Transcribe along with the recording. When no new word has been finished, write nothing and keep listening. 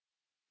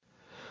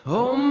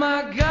Oh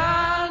my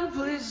God,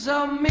 please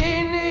help me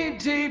knee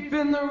deep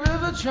in the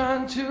river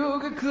trying to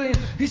get clean.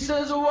 He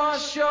says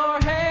wash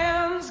your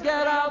hands,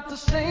 get out the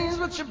stains,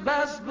 but you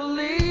best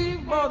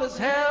believe, boy, there's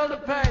hell to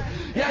pay.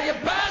 Yeah, you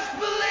best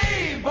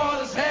believe, boy,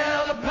 there's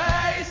hell to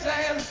pay.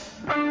 Saying,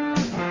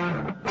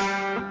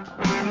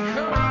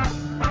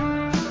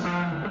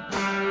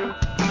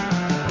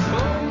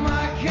 oh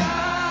my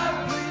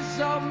God, please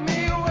help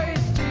me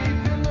waist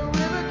deep in the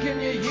river.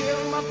 Can you hear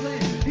my plea?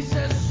 He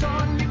says,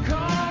 son, you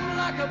come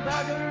like a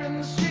beggar in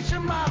the streets. You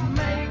might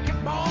make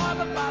it, boy,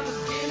 but by the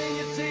skin of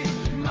your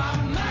teeth. You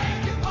might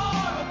make it,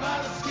 boy, but by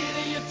the skin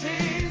of your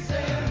teeth.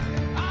 Saying,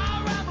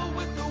 I ramble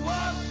with the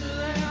wolves to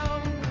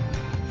them.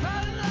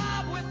 Fell in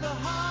love with the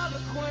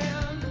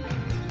harlequin.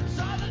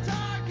 Saw the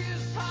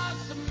darkest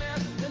hearts of men.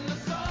 And I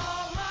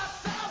saw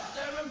myself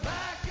staring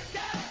back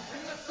again.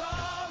 And I saw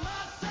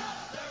myself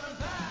staring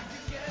back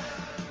again.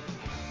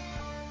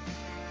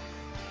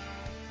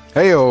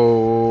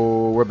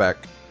 Heyo, we're back.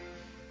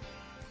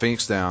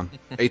 Phoenix Down,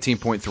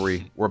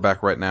 18.3. We're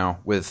back right now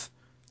with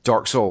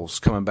Dark Souls,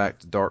 coming back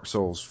to Dark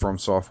Souls from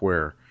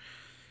Software.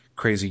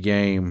 Crazy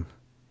game.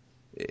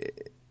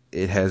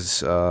 It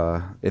has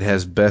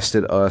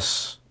bested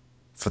us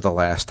for the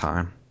last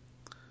time,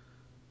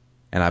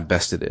 and I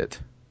bested it.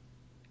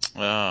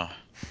 Oh.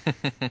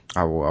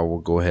 I will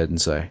go ahead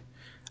and say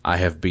I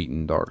have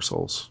beaten Dark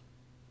Souls.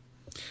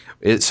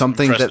 It's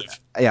something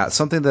Impressive.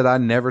 something that I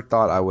never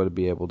thought I would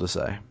be able to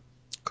say.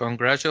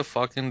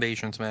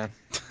 Congratulations, man.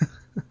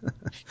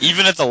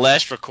 Even at the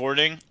last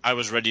recording, I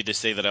was ready to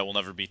say that I will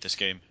never beat this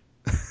game.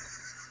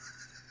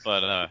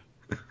 But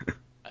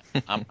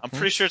I'm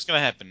pretty sure it's gonna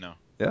happen now.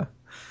 Yeah.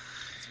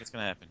 It's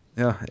gonna happen.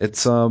 Yeah,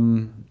 it's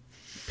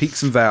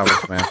peaks and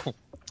valleys, man.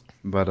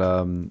 But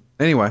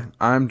anyway,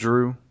 I'm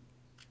Drew,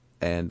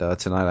 and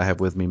tonight I have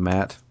with me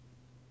Matt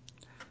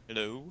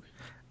Hello.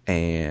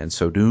 and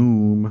So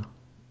Doom,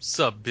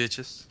 Sup,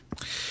 bitches?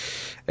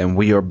 and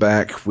we are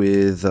back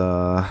with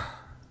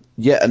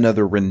yet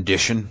another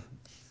rendition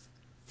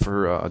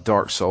for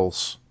Dark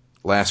Souls.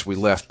 Last we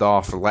left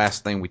off, the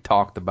last thing we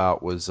talked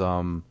about was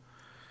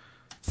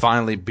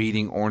finally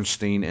beating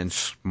Ornstein and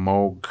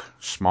Smog.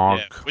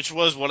 Yeah, which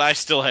was what I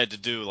still had to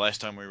do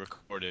last time we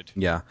recorded.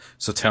 Yeah.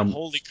 So tell me.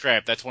 Holy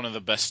crap, that's one of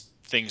the best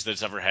things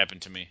that's ever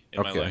happened to me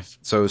in my life.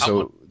 So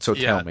Yeah,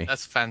 tell me.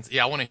 that's fancy.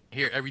 Yeah, I want to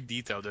hear every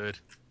detail, dude.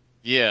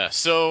 Yeah,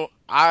 so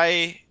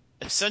I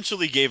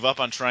essentially gave up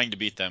on trying to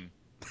beat them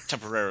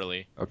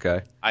temporarily.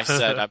 Okay. I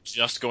said I'm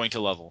just going to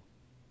level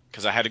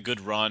because I had a good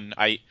run.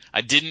 I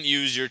didn't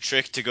use your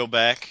trick to go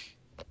back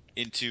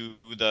into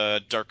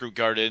the Darkroot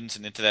Gardens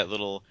and into that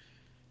little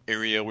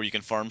area where you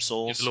can farm Your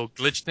souls. little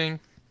glitch thing.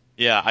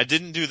 Yeah, I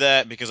didn't do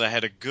that because I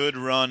had a good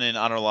run in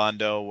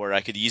Orlando where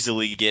I could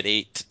easily get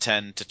 8 to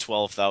 10 to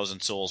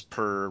 12,000 souls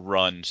per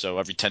run, so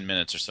every 10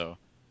 minutes or so.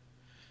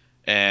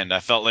 And I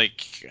felt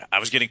like I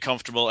was getting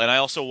comfortable, and I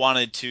also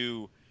wanted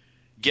to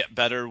get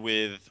better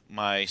with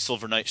my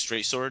Silver Knight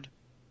straight sword.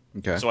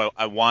 Okay. So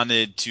I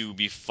wanted to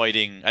be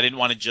fighting. I didn't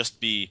want to just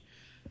be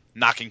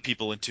knocking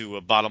people into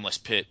a bottomless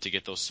pit to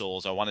get those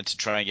souls. I wanted to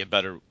try and get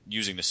better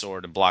using the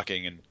sword and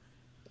blocking and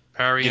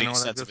Parry getting and a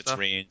all that sense good of its stuff.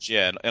 range,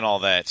 yeah, and all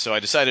that. So I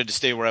decided to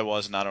stay where I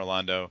was, not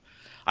Orlando.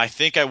 I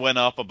think I went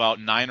up about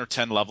 9 or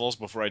 10 levels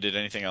before I did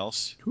anything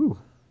else. Whew.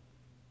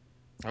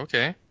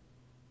 Okay.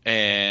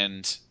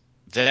 And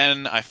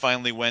then I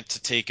finally went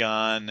to take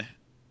on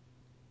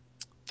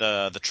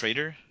the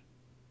trader.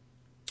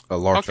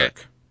 Lartrek. Okay.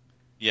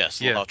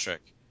 Yes, Yeah. Lautrec.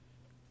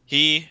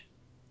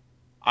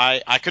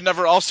 I could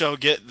never also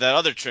get that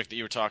other trick that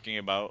you were talking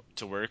about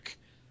to work.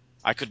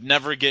 I could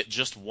never get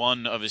just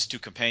one of his two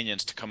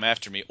companions to come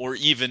after me, or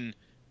even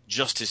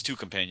just his two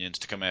companions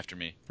to come after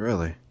me.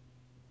 Really?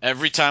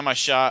 Every time I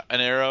shot an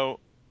arrow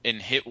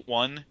and hit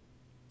one,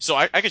 so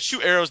I could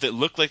shoot arrows that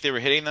looked like they were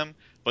hitting them,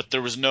 but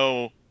there was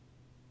no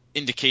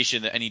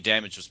indication that any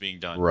damage was being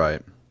done.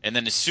 Right. And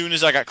then as soon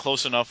as I got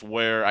close enough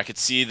where I could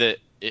see that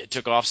it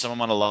took off some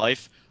amount of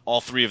life,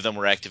 all three of them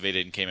were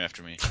activated and came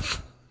after me.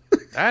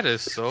 That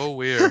is so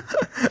weird.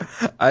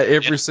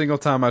 Every single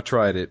time I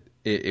tried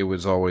it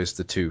was always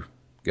the two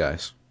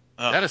guys.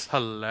 That is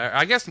hilarious.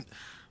 I guess.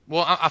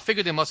 Well, I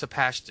figured they must have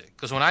patched it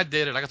because when I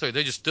did it, like I told you,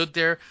 they just stood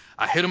there.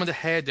 I hit them in the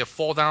head. They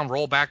fall down,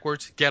 roll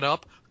backwards, get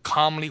up,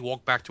 calmly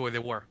walk back to where they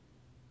were,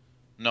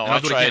 No, and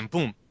I'll do it again.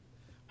 Boom.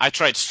 I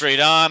tried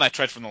straight on, I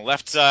tried from the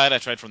left side, I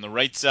tried from the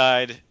right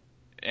side,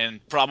 and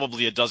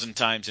probably a dozen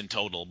times in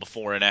total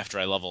before and after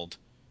I leveled.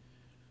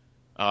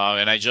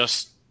 And I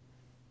just,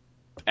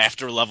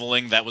 after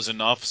leveling, that was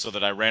enough so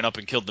that I ran up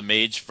and killed the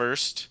mage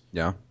first,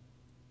 Yeah.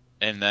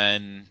 and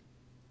then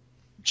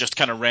just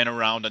kind of ran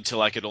around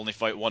until I could only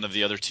fight one of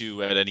the other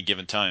two at any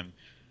given time.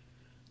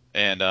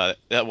 And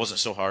that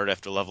wasn't so hard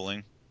after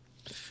leveling.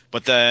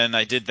 But then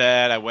I did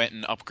that, I went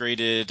and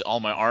upgraded all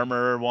my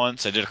armor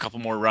once, I did a couple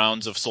more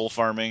rounds of soul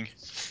farming.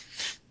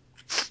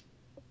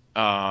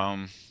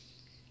 And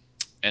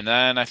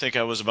then I think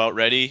I was about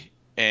ready,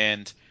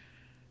 and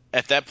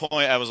at that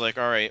point I was like,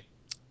 all right,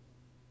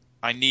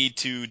 I need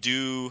to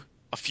do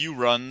a few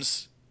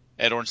runs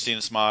at Ornstein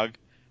and Smog,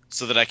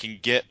 so that I can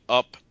get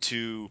up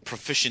to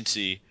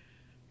proficiency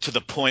to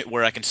the point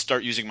where I can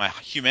start using my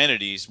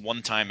humanities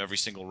one time every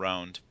single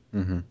round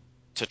Mm-hmm.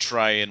 to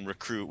try and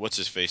recruit what's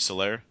his face,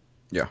 Solaire.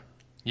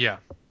 Yeah.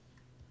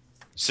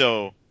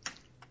 So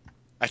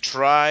I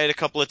tried a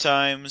couple of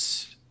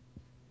times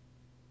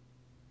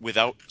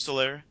without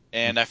Solaire,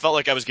 and I felt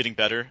like I was getting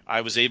better.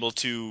 I was able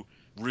to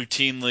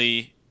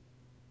routinely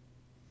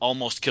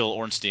almost kill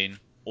Ornstein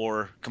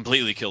or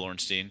completely kill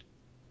Ornstein,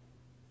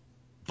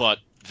 but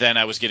then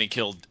I was getting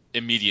killed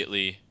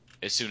immediately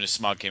as soon as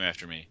Smog came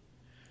after me.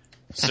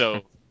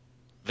 So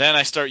then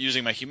I start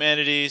using my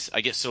humanities.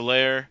 I get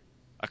Solaire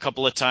a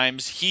couple of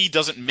times. He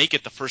doesn't make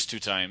it the first 2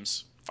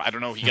 times. I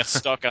don't know. He got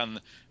stuck on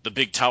the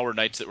big tower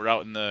knights that were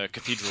out in the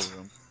cathedral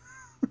room.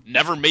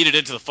 Never made it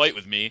into the fight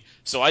with me.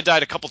 So I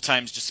died a couple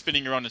times just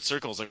spinning around in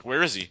circles. Like,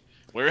 where is he?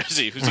 Where is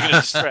he? Who's he going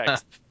to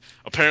distract?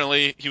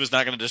 Apparently, he was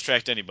not going to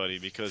distract anybody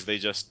because they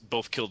just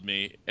both killed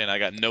me, and I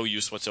got no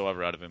use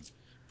whatsoever out of him.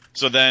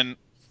 So then,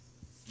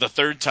 the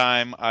third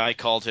time I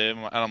called him,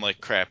 and I'm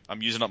like, crap,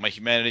 I'm using up my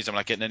humanities, I'm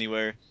not getting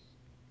anywhere.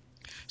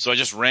 So I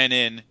just ran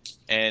in,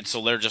 and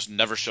Solaire just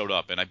never showed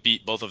up, and I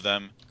beat both of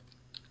them,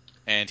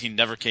 and he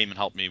never came and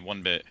helped me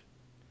one bit.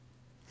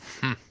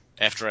 Hmm.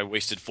 After I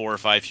wasted 4 or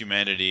 5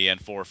 humanity and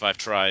 4 or 5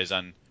 tries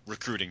on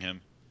recruiting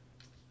him.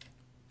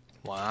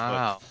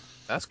 Wow.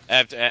 That's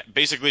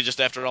Basically, just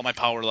after all my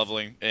power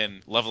leveling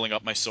and leveling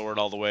up my sword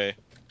all the way,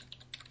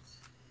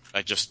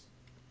 I just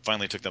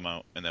finally took them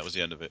out, and that was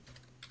the end of it.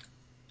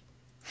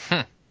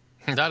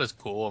 that is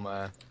cool,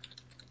 man.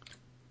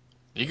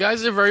 You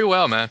guys did very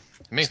well, man.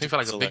 It makes me feel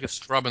like the Solaire.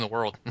 biggest scrub in the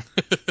world.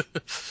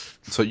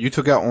 So you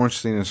took out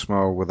Ornstein and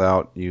Smog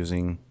without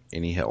using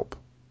any help.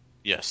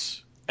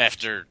 Yes.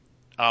 After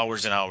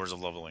hours and hours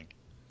of leveling.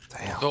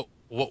 Damn. So,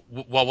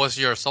 what was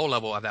your soul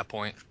level at that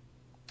point?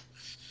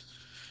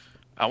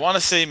 I want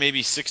to say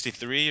maybe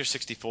 63 or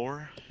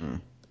 64.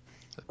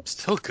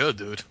 Still good,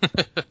 dude.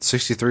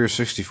 63 or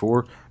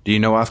 64. Do you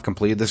know I've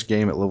completed this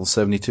game at level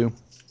 72?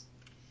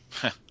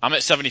 I'm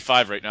at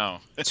 75 right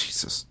now.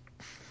 Jesus.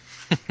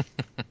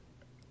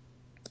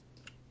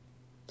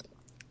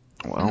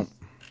 Well,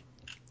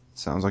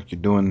 sounds like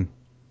you're doing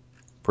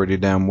pretty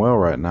damn well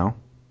right now.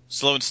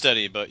 Slow and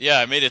steady, but yeah,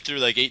 I made it through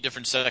like 8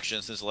 different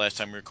sections since the last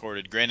time we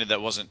recorded. Granted, that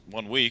wasn't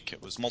 1 week,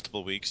 it was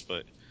multiple weeks,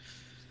 but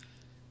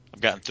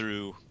I've gotten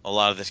through a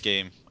lot of this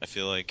game, I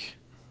feel like.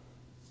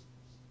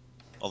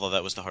 Although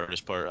that was the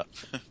hardest part,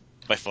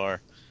 by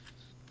far.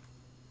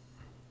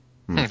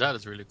 That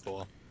is really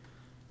cool.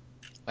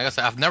 Like I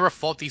said, I've never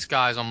fought these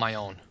guys on my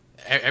own.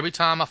 Every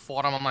time I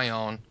fought them on my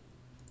own,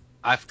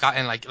 I've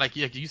gotten like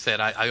you said,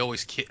 I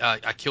always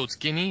I killed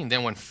Skinny, and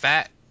then when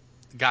Fat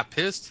got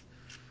pissed,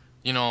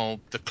 the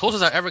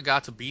closest I ever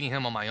got to beating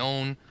him on my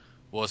own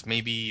was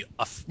maybe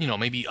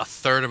maybe a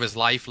third of his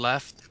life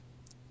left,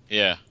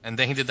 Yeah. and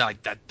then he did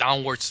that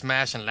downward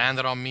smash and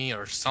landed on me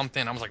or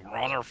something. I was like,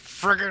 mother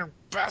friggin'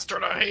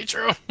 bastard, I hate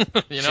you,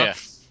 Yeah.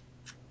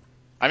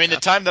 I mean, the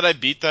time that I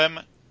beat them,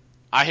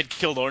 I had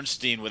killed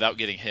Ornstein without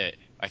getting hit,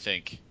 I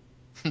think.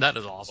 That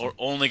is awesome. Or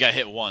only got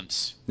hit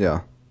once.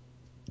 Yeah.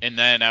 And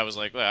then I was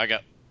like, well, I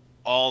got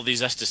all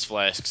these Estus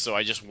flasks, so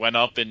I just went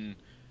up and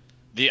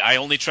I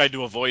only tried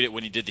to avoid it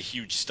when he did the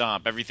huge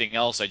stomp. Everything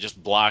else I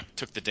just blocked,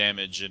 took the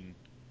damage, and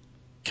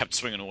kept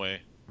swinging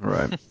away.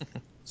 Right.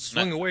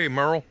 Swing away,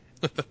 Merle.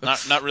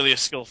 Not really a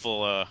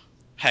skillful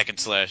hack and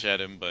slash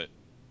at him, but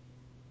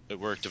it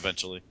worked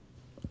eventually.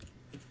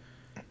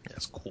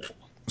 That's cool.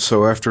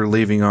 So after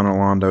leaving on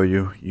Orlando,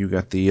 you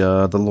got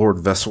the Lord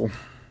Vessel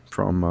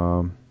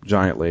from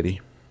Giant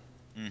Lady.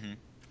 Mm-hmm.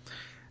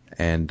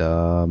 And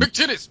Big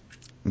titties.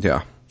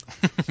 yeah.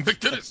 Big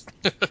titties.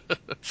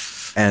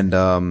 And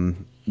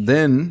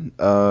then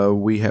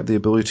we have the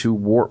ability to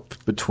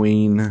warp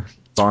between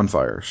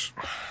bonfires.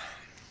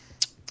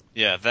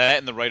 Yeah, that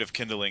and the Rite of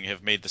Kindling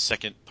have made the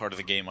second part of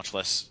the game much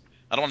less,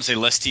 I don't want to say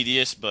less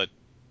tedious, but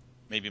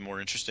maybe more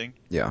interesting.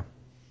 Yeah.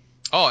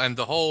 Oh, and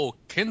the whole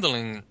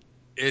kindling,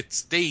 it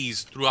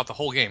stays throughout the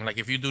whole game. Like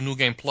if you do New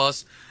Game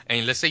Plus,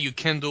 and let's say you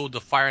kindle the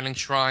Firelink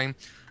Shrine,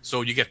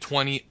 so you get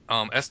 20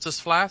 Estus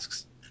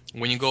flasks.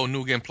 When you go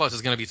New Game Plus,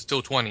 it's gonna be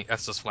still 20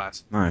 Estus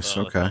flasks. Nice.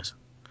 That's Okay. awesome.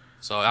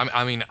 So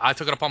I mean, I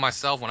took it upon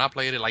myself when I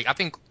played it. Like I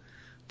think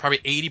probably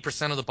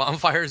 80% of the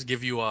bonfires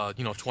give you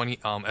 20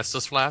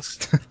 Estus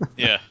flasks.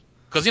 Yeah.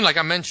 Because like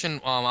I mentioned,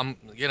 I'm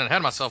getting ahead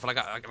of myself. Like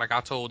I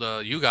told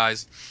you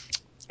guys,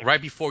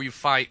 right before you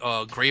fight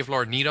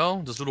Gravelord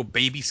Nito, those little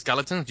baby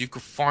skeletons, you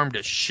could farm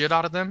the shit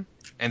out of them,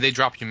 and they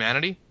drop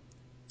humanity.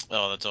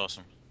 Oh, that's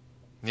awesome.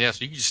 Yeah,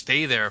 so you can just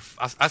stay there.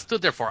 I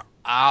stood there for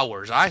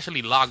hours. I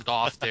actually logged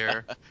off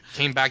there,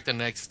 came back the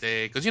next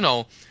day, because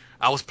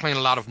I was playing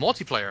a lot of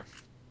multiplayer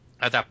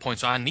at that point,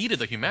 so I needed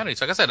the humanity.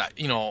 So like I said,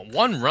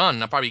 one run,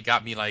 that probably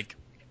got me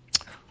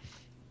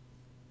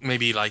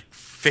maybe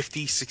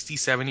 50, 60,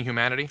 70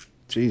 humanity.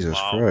 Jesus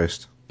Wow.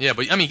 Christ. Yeah,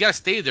 but I mean, you gotta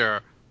stay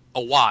there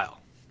a while.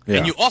 Yeah.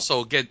 And you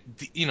also get,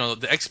 the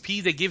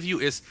XP they give you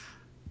is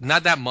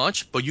not that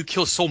much, but you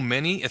kill so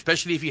many,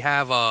 especially if you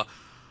have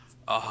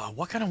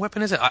what kind of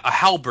weapon is it? A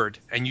halberd,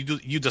 and you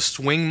do the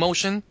swing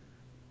motion.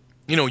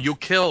 you'll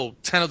kill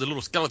 10 of the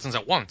little skeletons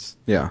at once.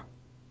 Yeah.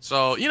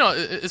 So,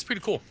 it's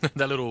pretty cool,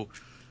 that little,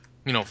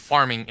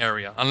 farming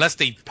area. Unless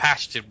they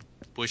patched it,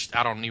 which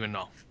I don't even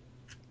know.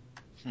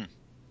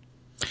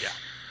 But yeah.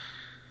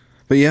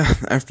 But yeah,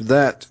 after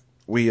that,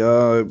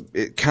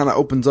 it kind of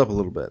opens up a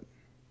little bit.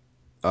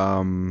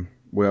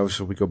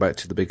 We go back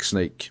to the big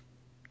snake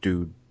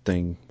dude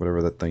thing,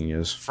 whatever that thing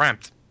is.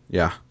 Frampt.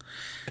 Yeah.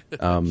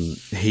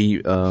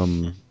 He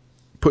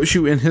puts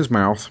you in his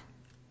mouth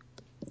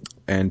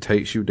and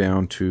takes you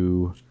down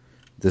to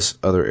this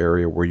other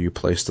area where you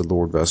place the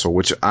Lord Vessel,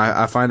 which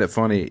I find it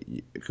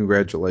funny.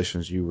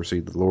 Congratulations, you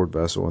received the Lord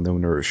Vessel, and then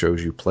whenever it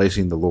shows you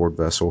placing the Lord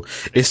Vessel,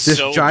 it's this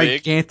so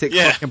gigantic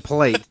fucking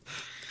plate.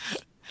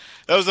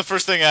 That was the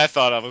first thing I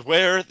thought of.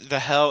 Where the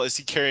hell is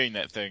he carrying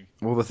that thing?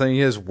 Well, the thing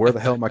is, where the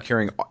hell am I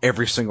carrying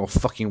every single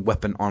fucking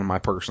weapon on my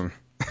person?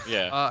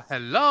 Yeah.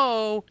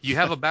 Hello? You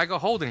have a bag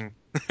of holding.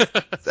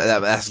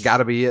 That's got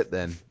to be it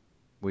then.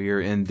 We are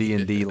in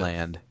D&D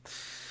land.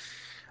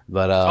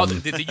 But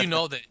did you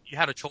know that you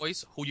had a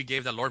choice who you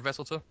gave that Lord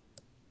Vessel to?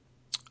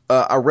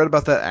 I read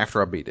about that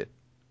after I beat it.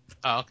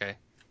 Oh, okay.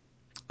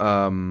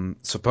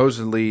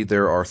 Supposedly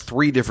there are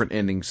 3 different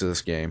endings to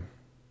this game.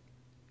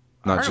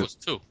 I heard it was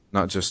 2.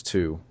 Not just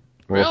 2.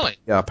 Well, Really?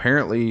 Yeah,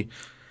 apparently.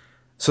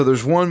 So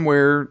there's one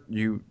where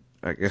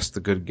I guess the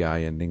good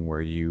guy ending,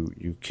 where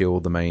you kill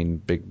the main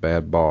big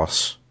bad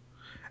boss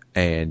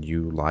and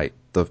you light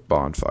the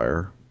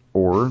bonfire.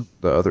 Or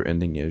the other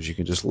ending is you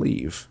can just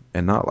leave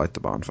and not light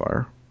the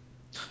bonfire.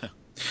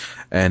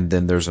 And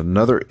then there's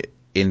another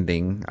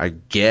ending, I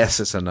guess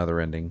it's another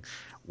ending,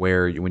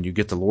 where when you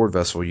get the Lord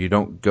Vessel, you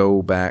don't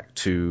go back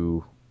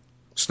to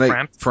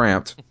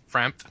Frampt.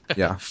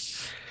 Yeah.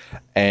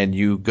 And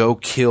you go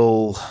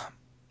kill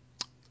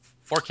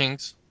 4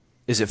 kings.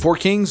 Is it 4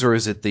 kings or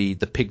is it the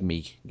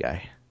pygmy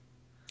guy?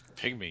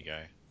 Pygmy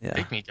guy. Yeah.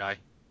 Pygmy guy.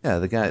 Yeah,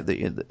 the guy.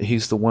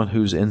 He's the one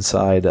who's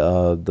inside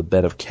the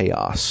bed of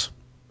chaos.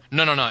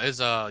 No. It's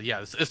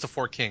the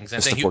 4 kings. And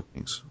it's then the 4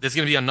 kings. There's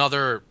gonna be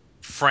another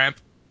Frampt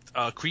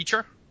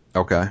creature.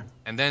 Okay.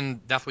 And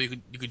then that's where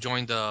you could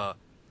join the.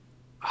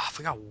 I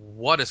forgot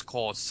what it's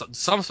called. I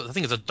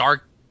think it's a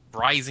Dark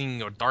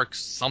Rising or Dark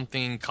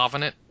something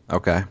Covenant.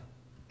 Okay.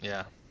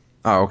 Yeah.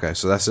 Oh, okay.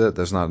 So that's it.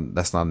 That's not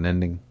an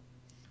ending.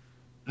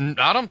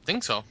 I don't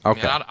think so.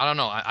 Okay. I don't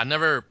know. I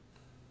never,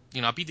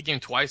 I beat the game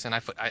twice and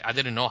I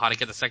didn't know how to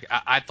get the second.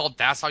 I thought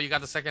that's how you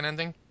got the second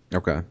ending.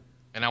 Okay.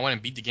 And I went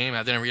and beat the game. And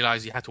I didn't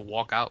realize you had to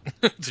walk out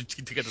to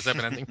get the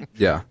second ending.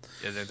 Yeah.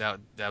 Yeah,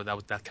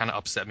 that kind of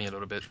upset me a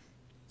little bit.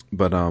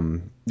 But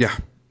yeah.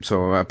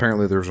 So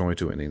apparently there's only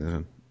 2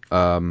 endings.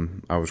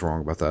 I was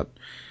wrong about that.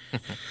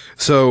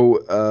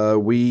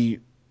 So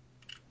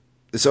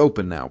it's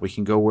open now. We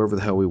can go wherever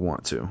the hell we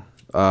want to.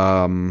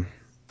 And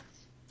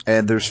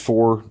there's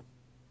 4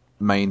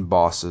 main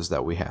bosses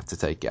that we have to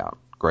take out.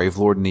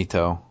 Gravelord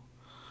Nito,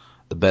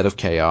 the Bed of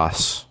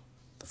Chaos,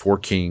 the 4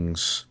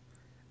 Kings,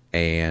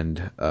 and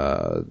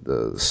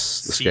the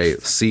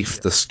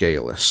Sif the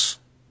Scaleless.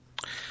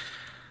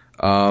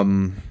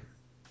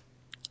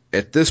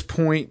 At this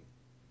point,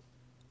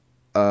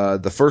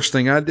 the first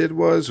thing I did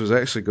was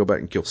actually go back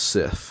and kill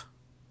Sif.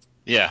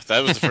 Yeah,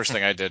 that was the first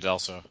thing I did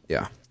also.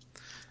 Yeah.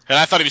 And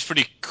I thought he was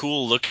pretty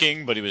cool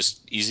looking, but he was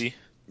easy.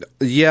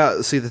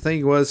 Yeah, see, the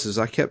thing is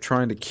I kept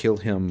trying to kill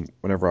him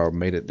whenever I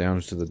made it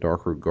down to the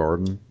Darkroot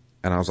Garden,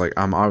 and I was like,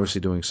 I'm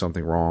obviously doing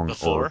something wrong.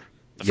 Before?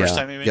 The first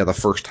time you made? Yeah, the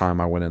first time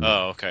I went in there.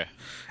 Oh, okay.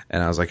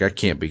 And I was like, I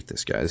can't beat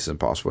this guy. This is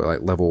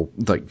impossible.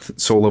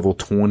 Soul level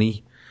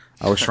 20,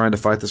 I was trying to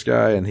fight this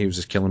guy, and he was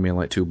just killing me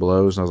in 2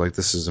 blows, and I was like,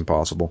 this is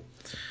impossible.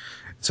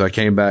 So I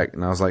came back,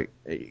 and I was like,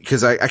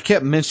 because I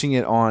kept mentioning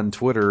it on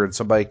Twitter, and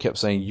somebody kept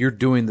saying, you're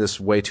doing this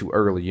way too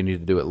early. You need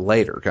to do it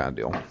later, kind of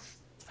deal.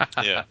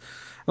 Yeah.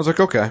 I was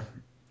like, okay.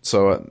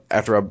 So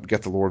after I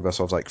got the Lord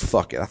Vessel, I was like,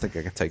 fuck it. I think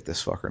I can take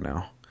this fucker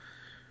now.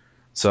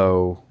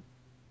 So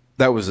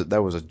that was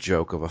a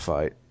joke of a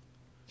fight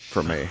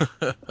for me.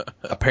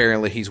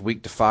 Apparently he's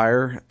weak to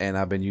fire, and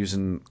I've been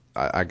using.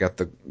 I got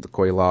the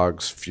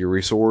Quelaag's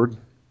Fury Sword.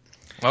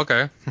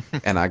 Okay.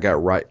 And I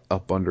got right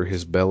up under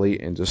his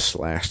belly and just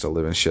slashed the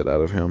living shit out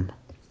of him.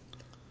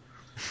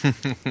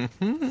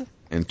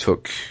 And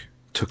took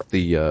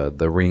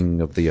the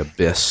Ring of the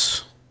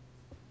Abyss.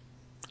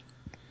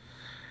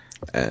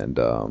 And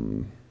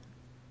then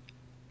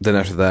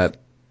after that,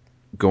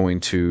 going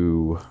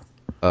to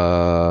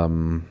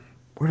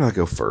where did I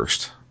go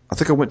first? I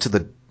think I went to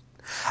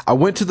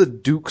the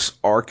Duke's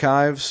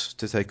Archives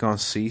to take on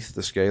Seath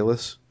the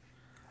Scaleless.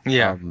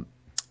 Yeah.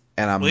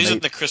 And he's in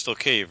the Crystal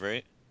Cave,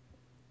 right?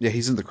 Yeah,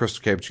 he's in the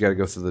Crystal Cave, but you got to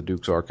go through the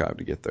Duke's Archive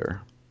to get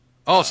there.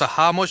 Oh, so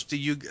how much do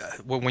you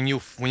when you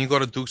go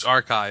to Duke's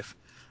Archive?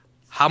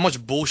 How much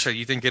bullshit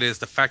you think it is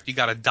the fact you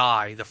got to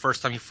die the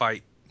first time you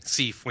fight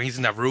Seath when he's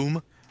in that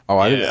room? Oh,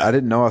 I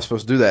didn't know I was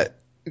supposed to do that.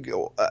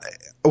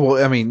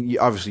 Well, I mean,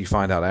 obviously you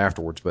find out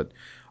afterwards, but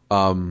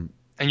and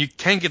you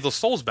can't get those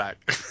souls back.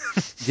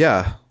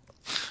 Yeah,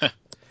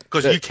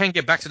 because you can't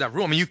get back to that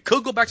room. I mean, you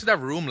could go back to that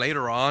room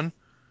later on,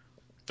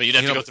 But you'd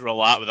have You to know, go through a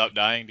lot without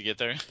dying to get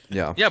there.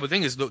 Yeah. Yeah, but the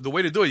thing is, the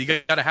way to do it,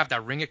 you gotta have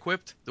that ring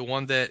equipped, the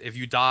one that if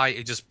you die,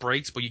 it just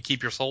breaks, but you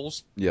keep your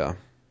souls. Yeah.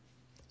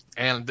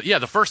 And yeah,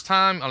 the first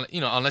time,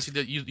 unless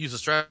you use a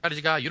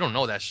strategy guy, you don't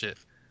know that shit.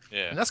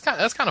 Yeah. And that's kind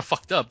of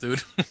fucked up,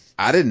 dude.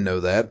 I didn't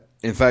know that.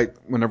 In fact,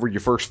 whenever you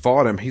first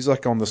fought him, he's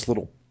like on this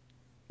little,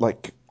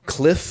 like,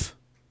 cliff.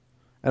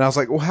 And I was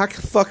like, well, how the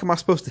fuck am I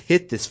supposed to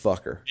hit this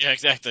fucker? Yeah,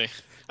 exactly.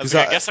 I was 'Cause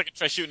like, I- I guess I could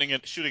try shooting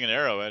an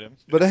arrow at him.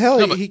 But the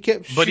hell, No, he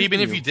kept shooting But even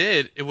if you. you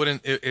did, it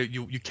wouldn't.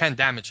 You can't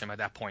damage him at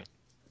that point.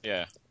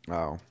 Yeah.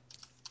 Oh.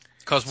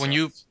 Because when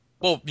you,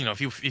 well,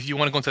 if you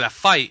want to go into that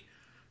fight,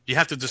 you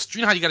have to destroy.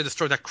 You know how you got to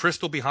destroy that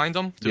crystal behind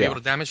him to be Yeah. able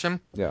to damage him.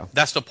 Yeah.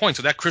 That's the point.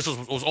 So that crystal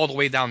was all the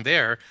way down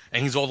there,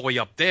 and he's all the way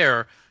up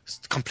there,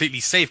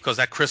 completely safe because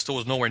that crystal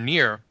was nowhere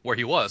near where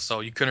he was.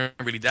 So you couldn't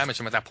really damage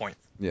him at that point,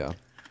 Yeah.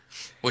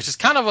 which is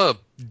kind of a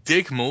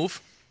dick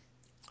move,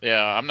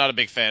 Yeah, I'm not a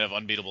big fan of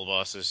unbeatable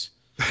bosses.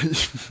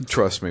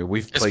 Trust me,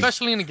 we've played.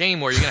 especially in a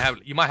game where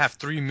you might have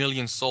 3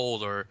 million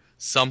souls or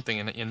something,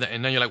 and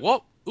then you're like,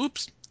 whoa,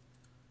 oops.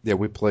 Yeah,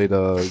 we played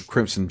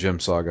Crimson Gem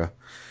Saga.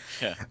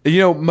 Yeah. You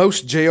know,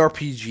 most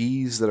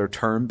JRPGs that are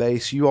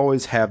turn-based, you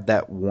always have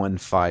that one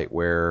fight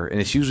where, and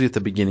it's usually at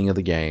the beginning of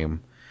the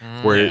game,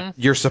 where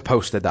you're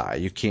supposed to die.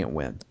 You can't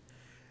win.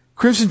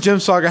 Crimson Gem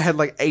Saga had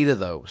like 8 of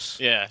those.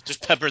 Yeah,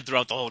 just peppered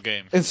throughout the whole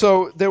game. And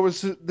so there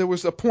was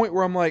a point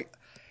where I'm like,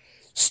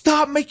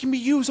 stop making me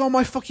use all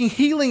my fucking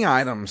healing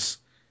items.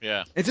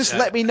 Yeah. And just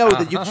let me know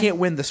that you Uh-huh. can't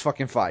win this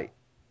fucking fight.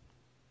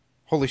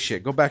 Holy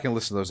shit, go back and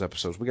listen to those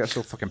episodes. We got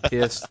so fucking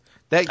pissed.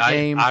 That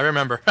game I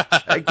remember.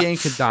 that game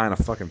could die in a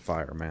fucking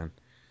fire, man.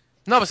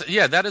 No, but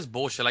yeah, that is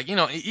bullshit. Like,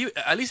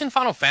 at least in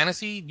Final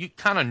Fantasy, you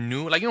kind of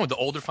knew, like, the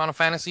older Final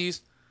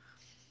Fantasies,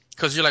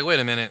 because you're like, wait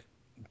a minute,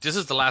 this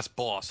is the last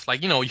boss.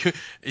 Like, if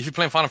you're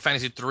playing Final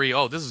Fantasy 3,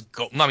 oh, this is, 2,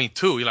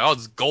 you're like, oh,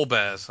 this is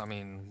Golbez. I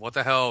mean, what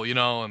the hell,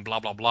 and blah,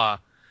 blah, blah.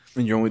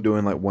 And you're only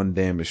doing like 1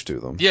 damage to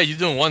them. Yeah, you're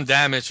doing 1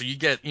 damage, so you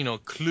get,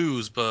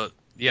 clues, but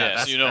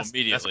yeah, so you know that's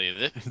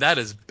immediately. that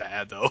is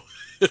bad, though.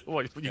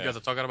 what you guys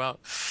are talking about?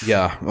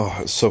 Yeah. Oh,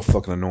 it's so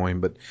fucking annoying.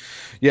 But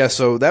yeah,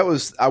 so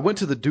I went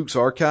to the Duke's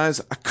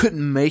Archives. I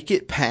couldn't make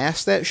it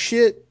past that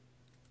shit.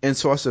 And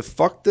so I said,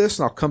 fuck this,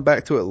 and I'll come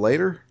back to it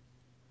later.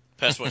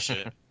 Past what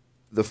shit?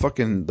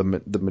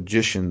 The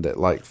magician that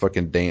like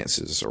fucking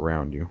dances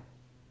around you.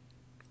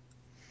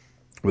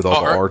 With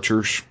all the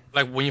archers.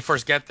 Like, when you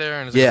first get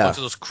there, and there's Yeah. a bunch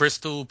of those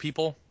crystal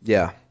people.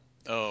 Yeah.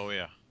 Oh,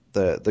 yeah.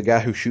 The guy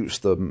who shoots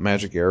the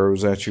magic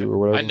arrows at you or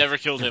whatever. I never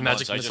killed him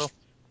Magic once. missile?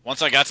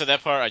 Once I got to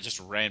that part, I just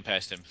ran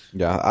past him.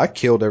 Yeah, I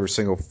killed every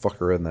single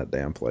fucker in that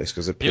damn place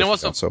because it pissed You know me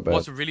what's off so bad.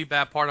 what's a really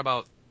bad part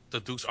about the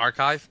Duke's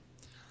Archive?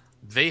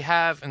 They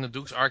have in the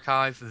Duke's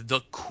Archive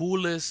the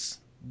coolest,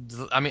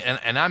 I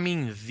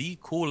mean the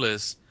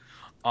coolest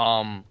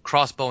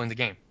crossbow in the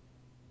game.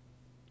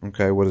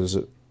 Okay, what is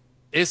it?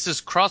 It's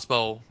this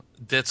crossbow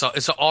it's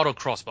an auto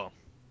crossbow.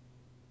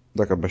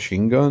 Like a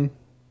machine gun?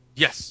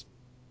 Yes.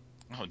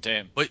 Oh,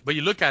 damn. But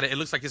you look at it, it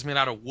looks like it's made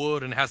out of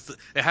wood, and it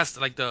has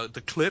like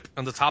the clip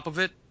on the top of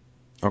it.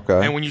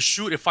 Okay. And when you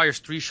shoot, it fires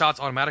 3 shots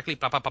automatically,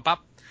 pop, pop, pop,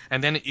 pop,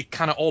 and then it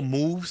kind of all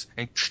moves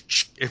and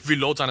it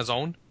reloads on its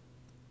own.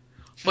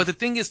 But the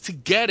thing is, to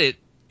get it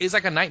is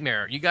like a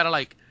nightmare. You gotta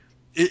like,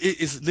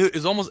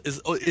 it's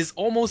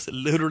almost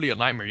literally a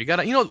nightmare. You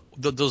gotta,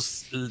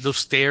 those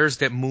stairs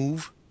that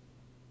move.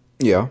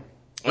 Yeah.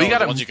 Well, you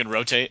gotta- the ones you can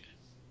rotate?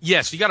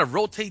 Yes, you gotta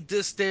rotate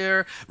this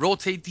stair,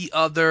 rotate the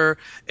other,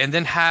 and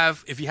then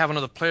if you have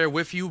another player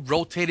with you,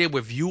 rotate it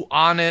with you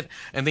on it,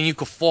 and then you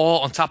could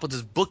fall on top of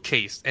this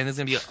bookcase, and it's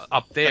gonna be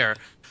up there.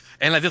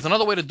 And like, there's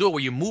another way to do it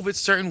where you move it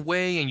certain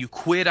way and you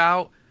quit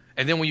out,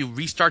 and then when you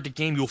restart the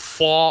game, you'll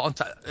fall on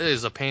top. It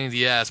is a pain in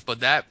the ass,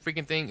 but that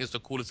freaking thing is the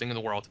coolest thing in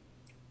the world.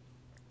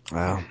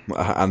 Well,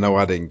 I know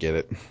I didn't get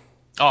it.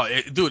 Oh,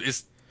 dude,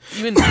 it's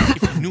even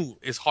if you knew,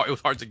 it's hard. It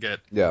was hard to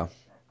get. Yeah.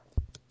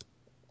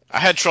 I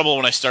had trouble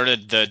when I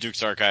started the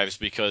Duke's Archives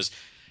because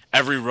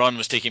every run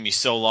was taking me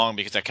so long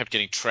because I kept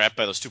getting trapped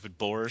by those stupid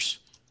boars.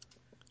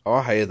 Oh,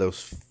 I hated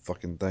those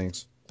fucking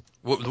things.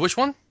 Which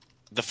one?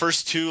 The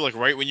first 2, like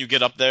right when you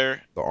get up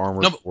there, The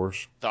armored No, but-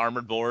 force. the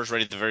armored boars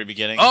right at the very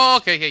beginning. Oh,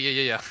 okay,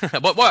 yeah.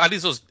 but at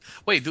least those.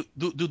 Wait, do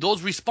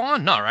those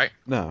respawn? No, right?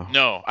 No.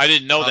 No, I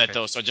didn't know that Okay.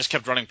 though, so I just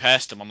kept running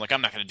past them. I'm like,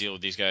 I'm not going to deal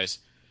with these guys.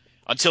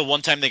 Until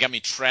one time they got me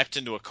trapped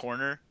into a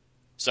corner,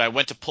 so I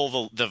went to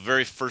pull the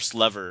very first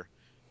lever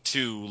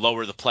to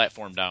lower the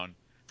platform down.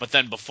 But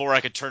then before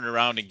I could turn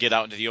around and get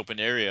out into the open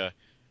area,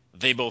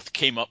 they both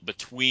came up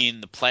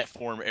between the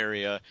platform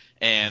area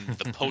and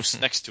the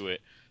post next to it,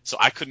 so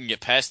I couldn't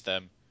get past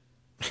them.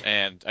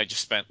 And I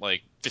just spent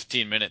like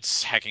 15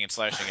 minutes hacking and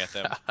slashing at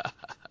them.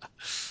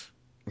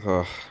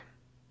 Ugh.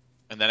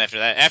 And then after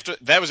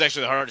that was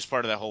actually the hardest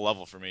part of that whole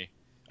level for me.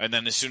 And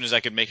then as soon as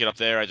I could make it up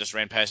there, I just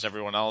ran past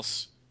everyone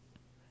else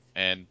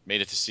and made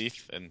it to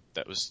Seath, and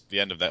that was the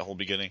end of that whole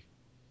beginning.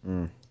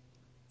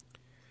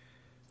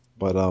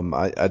 But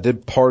I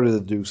did part of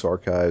the Duke's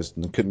Archives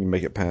and couldn't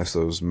make it past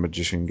those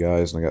magician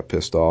guys, and I got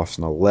pissed off,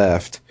 and I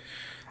left.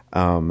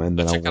 And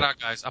then Check it out,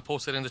 guys. I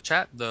posted in the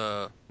chat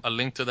a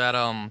link to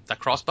that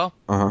crossbow.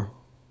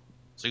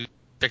 So you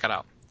check it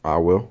out. I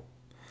will.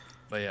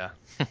 But yeah.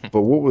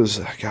 But what was,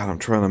 God, I'm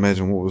trying to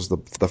imagine what was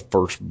the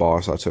first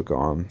boss I took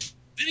on.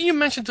 Didn't you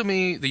mention to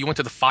me that you went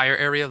to the fire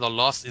area, the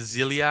Lost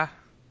Izilia?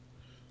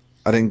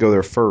 I didn't go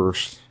there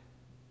first.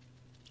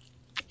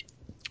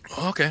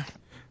 Okay.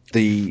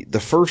 The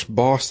first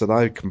boss that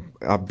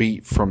I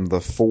beat from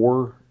the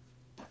 4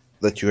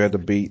 that you had to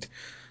beat,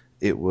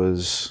 it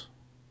was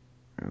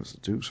the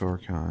Duke's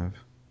Archive.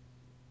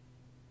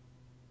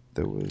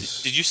 There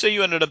was. Did you say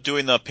you ended up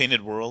doing the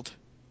Painted World?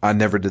 I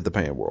never did the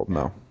Painted World.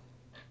 No.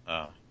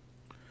 Oh.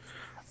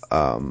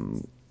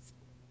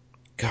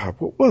 God,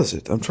 what was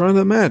it? I'm trying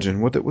to imagine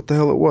what the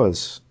hell it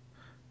was.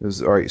 It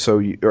was all right. So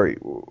all right,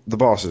 the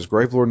bosses: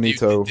 Gravelord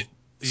Nito,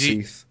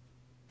 Seath.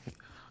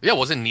 Yeah,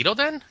 was it Nito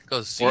then?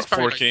 Because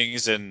Four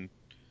Kings and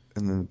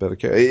then the better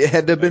character. It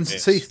had to have been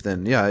Yes. Seath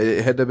then. Yeah,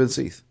 it had to have been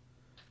Seath.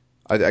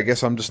 I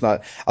guess I'm just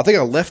not. I think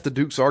I left the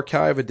Duke's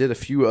Archive and did a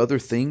few other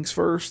things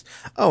first.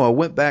 Oh, I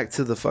went back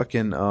to the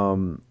fucking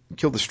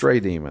kill the Stray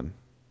Demon.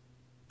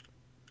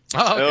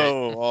 Oh, okay.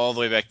 Oh, all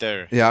the way back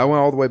there. Yeah, I went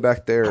all the way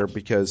back there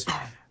because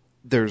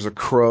there's a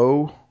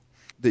crow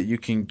that you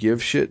can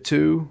give shit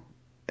to,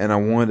 and I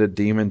wanted a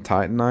Demon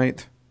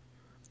Titanite,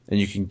 and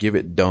you can give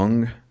it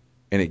dung,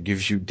 and it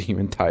gives you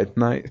Demon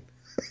Titanite.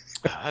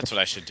 That's what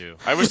I should do.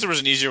 I wish there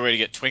was an easier way to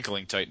get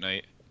Twinkling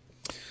Titanite.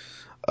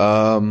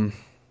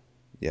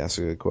 Yeah, that's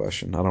a good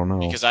question. I don't know.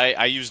 Because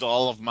I used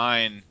all of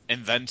mine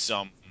and then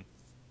some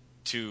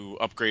to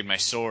upgrade my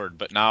sword,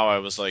 but now I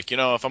was like, if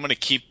I'm going to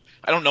keep...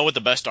 I don't know what the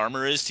best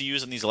armor is to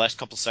use in these last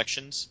couple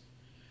sections,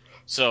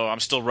 so I'm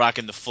still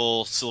rocking the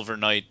full Silver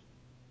Knight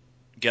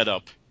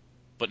getup,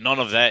 but none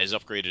of that is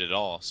upgraded at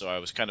all, so I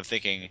was kind of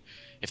thinking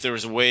if there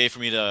was a way for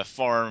me to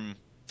farm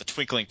the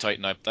Twinkling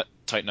Titanite,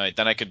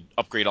 then I could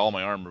upgrade all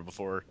my armor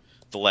before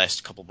the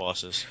last couple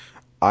bosses.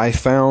 I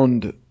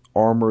found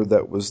armor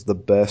that was the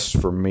best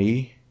for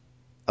me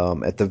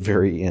at the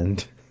very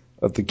end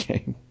of the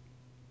game.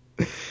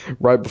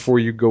 Right before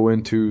you go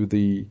into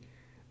the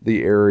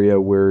area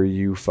where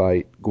you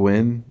fight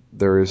Gwen,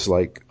 there is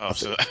like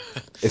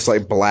it's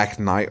like Black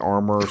Knight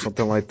armor or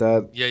something like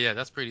that. Yeah,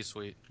 that's pretty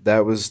sweet.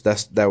 That was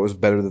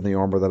better than the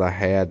armor that I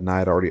had, and I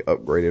had already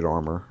upgraded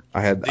armor.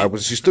 I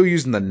was still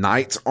using the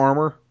Knight's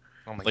armor.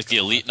 Oh my Like God. the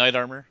Elite Knight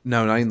armor?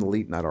 No, not even the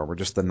Elite Knight armor,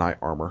 just the Knight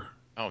armor.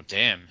 Oh,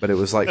 damn. But it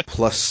was like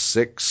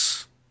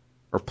 +6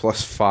 or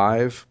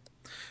 +5,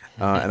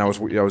 and I was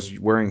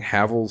wearing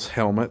Havel's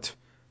helmet,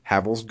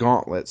 Havel's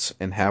gauntlets,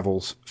 and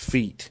Havel's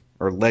feet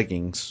or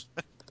leggings,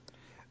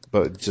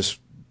 but just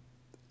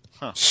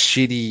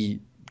shitty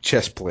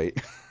chest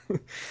plate.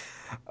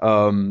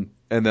 And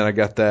then I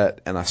got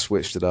that, and I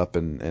switched it up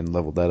and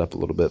leveled that up a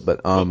little bit.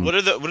 But what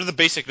are the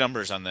basic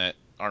numbers on that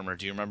armor?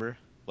 Do you remember?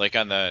 Like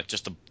on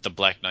the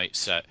Black Knight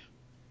set.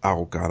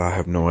 Oh God, I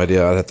have no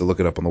idea. I'd have to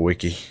look it up on the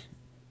wiki.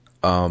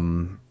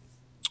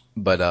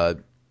 But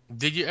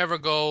Did you ever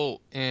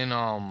go in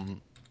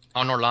on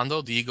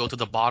Orlando? Do you go to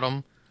the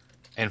bottom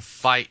and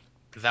fight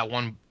that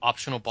one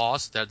optional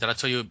boss? Did I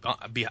tell you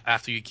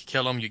after you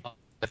kill him, you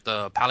get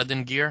the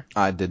paladin gear?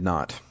 I did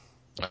not.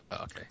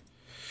 Okay.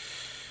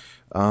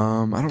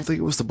 I don't think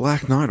it was the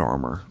Black Knight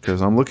armor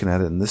because I'm looking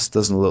at it and this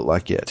doesn't look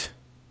like it.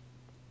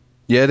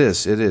 Yeah, it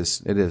is. It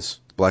is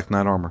Black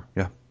Knight armor.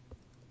 Yeah.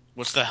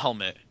 What's the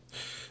helmet?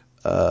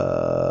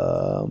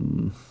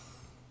 Because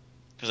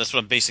that's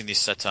what I'm basing these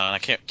sets on. I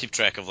can't keep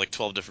track of like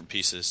 12 different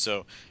pieces.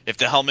 So if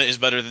the helmet is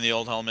better than the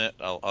old helmet,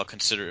 I'll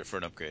consider it for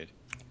an upgrade.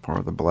 Part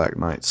of the Black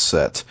Knight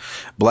set.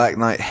 Black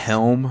Knight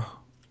helm,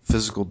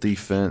 physical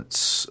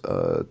defense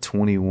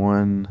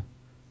 21,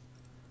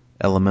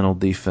 elemental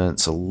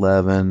defense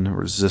 11,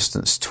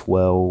 resistance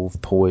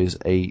 12, poise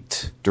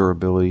 8,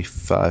 durability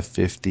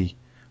 550,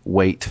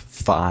 weight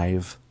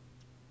 5.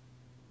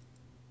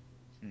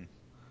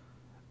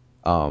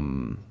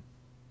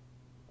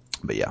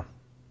 But yeah,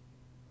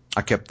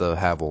 I kept the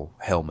Havel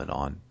helmet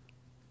on.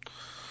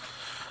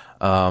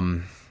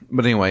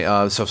 But anyway,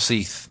 so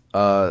Seath,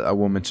 I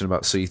will mention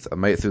about Seath. I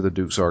made it through the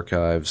Duke's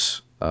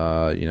Archives.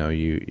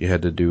 You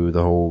had to do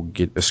the whole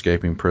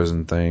escaping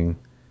prison thing.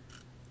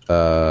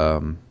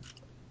 That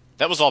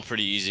was all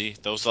pretty easy.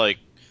 Those like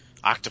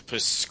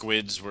octopus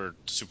squids were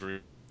super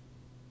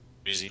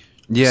easy.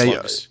 Yeah,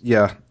 Slugs.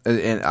 yeah.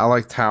 And I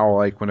liked how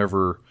like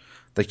whenever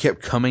they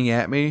kept coming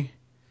at me,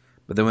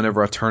 but then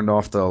whenever I turned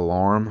off the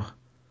alarm,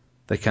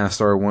 they kind of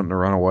started wanting to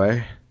run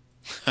away.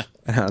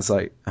 And I was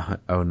like,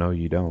 oh no,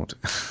 you don't.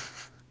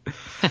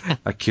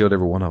 I killed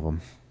every one of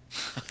them.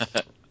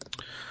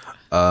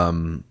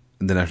 And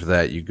then after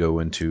that, you go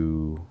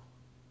into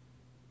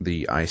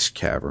the ice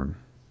cavern.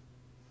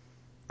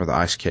 Or the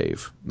ice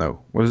cave.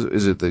 No. What is it?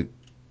 Is it the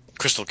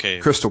Crystal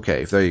Cave. Crystal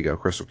Cave. There you go,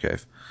 Crystal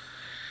Cave.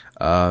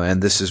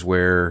 And this is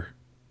where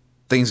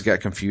things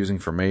got confusing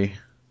for me.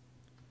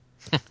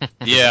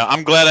 Yeah,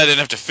 I'm glad I didn't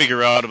have to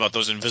figure out about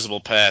those invisible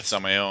paths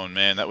on my own,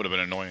 man. That would have been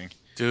annoying.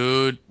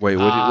 Dude. Wait,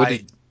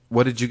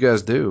 what did you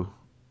guys do?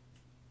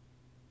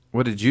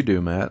 What did you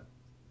do, Matt?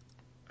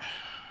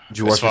 Did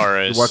you watch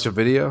a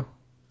video?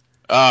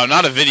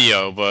 Not a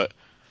video, but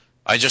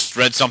I just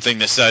read something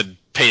that said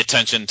pay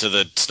attention to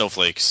the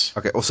snowflakes.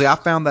 Okay, well, see, I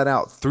found that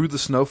out through the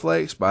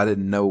snowflakes, but I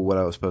didn't know what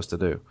I was supposed to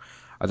do.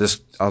 I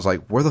was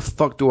like, where the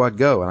fuck do I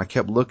go? And I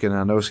kept looking, and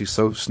I noticed these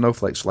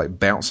snowflakes like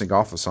bouncing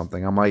off of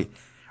something. I'm like,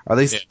 are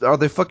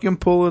they fucking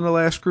pulling the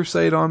Last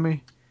Crusade on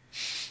me?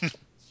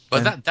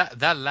 But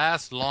that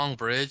last long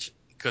bridge,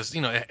 because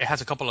it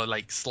has a couple of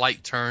like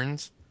slight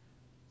turns.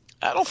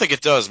 I don't think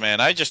it does, man.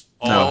 It does.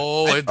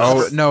 No,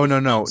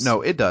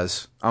 it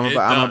does.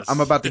 I'm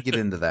about to get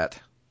into that.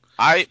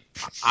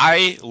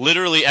 I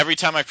literally every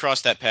time I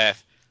crossed that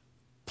path,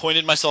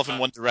 pointed myself in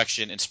one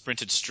direction and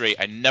sprinted straight.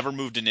 I never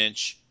moved an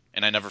inch,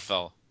 and I never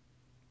fell.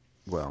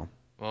 Well,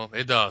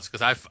 it does,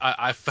 because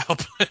I fell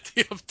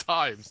plenty of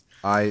times.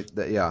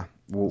 Yeah.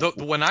 Well,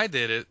 when I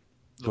did it,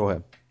 go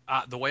ahead.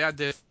 The way I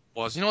did it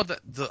was,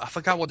 I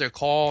forgot what they're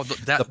called.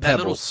 The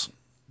pebbles.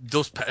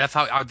 That's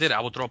how I did it. I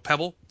would throw a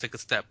pebble, take a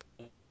step.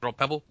 Throw a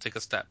pebble, take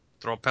a step.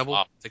 Throw a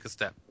pebble, take a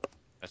step.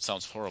 That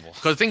sounds horrible.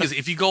 Because the thing is,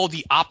 if you go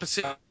the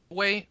opposite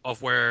way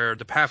of where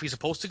the path you're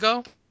supposed to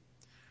go,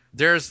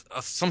 there's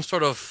some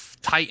sort of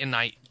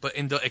titanite, but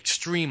in the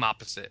extreme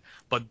opposite.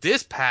 But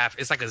this path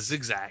is like a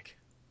zigzag,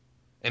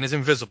 and it's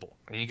invisible.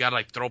 And you gotta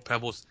like throw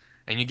pebbles,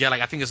 and you get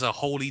I think it's a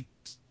holy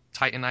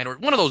titanite or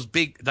one of those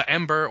big, the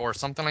ember or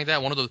something like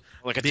that. One of those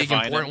like a big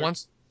important ember?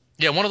 ones.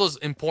 Yeah, one of those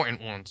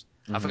important ones.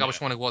 Mm-hmm. I forgot which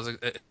one it was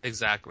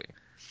exactly.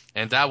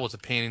 And that was a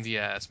pain in the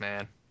ass,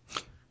 man.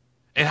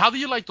 And how do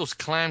you like those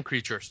clam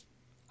creatures?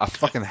 I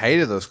fucking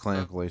hated those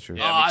clam creatures.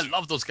 Yeah, I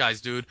love those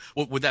guys, dude.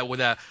 With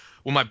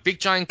my big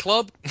giant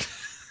club.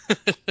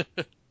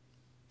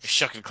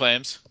 Shucking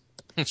clams.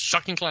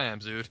 Shucking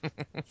clams, dude.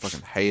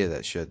 Fucking hated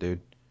that shit,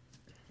 dude.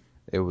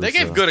 It was. They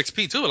gave good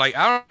XP too. Like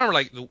I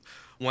remember,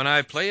 when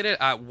I played it,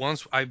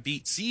 once I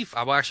beat Seif,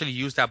 I will actually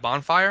use that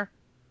bonfire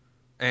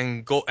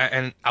and go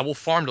and I will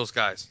farm those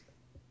guys.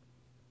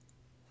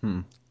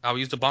 I will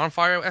use the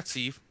bonfire at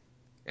Seif,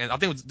 and I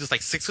think it was just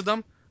like 6 of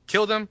them.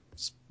 Kill them,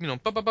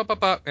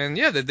 and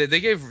yeah, they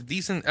gave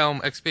decent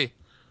XP.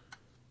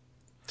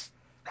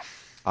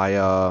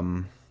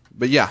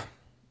 But yeah,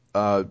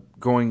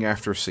 going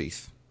after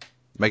Seath,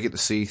 make it to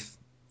Seath.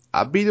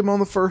 I beat him on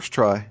the first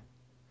try.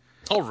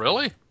 Oh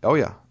really? Oh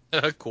yeah.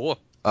 Cool.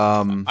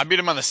 I beat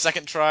him on the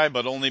second try,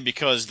 but only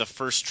because the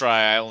first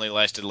try I only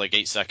lasted like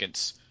 8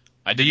 seconds.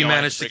 Did you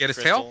manage to get his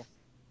tail?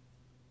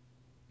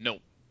 No.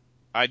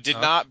 I did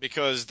not,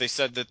 because they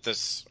said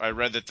that I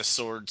read that the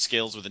sword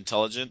scales with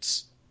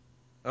intelligence.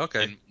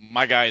 Okay. And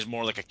my guy is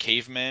more like a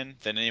caveman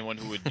than anyone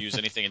who would use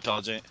anything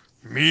intelligent.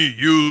 Me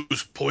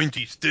use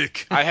pointy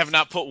stick. I have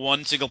not put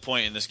one single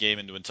point in this game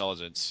into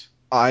intelligence.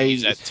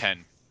 He's at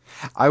 10.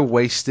 I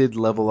wasted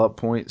level up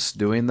points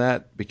doing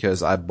that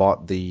because I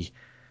bought the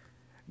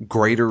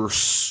greater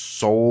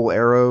soul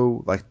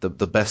arrow, like the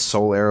best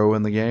soul arrow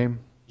in the game.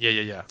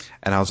 Yeah.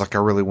 And I was like, I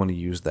really want to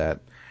use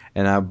that.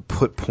 And I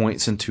put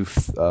points into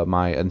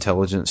my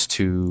intelligence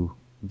to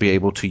be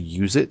able to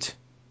use it.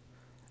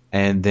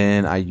 And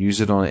then I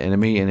used it on an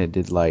enemy, and it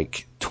did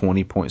like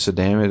 20 points of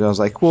damage. I was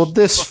like, well,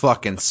 this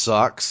fucking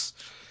sucks.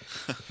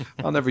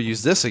 I'll never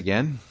use this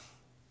again.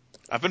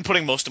 I've been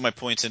putting most of my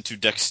points into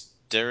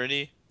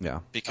dexterity. Yeah.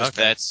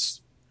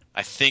 Because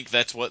I think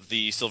that's what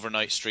the Silver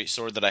Knight straight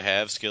sword that I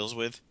have skills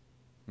with.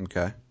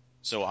 Okay.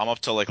 So I'm up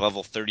to like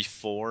level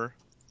 34.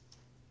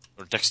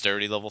 Or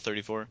dexterity level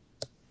 34.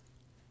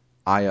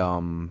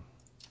 But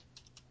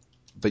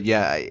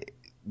yeah,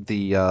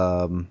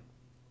 the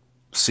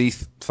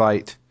Seath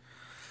fight,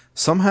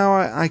 somehow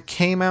I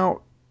came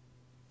out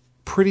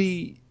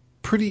pretty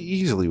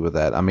easily with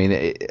that. I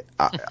mean,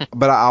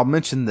 but I'll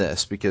mention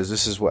this because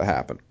this is what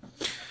happened.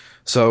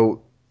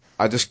 So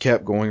I just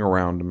kept going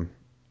around him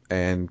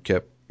and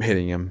kept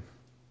hitting him.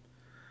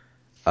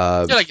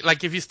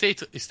 Like if you stay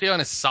on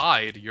his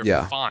side, you're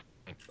fine.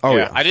 Oh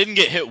yeah. I didn't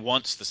get hit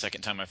once the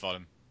second time I fought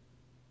him.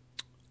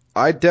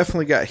 I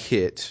definitely got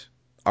hit.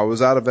 I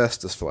was out of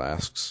Estus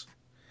flasks.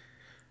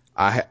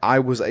 I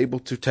was able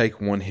to take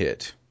one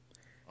hit.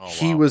 Oh, wow.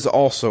 He was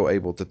also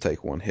able to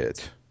take one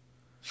hit.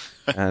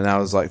 And I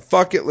was like,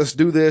 fuck it, let's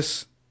do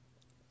this.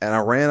 And I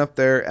ran up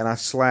there and I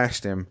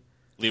slashed him.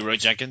 Leroy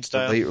Jenkins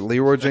style?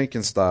 Leroy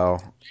Jenkins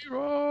style.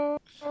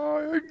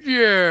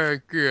 Yeah,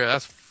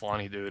 that's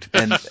funny, dude.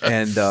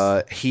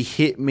 and he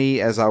hit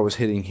me as I was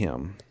hitting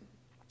him.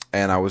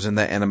 And I was in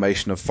that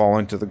animation of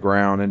falling to the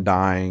ground and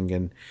dying,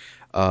 and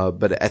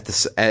but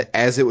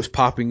as it was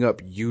popping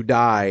up, you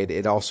died.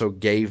 It also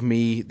gave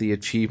me the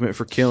achievement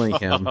for killing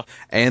him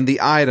and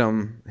the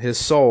item, his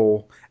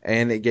soul,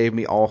 and it gave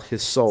me all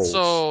his souls.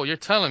 So you're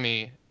telling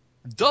me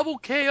double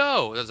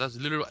KO? That's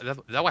literally is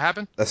that what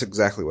happened? That's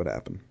exactly what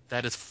happened.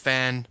 That is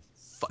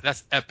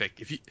that's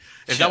epic.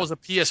 If that was a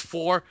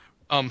PS4,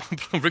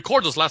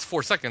 record those last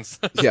 4 seconds.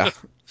 Yeah.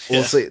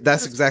 Well, see,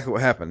 that's exactly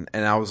what happened,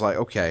 and I was like,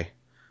 okay,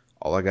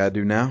 all I gotta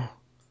do now,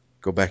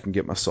 go back and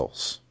get my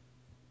souls.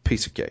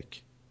 Piece of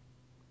cake.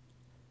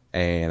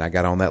 And I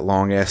got on that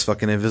long ass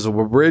fucking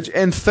invisible bridge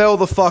and fell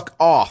the fuck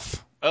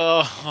off.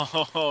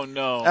 Oh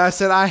no. I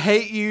said, I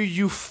hate you,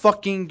 you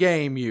fucking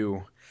game,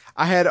 you.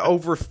 I had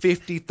over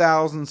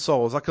 50,000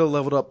 souls. I could have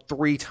leveled up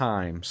 3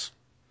 times.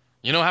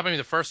 You know what happened to me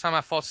the first time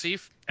I fought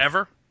Seath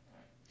ever?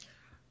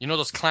 You know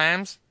those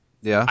clams?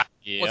 Yeah. I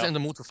Yeah. wasn't in the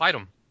mood to fight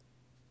them.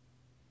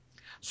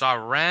 So I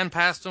ran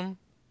past them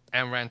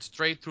and ran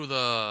straight through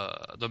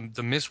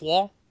the mist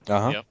wall.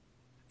 Uh-huh. Yep.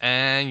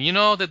 And you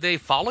know that they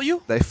follow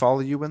you? They follow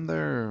you in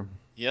there.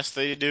 Yes,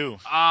 they do.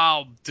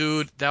 Oh,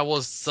 dude, that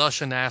was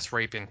such an ass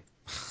raping.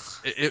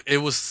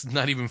 It was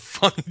not even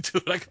funny,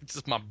 dude. I got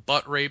just my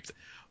butt raped.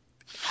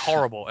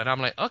 Horrible. And I'm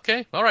like,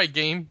 okay, all right,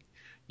 game.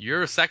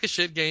 You're a sack of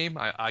shit, game.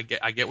 I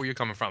get where you're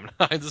coming from.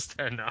 I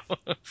understand now.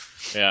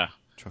 Yeah.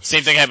 Trust Same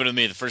me. thing happened to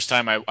me the first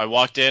time I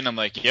walked in. I'm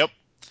like, yep,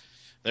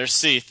 there's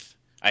Seath.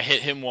 I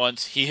hit him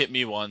once, he hit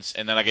me once,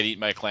 and then I got eaten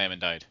by a clam and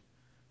died.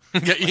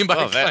 Get eaten by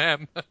oh, a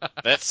clam.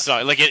 That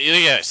sucked. Like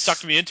it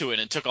sucked me into it,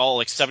 and it took all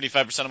like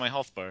 75% of my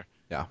health bar.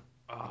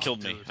 Oh,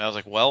 Killed me. dude. And I was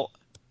like, well,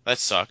 that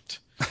sucked.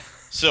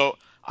 So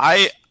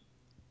I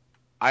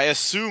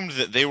assumed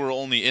that they were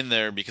only in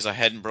there because I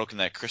hadn't broken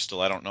that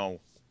crystal. I don't know.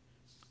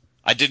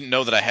 I didn't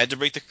know that I had to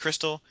break the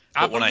crystal,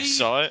 but when I believe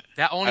saw it,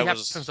 that only I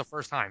happens was. the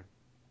first time.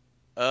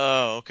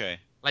 Oh, okay.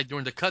 Like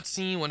during the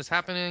cutscene when it's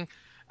happening,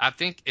 I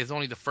think it's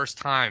only the first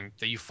time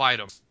that you fight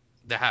them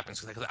that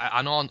happens. 'Cause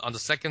I know on the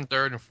second,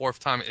 third, and fourth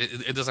time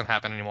it doesn't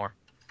happen anymore.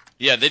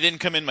 Yeah, they didn't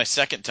come in my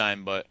second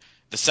time, but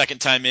the second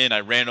time in, I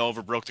ran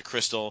over, broke the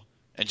crystal,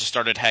 and just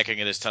started hacking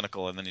at his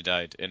tentacle, and then he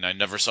died. And I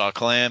never saw a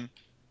clam.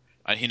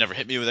 He never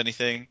hit me with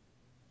anything.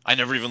 I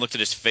never even looked at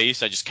his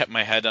face. I just kept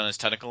my head on his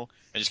tentacle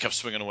and just kept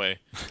swinging away.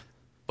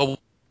 But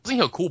wasn't he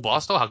a cool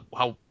boss though?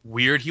 How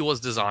weird he was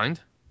designed.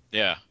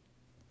 Yeah.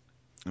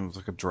 It was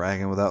like a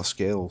dragon without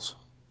scales.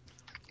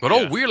 But Yeah.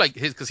 all weird, like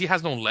because he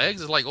has no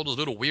legs. It's like all those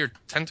little weird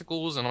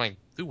tentacles, and I'm like,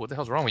 dude, what the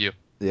hell's wrong with you?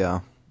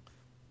 Yeah.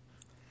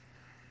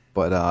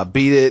 But I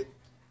beat it,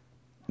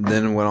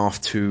 then went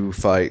off to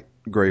fight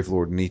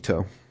Gravelord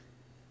Nito.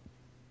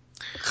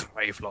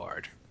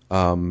 Gravelord.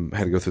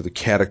 Had to go through the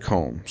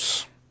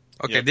catacombs.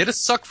 Okay, Yep. did it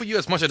suck for you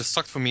as much as it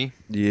sucked for me?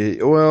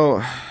 Yeah,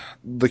 well,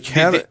 the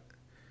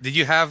Did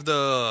you have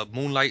the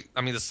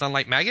the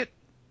sunlight maggot?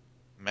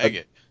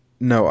 Maggot.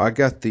 No, I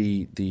got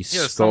the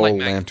skull Sunlight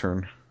Maggot.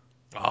 lantern.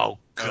 Oh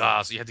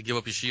god, so you had to give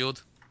up your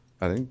shield?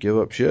 I didn't give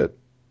up shit.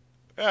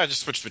 Yeah, I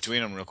just switched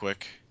between them real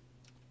quick.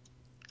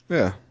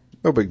 Yeah,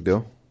 no big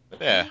deal.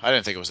 Yeah, I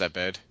didn't think it was that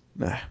bad.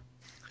 Nah.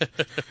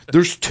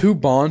 There's 2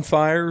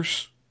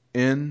 bonfires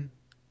in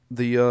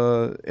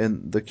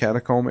the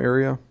catacomb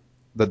area.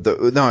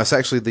 No, it's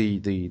actually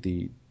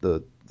the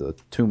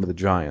Tomb of the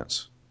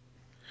Giants.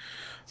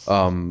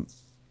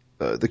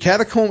 The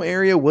catacomb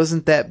area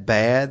wasn't that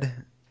bad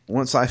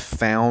once I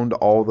found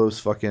all those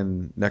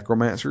fucking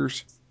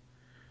necromancers.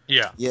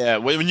 Yeah. Yeah,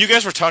 when you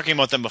guys were talking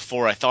about them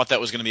before, I thought that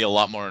was going to be a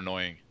lot more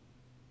annoying.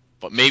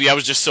 But maybe I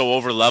was just so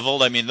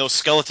over-leveled. I mean, those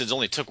skeletons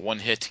only took 1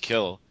 hit to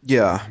kill.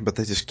 Yeah, but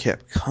they just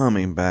kept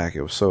coming back.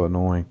 It was so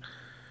annoying.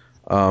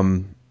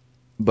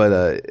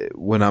 But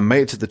when I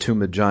made it to the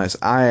Tomb of the Giants,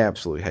 I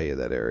absolutely hated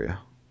that area.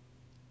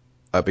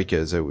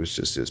 Because it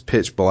was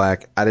pitch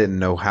black. I didn't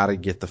know how to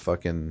get the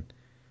fucking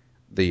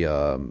the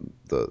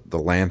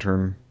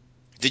lantern.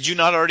 Did you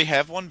not already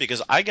have one?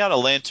 Because I got a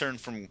lantern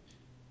from...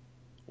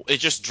 It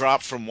just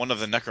dropped from one of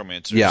the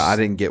necromancers. Yeah, I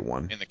didn't get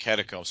one. In the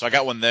catacomb. So I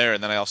got one there,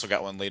 and then I also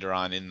got one later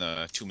on in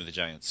the Tomb of the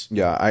Giants.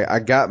 Yeah, I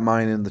got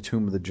mine in the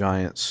Tomb of the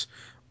Giants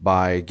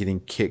by getting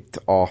kicked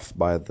off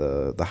by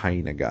the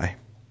hyena guy.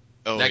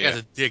 Oh, That yeah. guy's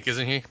a dick,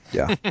 isn't he?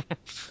 Yeah.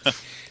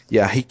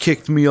 Yeah, he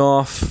kicked me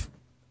off,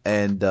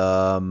 and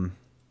I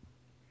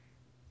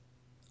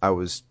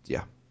was,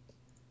 yeah.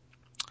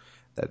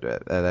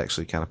 That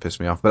actually kind of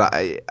pissed me off, but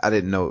I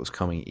didn't know it was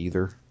coming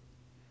either.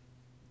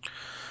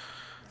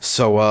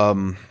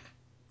 So,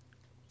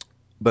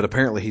 but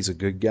apparently he's a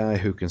good guy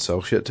who can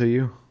sell shit to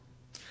you.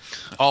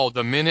 Oh,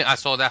 the minute I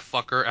saw that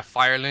fucker at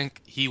Firelink,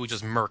 he was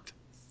just murked.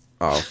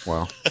 Oh,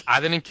 well.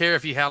 I didn't care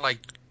if he had like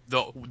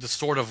the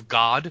sword of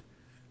God.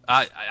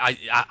 I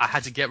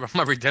had to get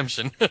my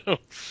redemption.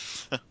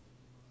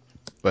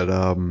 But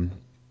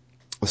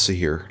let's see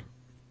here.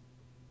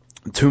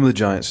 Tomb of the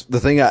Giants.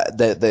 The thing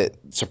that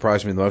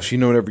surprised me the most,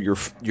 whenever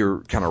you're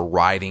kind of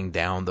riding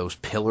down those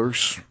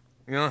pillars,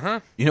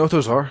 Uh-huh. you know what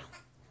those are?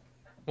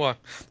 What?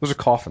 Those are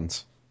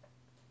coffins.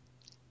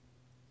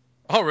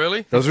 Oh,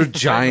 really? Those are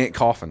giant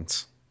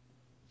coffins.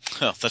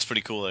 Oh, that's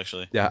pretty cool,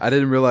 actually. Yeah, I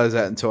didn't realize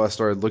that until I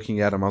started looking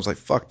at them. I was like,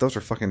 fuck, those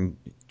are fucking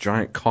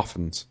giant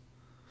coffins.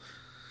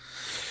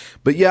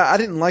 But yeah, I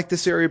didn't like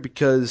this area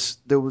because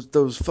there was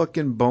those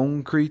fucking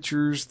bone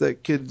creatures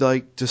that could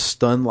like just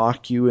stun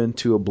lock you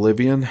into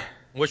oblivion.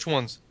 Which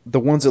ones? The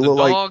ones that The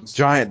look dogs? like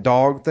giant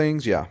dog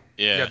things, yeah.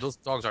 Yeah. Those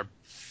dogs are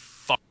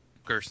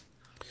fuckers.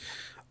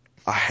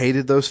 I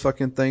hated those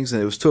fucking things,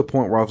 and it was to a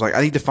point where I was like,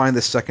 I need to find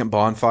this second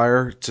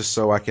bonfire just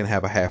so I can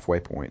have a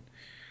halfway point.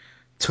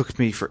 Took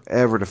me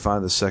forever to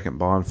find the second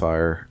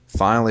bonfire.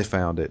 Finally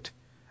found it,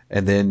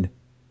 and then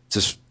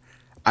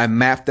I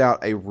mapped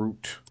out a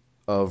route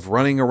of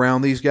running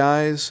around these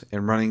guys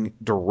and running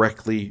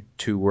directly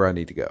to where I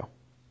need to go.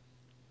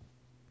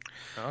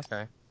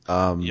 Okay.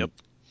 Yep.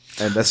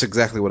 And that's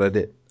exactly what I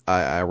did.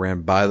 I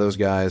ran by those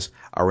guys.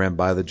 I ran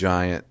by the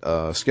giant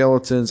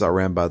skeletons. I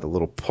ran by the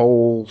little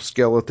pole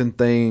skeleton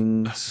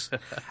things.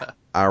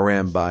 I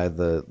ran by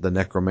the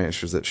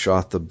necromancers that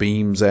shot the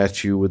beams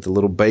at you with the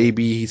little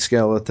baby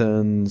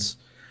skeletons.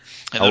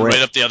 And then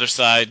right up the other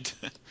side.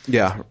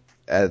 Yeah,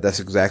 that's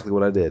exactly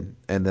what I did.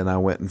 And then I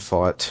went and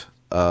fought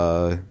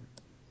the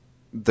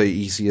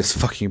easiest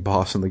fucking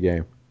boss in the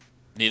game.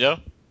 Nito?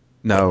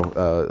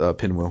 No,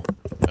 Pinwheel.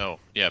 Oh,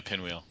 yeah,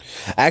 Pinwheel.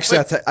 Actually,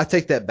 I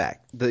take that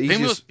back. The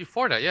Pinwheel's easiest.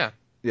 before that, yeah.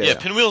 Yeah,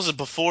 Pinwheel's is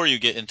before you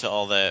get into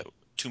all that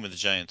Tomb of the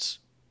Giants.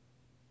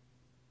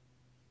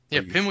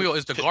 Yeah, Pinwheel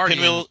is the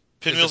guardian.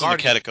 Pinwheel's in the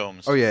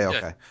catacombs. Oh yeah,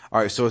 okay.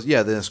 All right, so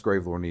then it's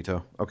Gravelord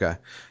Nito. Okay,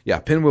 yeah,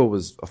 Pinwheel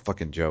was a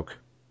fucking joke.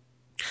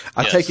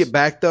 I take it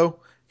back though.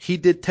 He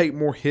did take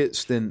more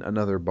hits than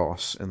another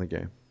boss in the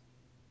game.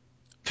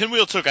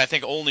 Pinwheel took, I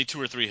think, only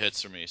 2 or 3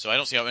 hits from me, so I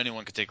don't see how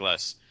anyone could take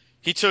less.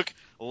 He took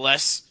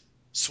less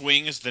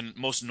swings than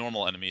most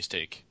normal enemies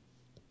take.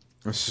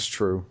 This is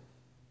true.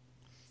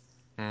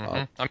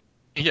 I mean,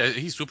 yeah,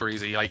 he's super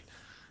easy. Like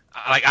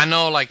I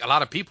know, like a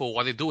lot of people,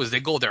 what they do is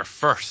they go there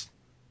first.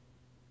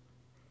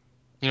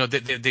 You know,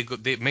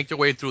 they make their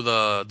way through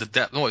the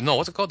depth. No,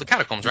 what's it called? The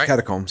catacombs, right?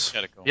 Catacombs.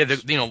 Yeah,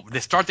 they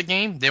start the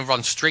game, they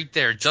run straight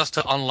there just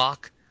to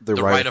unlock The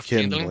rite of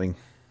kindling.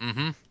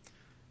 Mm-hmm.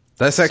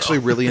 That's actually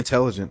really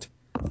intelligent.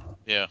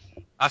 Yeah.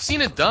 I've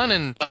seen it done,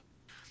 and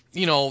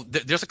you know,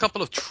 there's a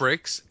couple of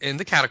tricks in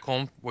the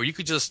catacomb where you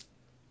could just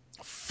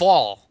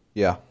fall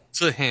Yeah.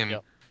 to him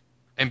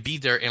and be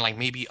there in like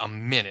maybe a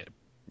minute.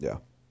 Yeah.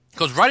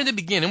 Because right at the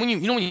beginning, when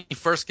you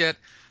first get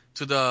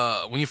to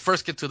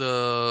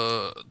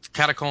the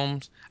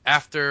catacombs,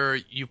 after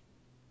you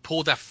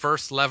pull that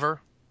first lever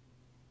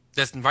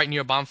that's right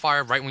near a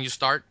bonfire, right when you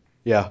start,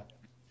 Yeah.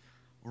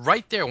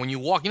 right there when you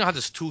walk, you know how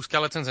there's 2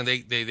 skeletons and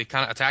they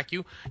kind of attack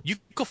you. You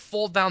could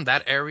fall down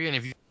that area, and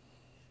if you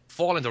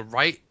fall in the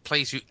right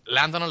place, you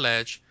land on a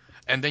ledge,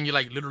 and then you're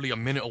like literally a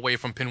minute away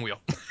from Pinwheel.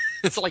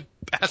 It's like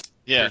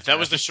Yeah, that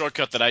was the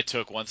shortcut that I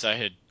took once I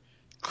had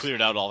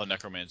cleared out all the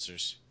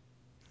necromancers.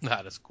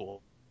 That is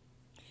cool.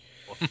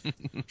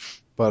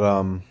 But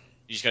You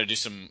just got to do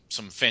some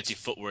fancy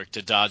footwork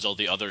to dodge all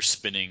the other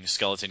spinning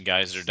skeleton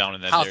guys that are down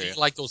in that how area. do you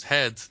like those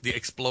heads, the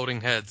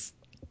exploding heads?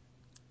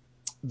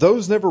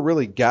 those never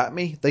really got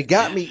me. They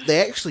got me.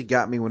 They actually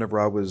got me whenever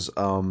I was.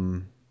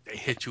 They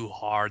hit you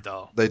hard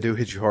though. They do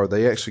hit you hard.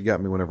 They actually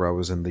got me whenever I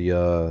was in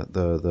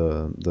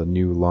the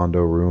new Londo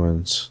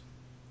ruins.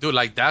 Dude,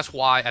 like that's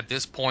why at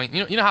this point,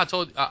 you know how I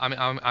told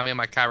I'm in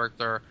my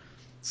character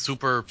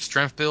super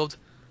strength build,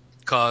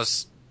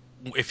 because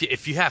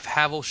if you have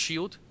Havel's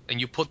shield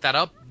and you put that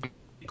up,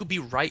 it could be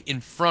right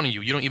in front of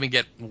you. You don't even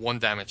get 1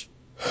 damage.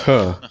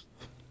 Huh.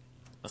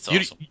 That's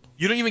awesome.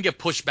 You don't even get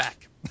pushed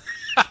back.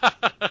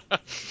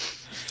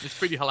 It's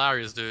pretty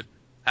hilarious, dude.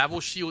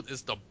 Havel's shield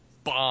is the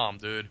bomb,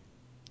 dude.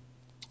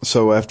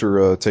 So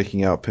after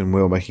taking out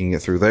Pinwheel, making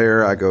it through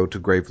there, I go to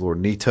Gravelord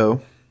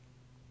Nito.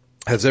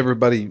 Has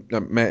everybody,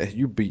 Matt?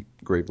 You beat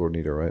Gravelord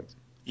Nito, right?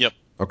 Yep.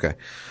 Okay.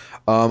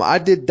 I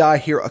did die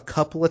here a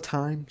couple of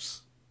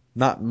times,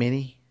 not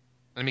many.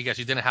 Let me guess,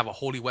 you didn't have a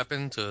holy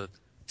weapon to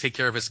take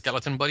care of his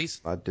skeleton buddies?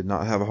 I did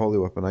not have a holy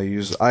weapon. I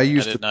used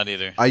not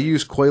either. I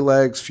used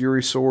Quailag's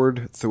Fury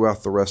Sword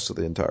throughout the rest of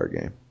the entire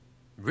game.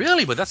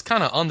 Really? But that's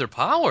kind of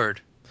underpowered.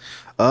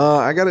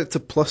 I got it to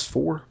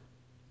 +4.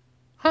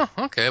 Huh,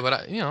 okay,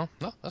 but no,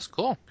 that's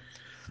cool.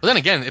 But then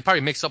again, it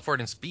probably makes up for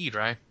it in speed,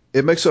 right?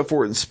 It makes up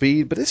for it in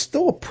speed, but it's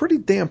still a pretty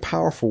damn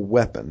powerful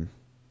weapon.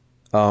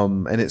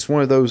 And it's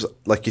one of those,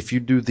 like if you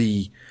do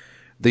the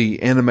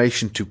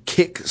animation to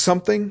kick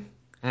something,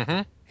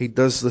 he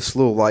does this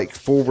little like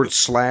forward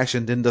slash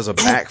and then does a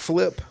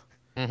backflip,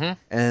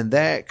 and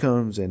that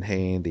comes in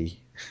handy.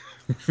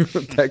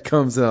 That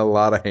comes in a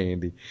lot of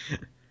handy.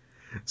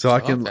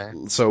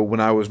 So So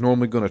when I was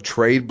normally going to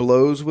trade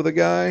blows with a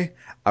guy,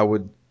 I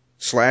would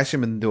slash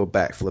him and do a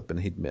backflip, and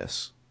he'd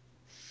miss.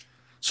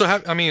 So,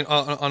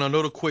 on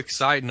another quick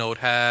side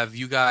note, are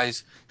you going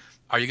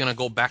to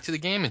go back to the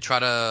game and try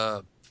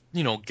to,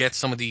 get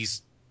some of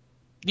these,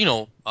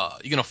 you're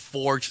going to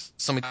forge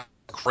some of these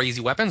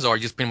crazy weapons, or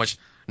just pretty much,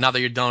 now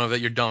that you're done with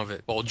it, you're done with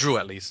it? Well, Drew,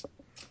 at least.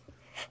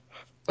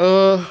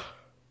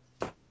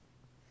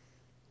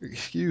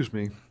 Excuse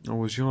me. I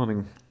was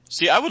yawning.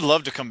 See, I would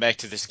love to come back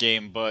to this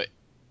game, but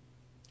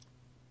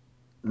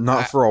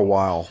not for a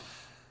while.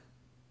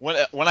 When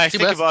I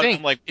think about it,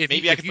 I'm like,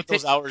 maybe I could put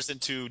those take hours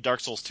into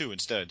Dark Souls 2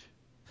 instead.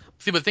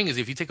 See, but the thing is,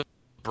 if you take a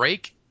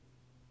break,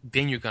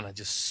 then you're gonna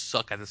just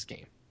suck at this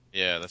game.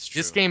 Yeah, that's true.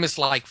 This game is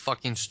like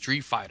fucking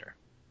Street Fighter,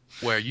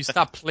 where you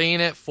stop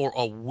playing it for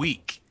a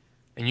week,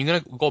 and you're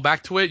gonna go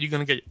back to it, you're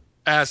gonna get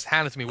ass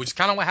handed to me, which is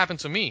kind of what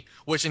happened to me.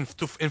 Which, in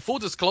full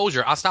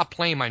disclosure, I stopped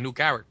playing my new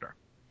character.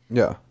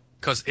 Yeah.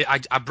 Because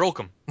I broke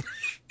him.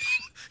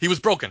 He was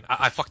broken.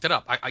 I fucked it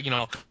up.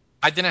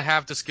 I didn't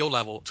have the skill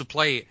level to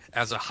play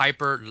as a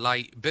hyper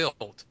light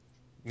build.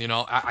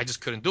 I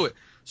just couldn't do it.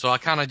 So I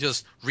kind of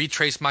just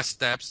retraced my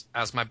steps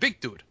as my big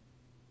dude.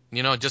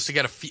 just to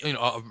get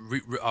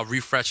a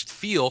refreshed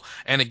feel.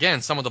 And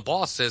again, some of the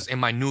bosses in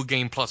my new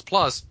game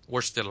plus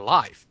were still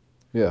alive.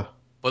 Yeah.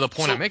 But the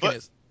point I'm making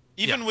is,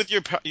 even with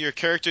your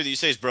character that you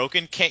say is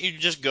broken, can't you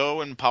just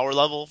go and power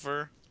level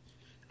for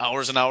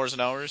hours and hours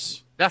and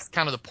hours? that's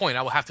kind of the point.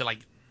 I would have to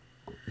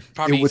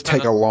probably It would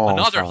spend take a long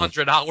another time.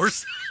 100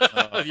 hours. You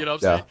know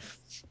what I'm saying?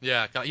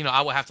 Yeah,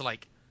 I would have to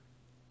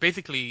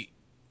basically.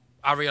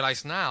 I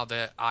realize now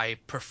that I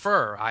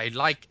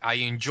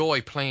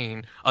enjoy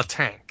playing a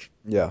tank,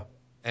 Yeah.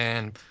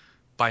 and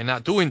by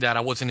not doing that,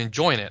 I wasn't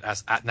enjoying it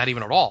not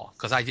even at all,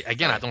 because I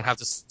don't have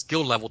the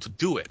skill level to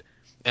do it.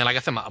 And like I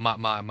said,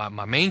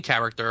 my main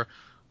character,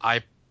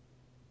 I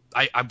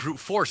brute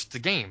forced the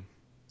game.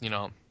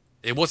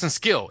 It wasn't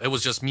skill; it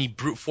was just me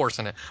brute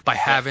forcing it by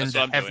having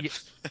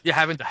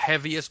having the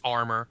heaviest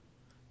armor.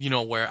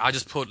 Where I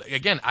just put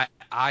again,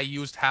 I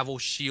used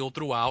Havel's shield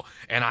throughout,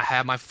 and I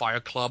had my fire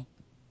club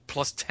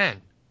plus 10,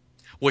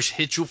 which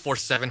hit you for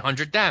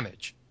 700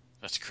 damage.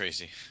 That's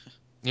crazy.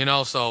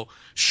 So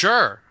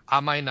sure, I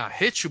might not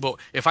hit you, but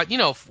if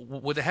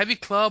with a heavy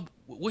club,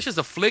 which is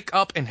a flick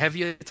up and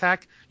heavy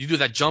attack, you do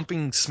that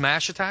jumping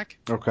smash attack.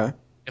 Okay.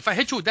 If I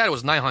hit you with that, it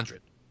was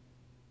 900,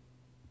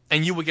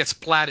 and you would get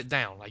splatted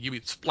down, like you'd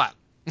be splat.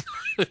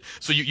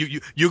 So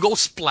you go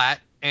splat,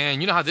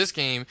 and you know how this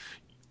game,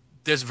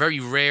 there's very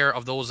rare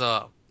of those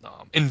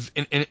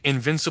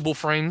invincible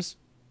frames.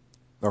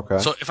 Okay.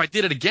 So if I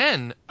did it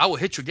again, I will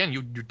hit you again.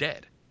 You're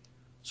dead.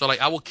 So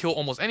I will kill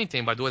almost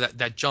anything by doing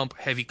that jump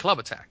heavy club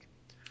attack.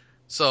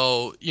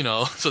 So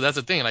so that's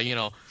the thing. I'm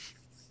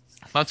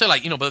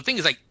saying but the thing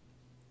is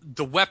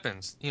the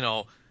weapons.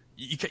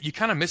 You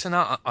kind of missing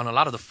out on a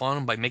lot of the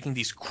fun by making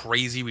these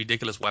crazy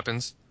ridiculous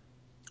weapons.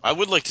 I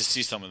would like to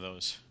see some of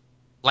those.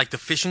 Like the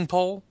fishing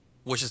pole,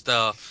 which is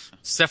the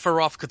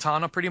Sephiroth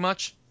katana, pretty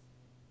much.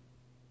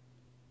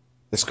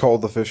 It's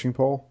called the fishing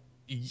pole?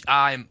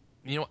 I'm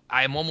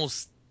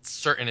almost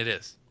certain it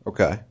is.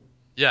 Okay.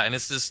 Yeah, and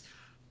it's this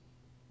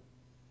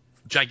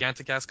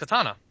gigantic ass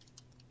katana.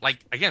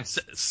 Again,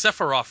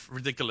 Sephiroth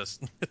ridiculous.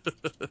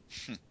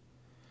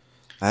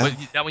 But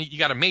that one you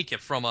got to make it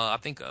from I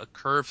think a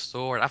curved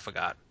sword. I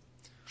forgot.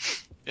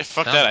 Yeah,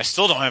 fuck that. I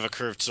still don't have a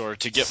curved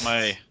sword to get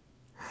my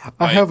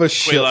I have a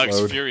Quelaag's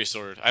shitload. Fury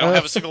sword. I don't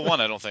have a single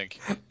one, I don't think.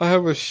 I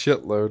have a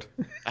shitload.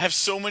 I have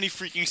so many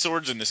freaking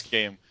swords in this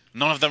game.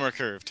 None of them are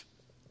curved.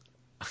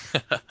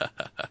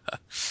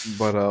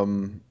 But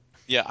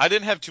Yeah, I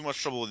didn't have too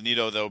much trouble with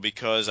Nito though,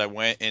 because I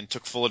went and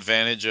took full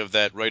advantage of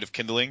that Rite of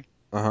Kindling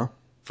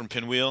from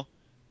Pinwheel.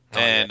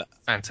 And yeah.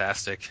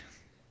 Fantastic.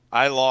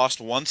 I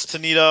lost once to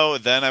Nito,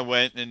 then I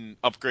went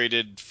and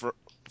upgraded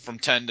from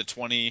 10 to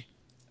 20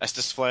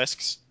 Estus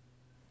flasks,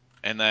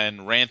 and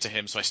then ran to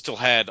him, so I still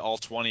had all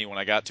 20 when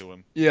I got to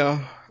him.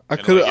 yeah, I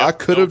And could no have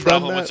done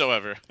problem that.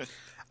 whatsoever.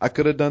 I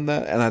could have done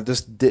that, and I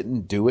just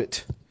didn't do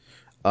it.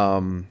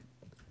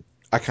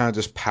 I kind of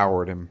just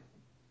powered him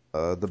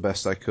the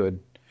best I could.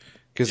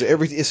 Because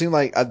it seemed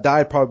like I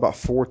died probably about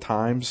 4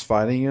 times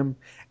fighting him,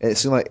 and it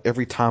seemed like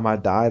every time I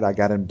died, I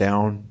got him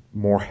down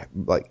more.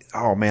 Like,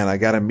 oh man, I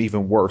got him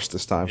even worse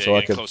this time. Yeah, so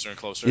I could closer and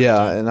closer.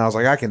 Yeah, and I was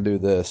like, I can do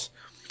this.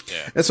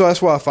 Yeah. And so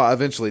that's what I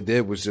eventually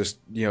did, was just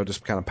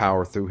just kind of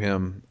power through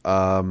him.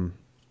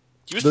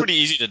 He was pretty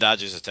easy to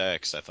dodge his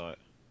attacks, I thought.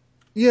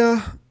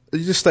 Yeah,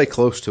 you just stay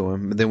close to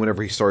him, and then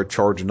whenever he started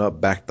charging up,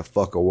 back the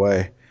fuck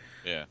away.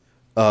 Yeah.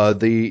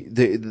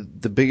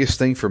 The biggest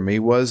thing for me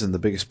was, and the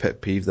biggest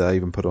pet peeve that I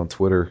even put on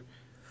Twitter,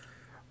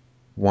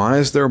 why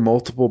is there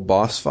multiple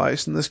boss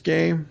fights in this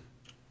game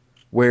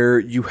where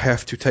you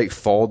have to take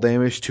fall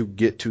damage to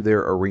get to their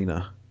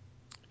arena?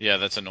 Yeah,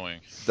 that's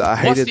annoying. I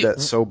hated that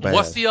so bad.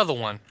 What's the other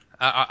one?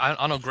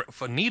 I know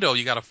for Nito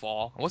you got to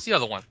fall. What's the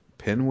other one?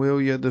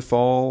 Pinwheel, you had to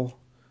fall.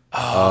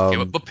 Oh,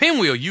 okay, but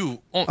Pinwheel,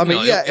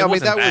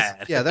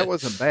 that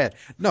wasn't bad.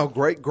 No,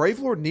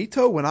 Gravelord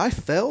Nito, when I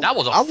fell, that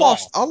was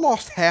I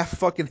lost half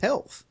fucking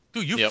health.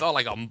 Dude, you fell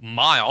like a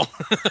mile.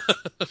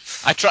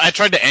 I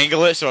tried to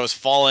angle it so I was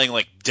falling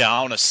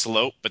down a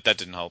slope, but that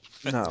didn't help.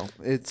 No,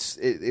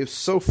 it was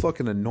so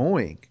fucking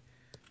annoying,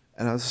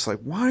 and I was just like,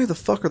 why the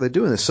fuck are they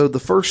doing this? So the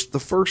first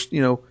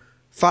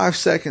 5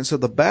 seconds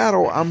of the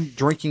battle, I'm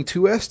drinking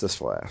 2 Estus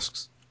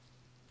flasks.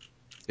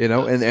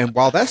 And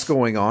while that's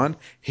going on,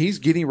 he's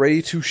getting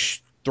ready to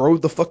throw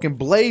the fucking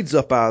blades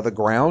up out of the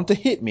ground to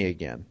hit me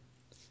again.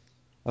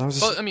 And I was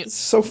just, it's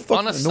so fucking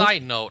on a annoying.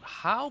 side note,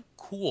 how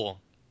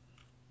cool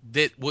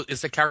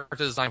is the character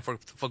design for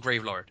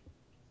Gravelord?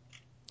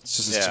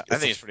 I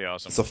think it's pretty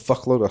awesome. It's a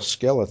fuckload of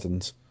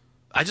skeletons.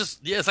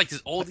 It's like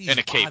all these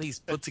bodies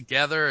put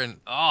together, and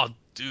oh,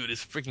 dude,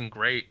 it's freaking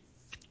great.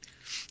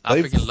 I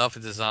freaking love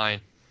the design.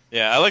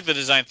 Yeah, I like the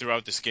design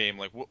throughout this game.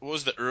 What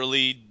was the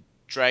early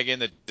dragon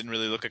that didn't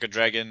really look like a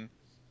dragon,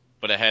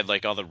 but it had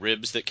all the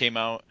ribs that came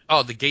out?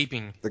 Oh, the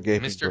gaping.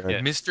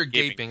 Mr.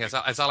 Gaping, as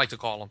I like to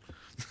call him.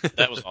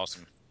 That was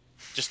awesome.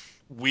 Just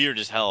weird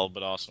as hell,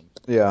 but awesome.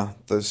 Yeah,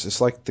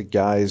 it's like the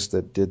guys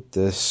that did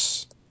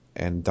this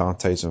and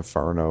Dante's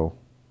Inferno.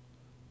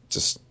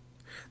 Just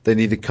they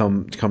need to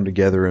come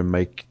together and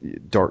make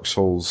Dark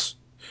Souls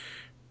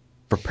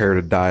Prepare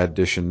to Die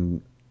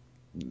edition,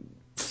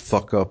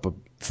 fucked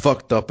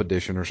up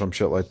edition or some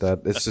shit like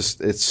that. It's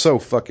just, it's so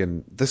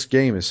fucking, this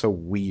game is so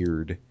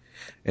weird.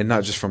 And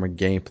not just from a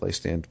gameplay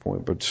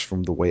standpoint, but just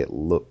from the way it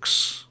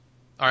looks.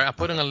 All right, I'm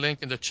putting a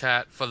link in the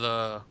chat for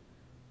the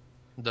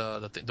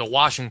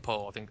washing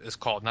pole. I think it's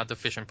called, not the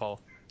fishing pole.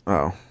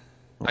 Oh.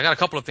 I got a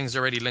couple of things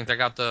already linked. I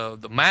got the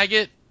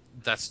maggot,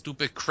 that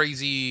stupid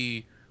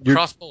crazy You're-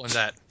 crossbow, and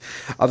that.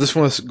 I just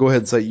want to go ahead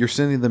and say, you're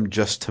sending them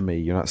just to me.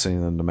 You're not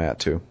sending them to Matt,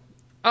 too.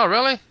 Oh,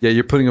 really? Yeah,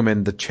 you're putting them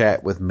in the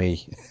chat with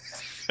me.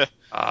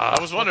 I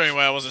was wondering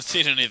why I wasn't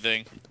seeing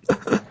anything.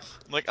 I'm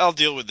like, I'll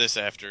deal with this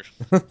after.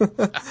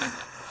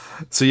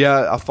 So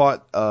yeah, I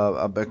fought.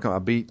 I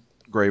beat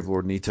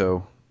Gravelord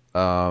Nito.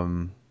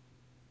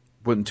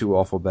 Wasn't too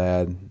awful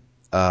bad.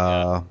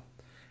 I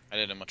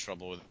didn't have much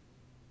trouble with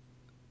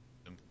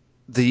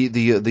it.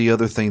 The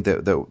other thing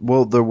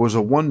well, there was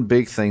one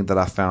big thing that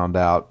I found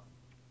out.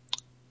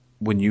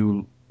 When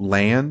you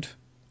land,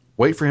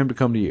 wait for him to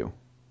come to you.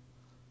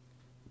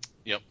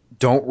 Yep.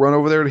 Don't run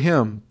over there to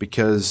him,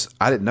 because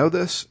I didn't know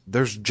this.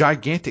 There's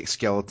gigantic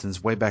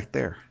skeletons way back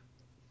there.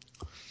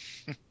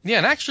 Yeah,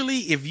 and actually,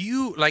 if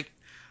you, like,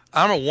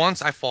 I don't know,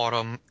 once I fought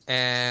him,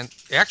 and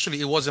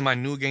actually it was in my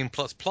New Game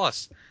Plus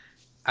Plus.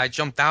 I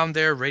jumped down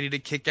there ready to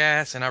kick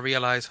ass, and I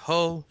realized,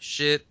 oh,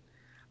 shit,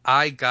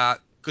 because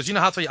you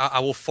know how I tell you, I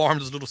will farm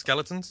those little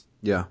skeletons?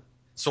 Yeah.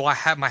 So I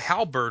had my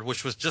halberd,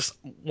 which was just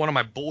one of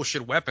my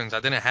bullshit weapons. I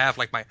didn't have,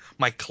 like,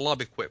 my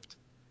club equipped.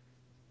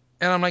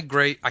 And I'm like,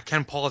 great, I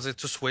can pause it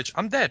to switch.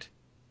 I'm dead.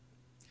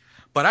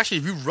 But actually,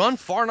 if you run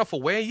far enough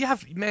away, you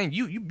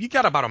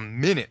got about a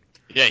minute.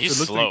 Yeah, he's To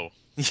look slow.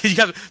 You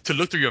got to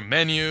look through your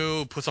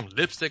menu, put some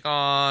lipstick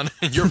on,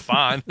 and you're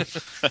fine.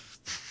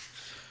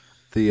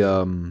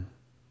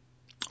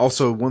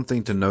 Also, one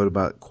thing to note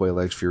about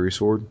Quelaag's Fury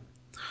Sword,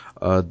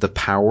 the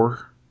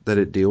power that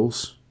it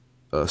deals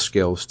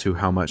scales to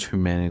how much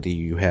humanity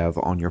you have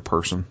on your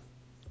person.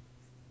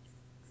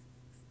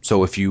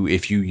 So if you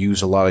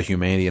use a lot of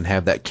humanity and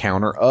have that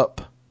counter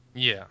up,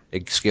 Yeah.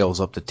 it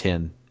scales up to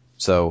 10.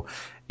 So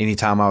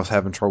anytime I was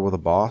having trouble with a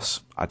boss,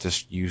 I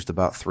just used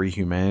about 4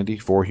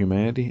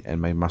 humanity,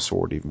 and made my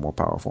sword even more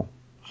powerful.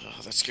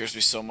 Oh, that scares me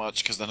so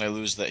much, because then I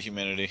lose that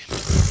humanity.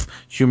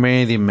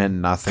 Humanity meant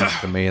nothing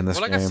to me in this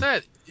Well, like game. I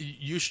said,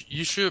 you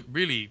should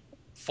really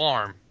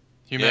farm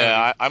humanity.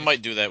 Yeah, I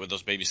might do that with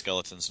those baby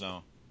skeletons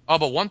now. Oh,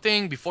 but one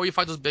thing, before you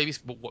fight those babies,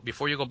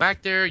 before you go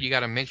back there, you got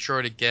to make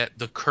sure to get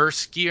the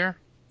curse gear,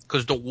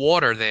 because the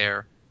water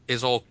there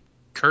is all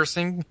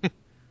cursing.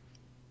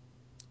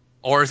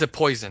 Or is it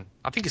poison?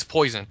 I think it's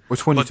poison.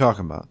 Which one are you But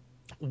talking about?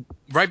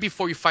 right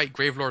before you fight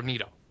Gravelord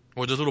Nito,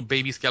 where those little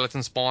baby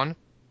skeletons spawn.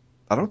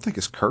 I don't think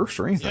it's cursed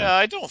or anything. Yeah,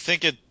 I don't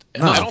think it.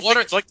 No. I don't Water-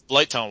 think it's like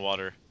Blighttown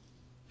water.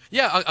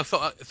 Yeah,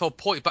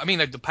 but I mean,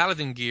 like, the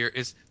paladin gear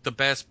is the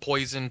best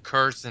poison,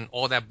 curse, and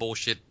all that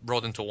bullshit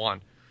rolled into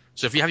one.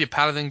 So if you have your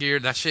paladin gear,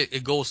 that shit,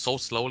 it goes so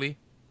slowly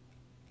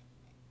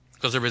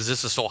because the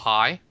resist is so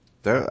high.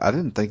 I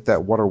didn't think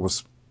that water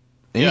was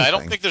anything. Yeah, I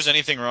don't think there's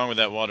anything wrong with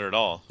that water at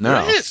all.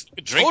 No. There is.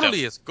 could drink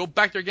Totally is. Go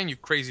back there again, you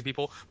crazy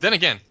people. Then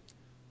again,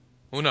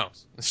 who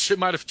knows? Shit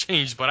might have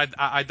changed, but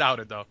I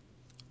doubt it though.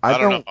 I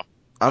don't know.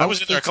 I don't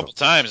was in there a think so. couple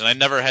times, and I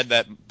never had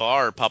that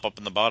bar pop up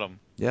in the bottom.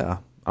 Yeah,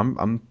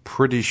 I'm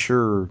pretty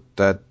sure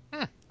that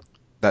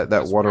that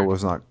That's water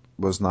weird.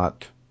 was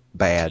not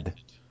bad.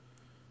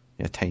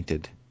 Yeah,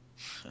 tainted.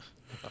 I'm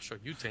not sure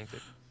you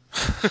tainted.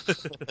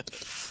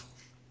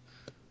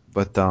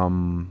 But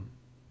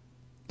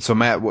so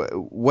Matt,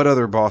 what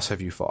other boss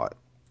have you fought?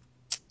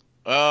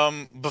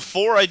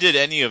 Before I did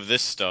any of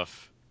this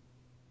stuff,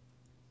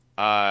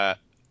 I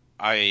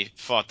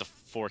fought the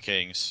Four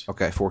Kings.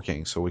 Okay, Four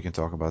Kings, so we can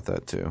talk about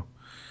that too.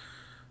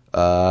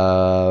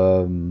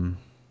 Um.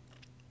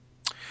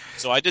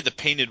 So I did the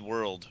Painted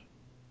World.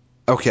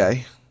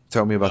 Okay,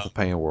 tell me about the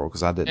Painted World,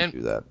 because I didn't And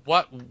do that.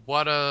 what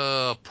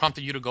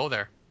prompted you to go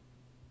there?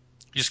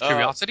 Just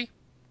curiosity?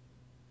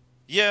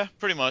 Yeah,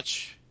 pretty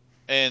much.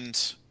 And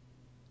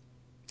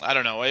I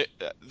don't know.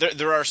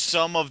 There are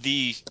some of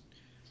the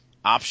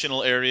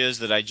optional areas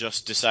that I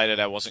just decided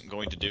I wasn't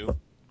going to do.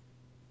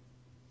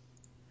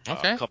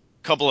 Okay. A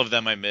couple of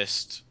them I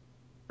missed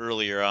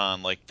earlier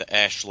on, like the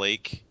Ash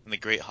Lake and the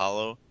Great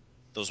Hollow.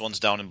 Those ones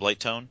down in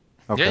Blighttown.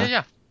 Okay.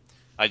 Yeah.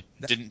 I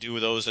didn't do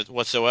those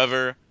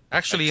whatsoever.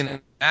 Actually,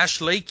 in Ash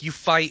Lake, you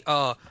fight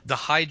the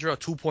Hydra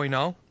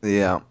 2.0.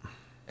 Yeah.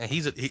 And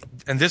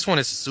and this one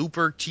is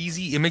super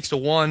cheesy. It makes the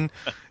one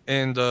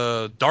and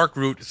Dark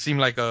Root seem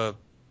like a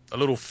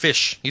little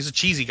fish. He's a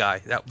cheesy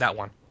guy. That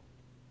one.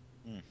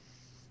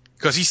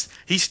 Because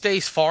he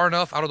stays far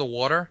enough out of the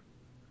water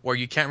where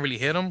you can't really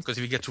hit him. Because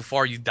if you get too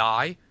far, you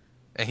die,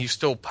 and he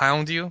still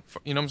pound you.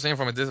 You know what I'm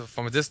saying,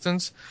 from a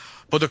distance.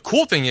 But the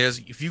cool thing is,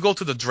 if you go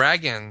to the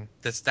dragon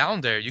that's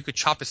down there, you could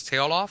chop his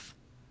tail off,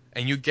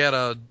 and you get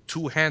a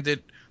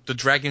the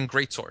dragon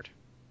greatsword.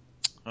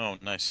 Oh,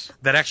 nice.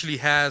 That actually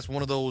has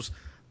one of those.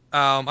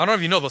 I don't know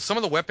if you know, but some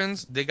of the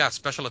weapons, they got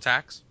special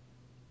attacks.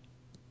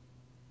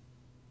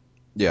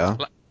 Yeah.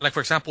 Like for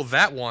example,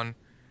 that one,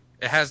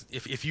 it has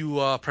if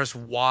you press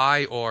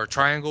Y or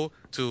triangle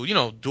to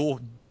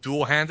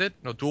dual handed,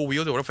 dual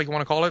wielded, whatever you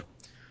want to call it,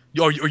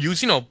 or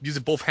use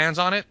using both hands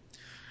on it.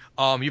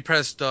 You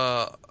press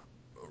the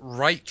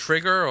right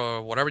trigger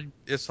or whatever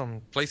it's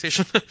on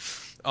PlayStation,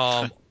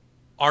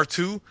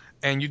 R2,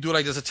 and you do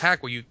like this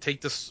attack where you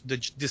take this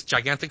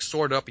gigantic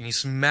sword up and you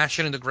smash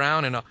it in the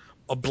ground, and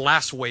a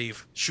blast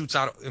wave shoots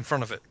out in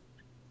front of it.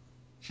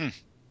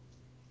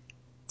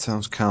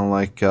 Sounds kind of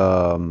like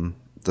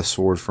the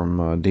sword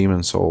from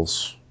Demon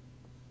Souls,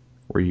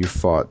 where you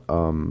fought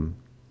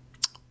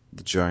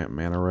the giant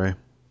manta ray.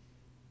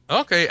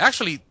 Okay,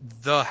 actually,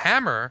 the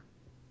hammer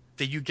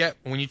that you get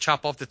when you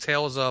chop off the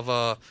tails of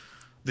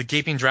the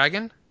gaping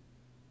dragon,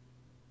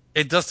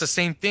 it does the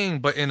same thing,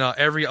 but in an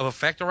area of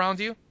effect around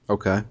you.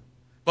 Okay.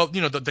 But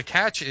the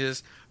catch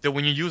is that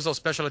when you use those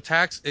special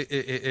attacks,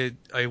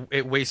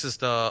 it wastes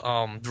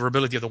the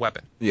durability of the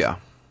weapon. Yeah.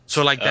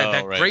 So like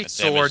that right. great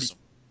sword, Damages.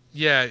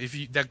 yeah,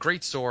 that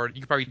great sword,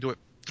 you can probably do it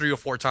 3 or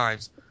 4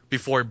 times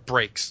before it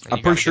breaks. and I'm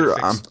you gotta pretty get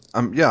it sure. fixed.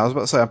 I was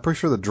about to say. I'm pretty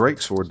sure the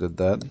Drake sword did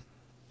that.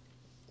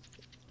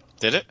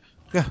 Did it?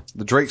 Yeah,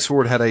 the Drake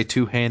sword had a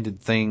two-handed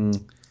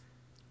thing,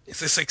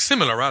 It's like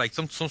similar, right? Like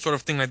some sort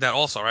of thing like that,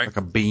 also, right? like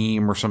a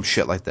beam or some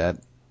shit like that.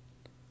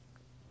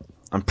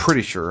 I'm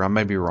pretty sure. I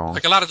may be wrong.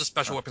 Like a lot of the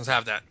special weapons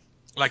have that.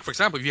 Like for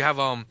example, if you have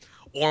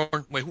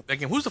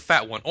who's the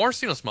fat one?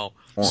 Ornstein or Small?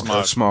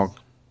 Smog.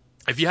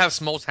 If you have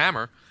Small's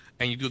hammer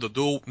and you do the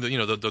dual,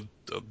 the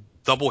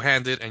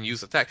double-handed and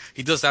use attack,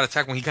 he does that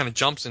attack when he kind of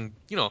jumps and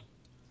an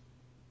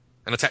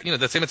attack,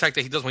 the same attack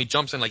that he does when he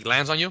jumps and like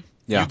lands on you.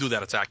 Yeah. You do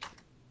that attack.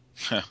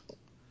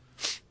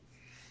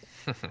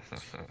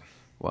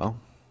 Well.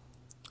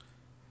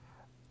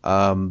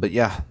 But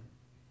yeah.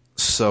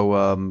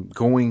 So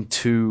going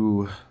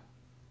to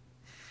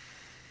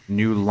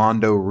New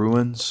Londo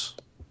Ruins.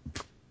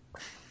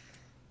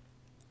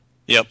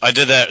 Yep, I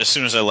did that as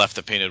soon as I left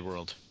the Painted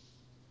World.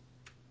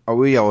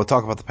 Oh yeah, we'll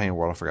talk about the Painted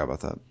World. I forgot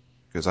about that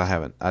because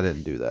I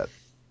didn't do that.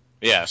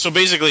 Yeah, so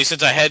basically,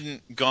 since I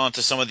hadn't gone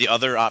to some of the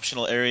other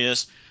optional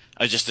areas,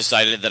 I just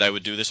decided that I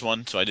would do this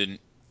one, so I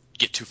didn't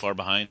get too far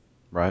behind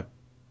Right.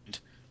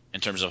 in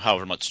terms of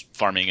however much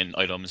farming and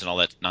items and all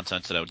that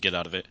nonsense that I would get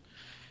out of it.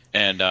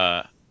 And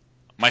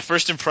my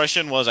first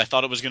impression was I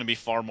thought it was going to be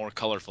far more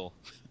colorful.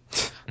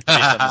 Based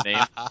on the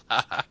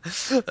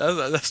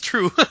name. That's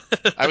true.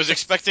 I was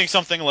expecting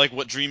something like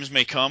What Dreams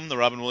May Come, the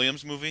Robin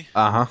Williams movie.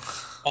 Uh huh.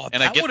 Oh,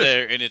 And I that get would've-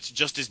 there, and it's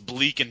just as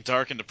bleak and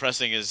dark and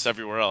depressing as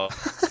everywhere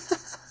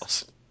else.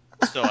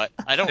 So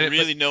I don't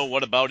really know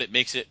what about it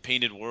makes it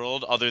Painted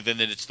World, other than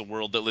that it's the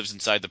world that lives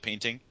inside the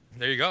painting.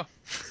 There you go.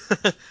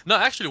 No,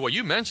 actually, what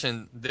you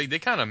mentioned, they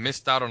kind of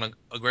missed out on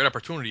a great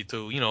opportunity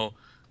to,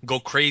 go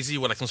crazy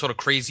with like some sort of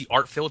crazy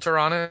art filter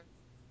on it.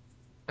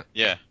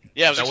 Yeah.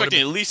 Yeah, I was That would've expecting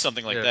been- at least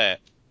something like yeah. that.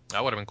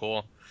 That would have been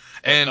cool.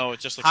 But And no, it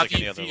just looks how like do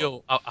any you other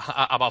feel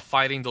about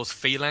fighting those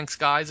Phalanx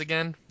guys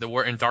again that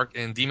were in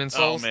Demon Oh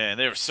Souls? man,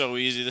 they were so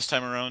easy this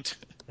time around.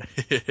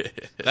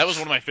 That was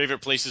one of my favorite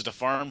places to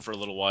farm for a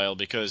little while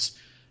because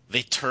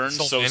they turned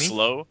So so many?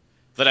 slow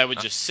that I would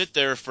just sit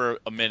there for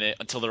a minute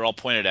until they're all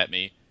pointed at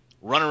me,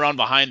 run around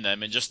behind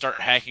them, and just start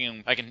hacking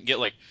them. I can get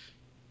like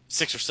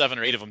 6 or 7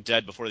 or 8 of them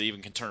dead before they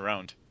even can turn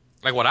around.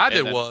 Like what I did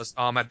And then- was,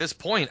 at this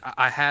point,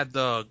 I had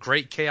the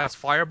Great Chaos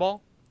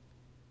Fireball,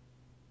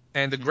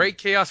 and the Great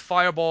Chaos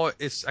Fireball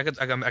is,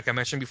 like I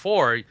mentioned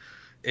before,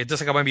 it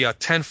does like maybe a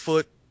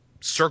 10-foot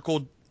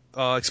circle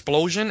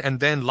explosion, and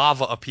then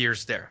lava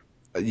appears there.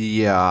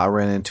 Yeah, I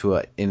ran into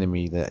an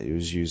enemy that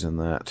was using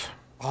that.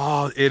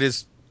 Oh, it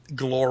is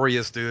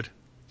glorious, dude.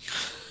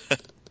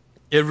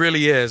 It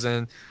really is,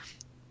 and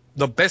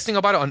the best thing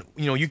about it,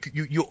 you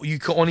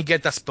can only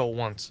get that spell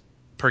once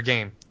per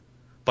game.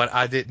 But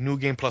I did New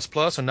Game Plus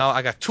Plus, and now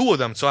I got 2 of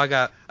them, so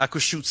I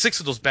could shoot 6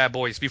 of those bad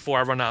boys before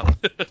I run out.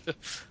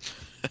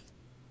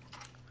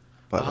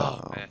 But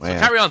man. man.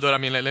 So carry on, dude. I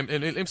mean, let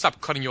me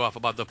stop cutting you off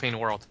about the Painted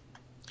World.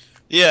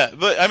 Yeah,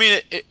 but I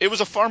mean, it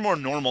was a far more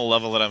normal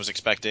level than I was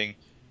expecting.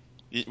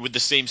 With the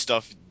same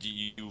stuff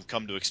you've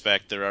come to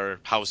expect, there are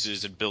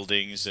houses and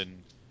buildings,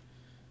 and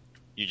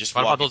you just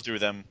What about walking those- through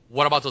them.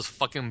 What about those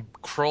fucking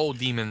crow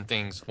demon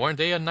things? Weren't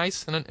they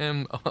nice?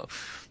 And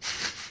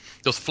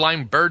those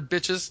flying bird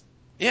bitches?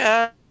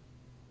 Yeah,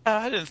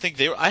 I didn't think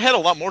they were. I had a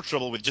lot more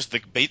trouble with just the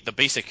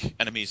basic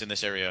enemies in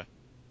this area,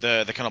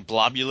 the kind of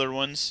globular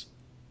ones.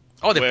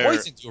 Oh, they Where-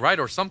 poisoned you, right,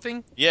 or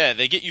something? Yeah,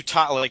 they get you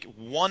like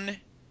one.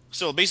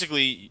 So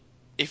basically,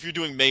 if you're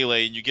doing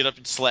melee and you get up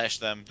and slash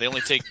them, they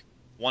only take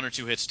 1 or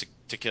 2 hits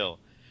to kill.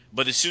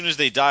 But as soon as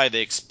they die,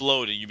 they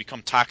explode and you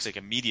become toxic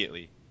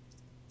immediately.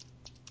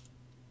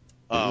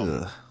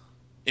 Ugh.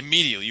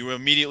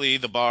 Immediately,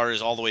 the bar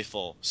is all the way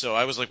full. So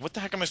I was like, what the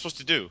heck am I supposed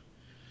to do?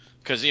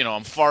 Because,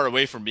 I'm far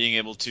away from being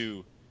able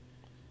to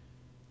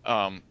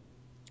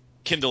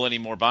kindle any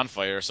more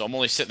bonfire, so I'm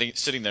only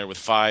sitting there with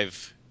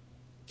 5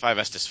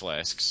 Estus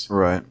flasks.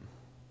 Right.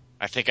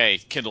 I think I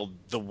kindled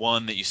the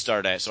 1 that you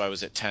start at, so I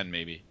was at 10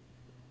 maybe.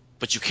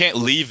 But you can't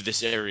leave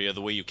this area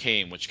the way you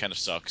came, which kind of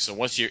sucks. So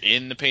once you're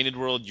in the Painted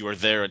World, you are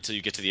there until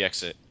you get to the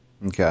exit.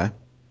 Okay.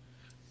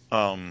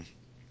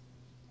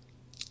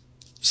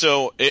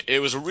 So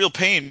it was a real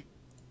pain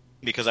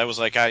because I was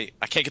like, I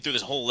can't get through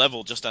this whole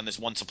level just on this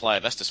one supply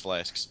of Estus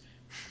flasks.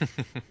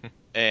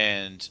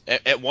 And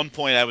at one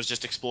point, I was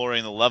just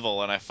exploring the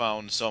level, and I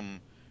found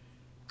some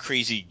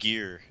crazy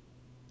gear.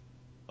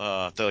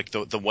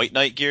 The White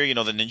Knight gear, you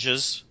know, the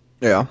ninjas,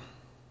 Yeah.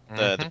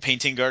 the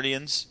painting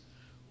guardians.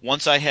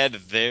 Once I had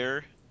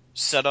their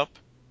setup,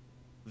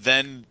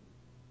 then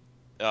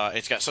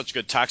it's got such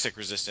good toxic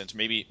resistance.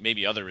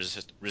 Maybe other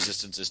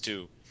resistances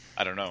too.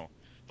 I don't know.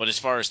 But as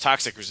far as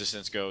toxic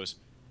resistance goes,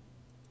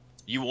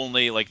 you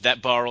only like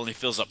that bar only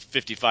fills up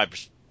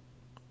 55%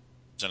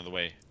 of the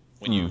way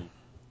when you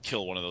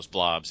kill one of those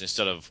blobs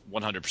instead of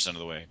 100% of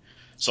the way.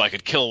 So I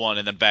could kill one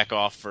and then back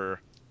off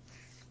for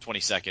 20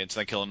 seconds,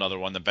 then kill another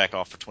one, then back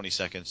off for 20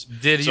 seconds.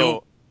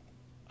 So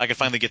I could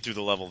finally get through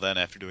the level then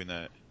after doing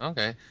that.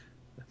 Okay.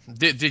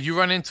 Did you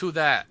run into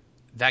that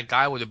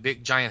guy with a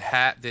big giant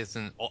hat that's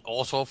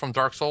also from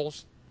Dark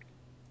Souls?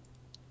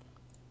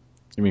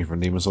 You mean from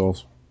Demon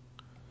Souls?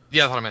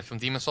 Yeah, that's what I meant, from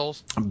Demon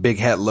Souls. Big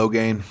hat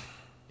Logain.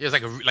 Yeah,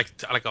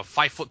 it's like a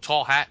 5 foot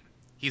tall hat.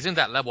 He's in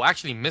that level. I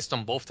actually missed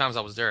him both times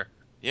I was there.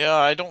 Yeah,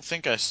 I don't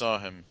think I saw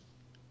him.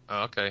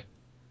 Oh, okay.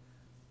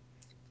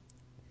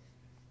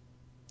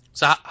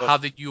 So how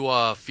did you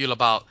feel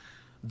about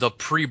the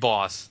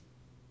pre-boss,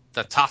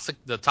 the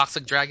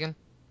toxic dragon?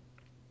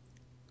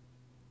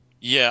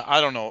 Yeah, I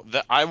don't know.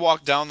 I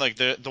walked down like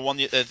the one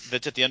that's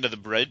at the end of the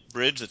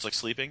bridge that's like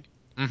sleeping.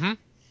 Mm-hmm.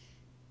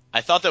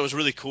 I thought that was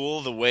really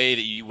cool the way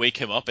that you wake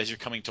him up as you're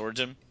coming towards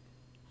him.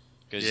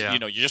 Because Yeah. you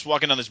know you're just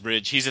walking on this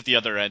bridge, he's at the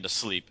other end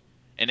asleep,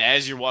 and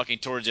as you're walking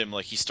towards him,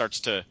 like he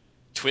starts to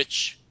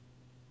twitch,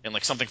 and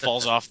like something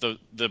falls off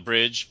the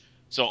bridge.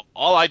 So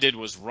all I did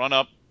was run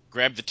up,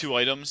 grab the 2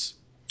 items,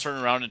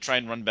 turn around and try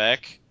and run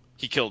back.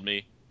 He killed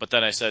me, but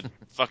then I said,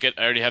 "Fuck it,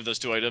 I already have those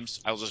 2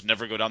 items. I'll just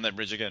never go down that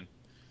bridge again.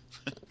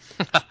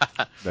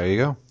 There you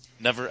go.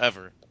 Never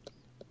ever."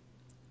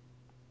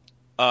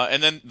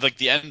 And then like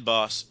the end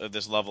boss of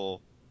this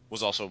level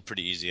was also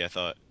pretty easy, I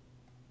thought.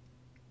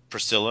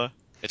 Priscilla.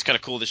 It's kind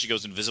of cool that she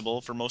goes invisible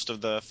for most of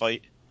the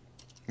fight.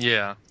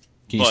 Yeah.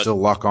 Can you But- still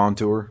lock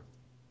onto her?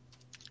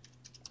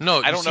 No,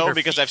 I you don't see know her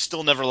because feet. I've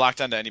still never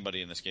locked onto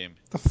anybody in this game.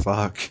 The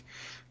fuck?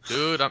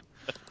 Dude,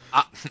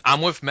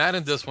 I'm with Matt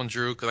in this one,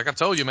 Drew, because like I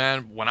told you,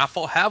 man, when I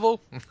fought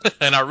Havel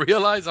and I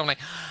realized, I'm like,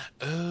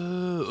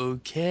 oh,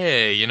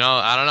 okay, you know,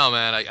 I don't know,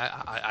 man,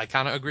 I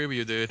kind of agree with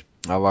you, dude.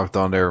 I locked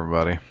onto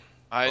everybody.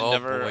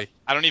 Boy.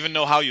 I don't even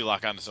know how you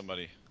lock onto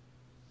somebody.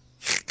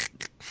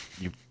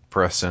 You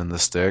press in the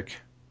stick.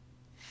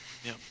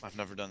 Yep, I've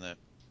never done that.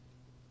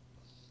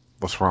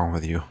 What's wrong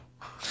with you?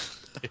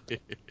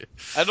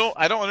 I don't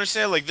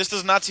understand. Like, this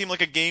does not seem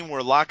like a game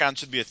where lock on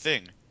should be a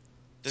thing.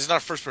 This is not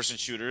a first person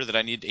shooter that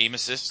I need aim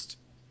assist.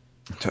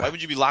 Why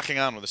would you be locking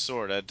on with a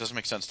sword? That doesn't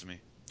make sense to me.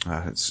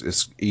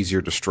 It's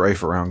easier to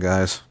strafe around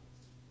guys.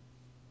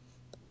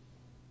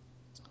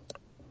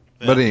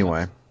 Yeah, But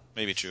anyway,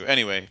 maybe true.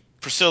 Anyway,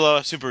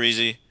 Priscilla, super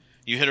easy.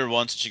 You hit her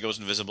once, she goes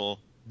invisible.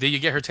 Did you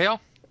get her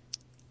tail?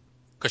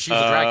 Because she's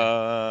a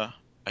dragon.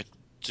 I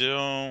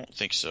don't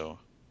think so.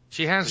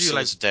 She hands you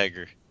like, Priscilla's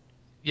dagger.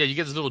 yeah, you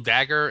get this little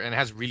dagger and it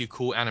has really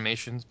cool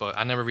animations, but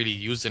I never really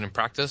used it in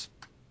practice.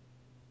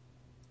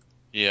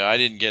 Yeah, I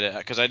didn't get it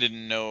because I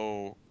didn't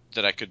know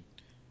that I could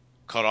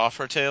cut off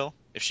her tail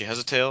if she has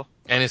a tail.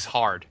 And it's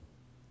hard.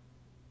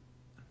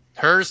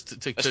 Hers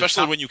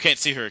Especially when you can't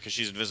see her because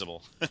she's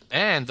invisible.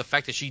 and the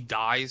fact that she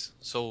dies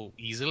so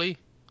easily.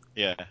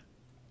 Yeah.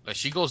 Like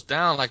she goes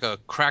down like a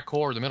crack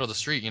whore in the middle of the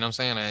street, you know what I'm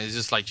saying? And it's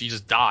just like she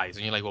just dies,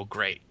 and you're like, well,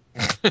 great.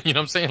 You know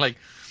what I'm saying? Like,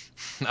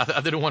 I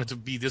didn't want it to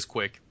be this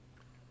quick.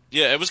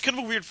 Yeah, it was kind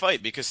of a weird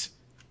fight because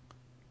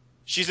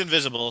she's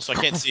invisible, so I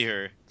can't see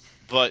her.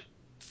 But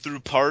through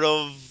part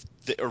of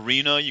the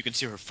arena, you can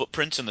see her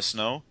footprints in the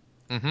snow.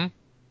 Mm-hmm.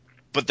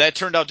 But that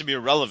turned out to be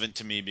irrelevant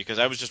to me because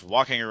I was just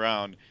walking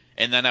around,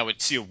 and then I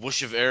would see a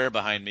whoosh of air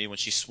behind me when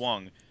she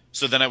swung.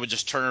 So then I would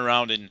just turn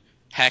around and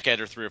hack at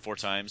her 3 or 4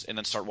 times, and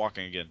then start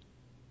walking again.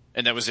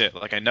 And that was it.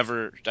 Like I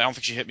don't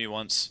think she hit me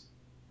once.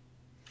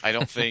 I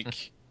don't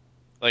think,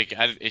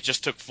 it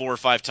just took 4 or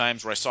 5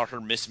 times where I saw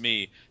her miss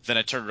me, then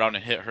I turned around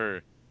and hit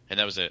her, and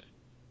that was it.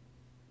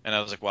 And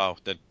I was like, wow,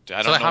 I don't So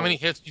like, know. how many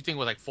hits do you think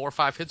was like 4 or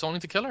 5 hits only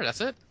to kill her?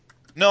 That's it?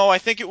 No, I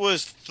think it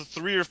was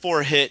 3 or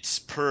 4 hits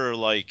per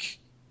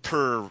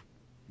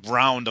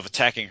round of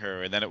attacking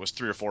her, and then it was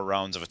 3 or 4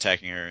 rounds of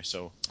attacking her.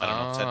 So I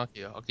don't know,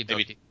 10, Yeah,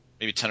 okay,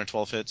 maybe 10 or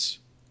 12 hits.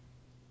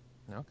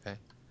 okay.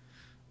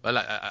 Well,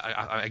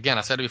 again,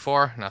 I said it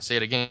before, and I'll say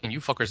it again.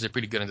 You fuckers did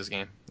pretty good in this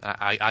game.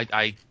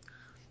 I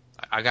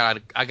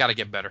gotta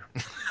get better.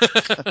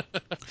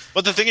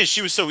 But the thing is,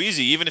 she was so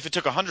easy. Even if it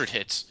took 100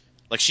 hits,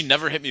 like she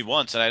never hit me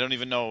once, and I don't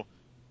even know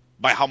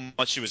by how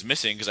much she was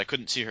missing because I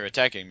couldn't see her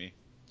attacking me.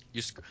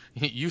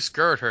 You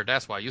scared her.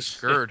 That's why you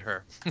scared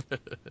her.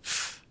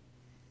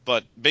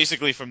 But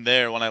basically, from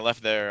there, when I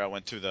left there, I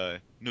went to the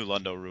New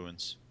Lundo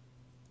ruins.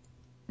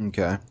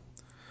 okay.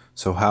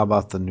 So how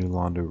about the New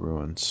Londo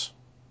ruins?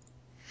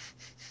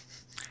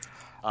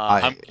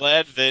 I'm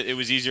glad that it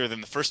was easier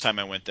than the first time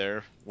I went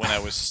there when I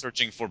was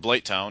searching for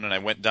Blighttown and I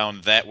went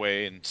down that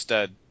way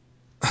instead.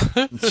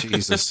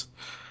 Jesus.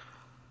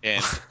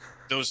 And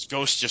those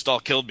ghosts just all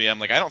killed me. I'm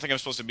like, I don't think I'm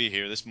supposed to be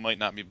here. This might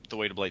not be the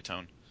way to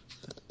Blighttown.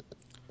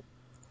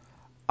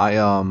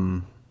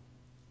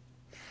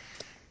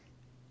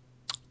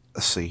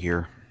 Let's see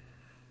here.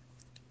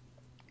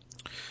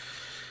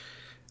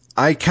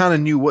 I kind of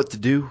knew what to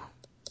do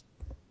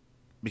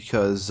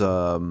because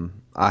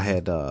I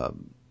had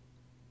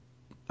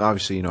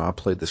obviously, I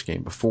played this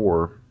game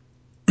before.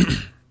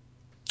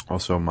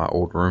 Also, my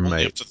old roommate.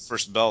 Only up to the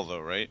first bell, though,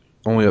 right?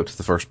 Only up to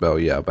the first bell,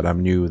 yeah. But I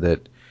knew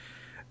that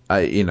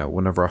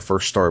whenever I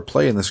first started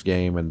playing this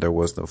game, and there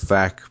was no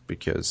FAQ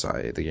because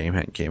the game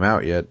hadn't came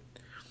out yet.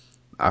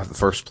 The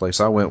first place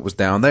I went was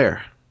down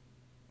there.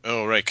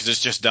 Oh, right, because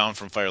it's just down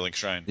from Firelink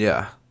Shrine.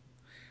 Yeah.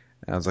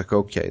 And I was like,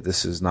 okay,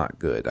 this is not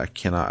good. I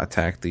cannot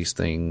attack these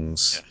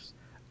things. Yeah.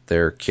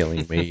 They're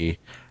killing me.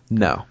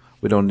 No,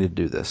 we don't need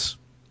to do this.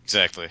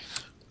 Exactly.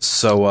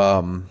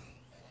 So,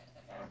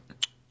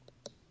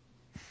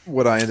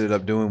 what I ended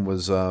up doing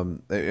was,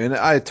 and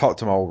I talked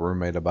to my old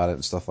roommate about it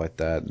and stuff like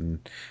that,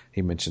 and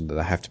he mentioned that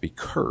I have to be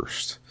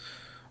cursed.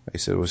 He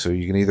said, well, so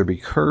you can either be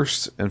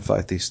cursed and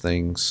fight these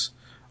things,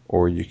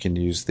 or you can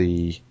use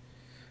the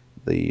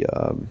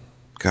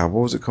God,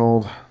 what was it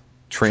called?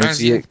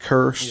 Transient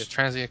curse. Yeah,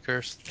 transient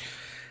curse.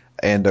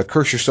 And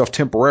curse yourself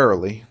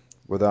temporarily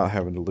without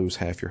having to lose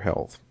half your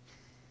health.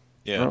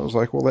 Yeah. And I was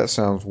like, well, that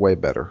sounds way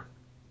better.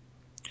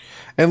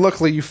 And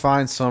luckily, you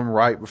find some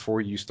right before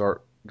you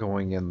start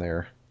going in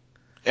there.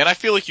 And I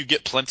feel like you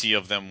get plenty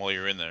of them while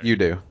you're in there. You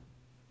do.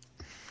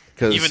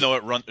 Even though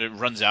it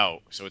runs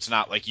out, so it's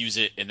not like use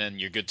it and then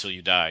you're good till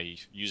you die. You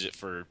use it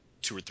for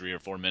 2 or 3 or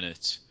 4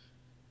 minutes.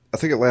 I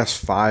think it lasts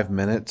 5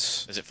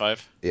 minutes. Is it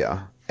 5?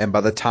 Yeah. And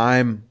by the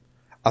time,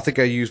 I think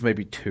I used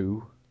maybe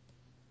 2.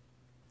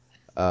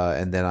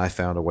 And then I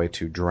found a way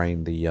to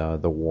drain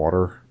the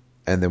water.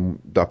 And then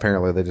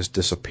apparently they just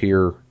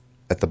disappear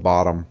at the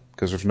bottom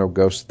because there's no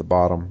ghosts at the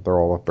bottom. They're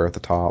all up there at the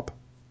top.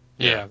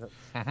 Yeah.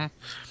 Mm-hmm.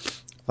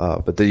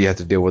 But then you have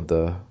to deal with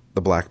the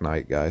Black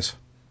Knight guys.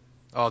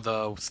 Oh,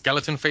 the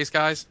skeleton face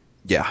guys?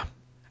 Yeah.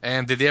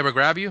 And did they ever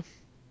grab you?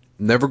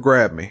 Never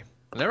grabbed me.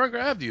 Never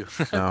grabbed you.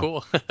 No.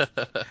 Cool.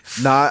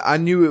 Nah, I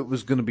knew it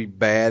was going to be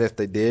bad if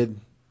they did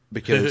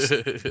because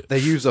they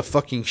use a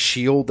fucking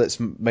shield that's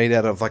made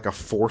out of like a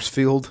force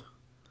field.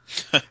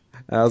 And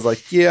I was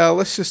like, yeah,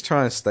 let's just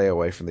try and stay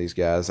away from these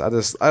guys. I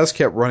just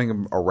kept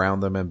running around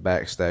them and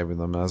backstabbing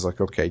them. And I was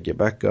like, okay, get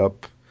back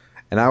up.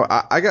 And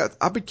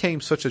I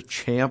became such a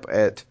champ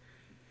at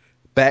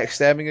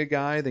backstabbing a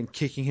guy, then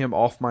kicking him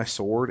off my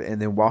sword,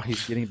 and then while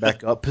he's getting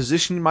back up,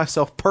 positioning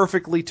myself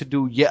perfectly to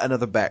do yet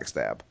another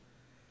backstab.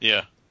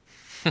 Yeah.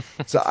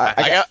 So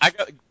I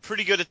got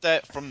pretty good at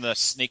that from the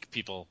snake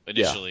people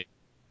initially.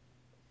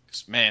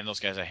 Yeah. Man, those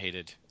guys I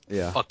hated.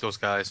 Yeah. Fuck those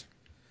guys.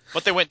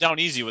 But they went down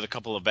easy with a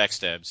couple of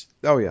backstabs.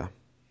 Oh yeah.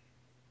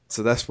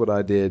 So that's what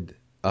I did.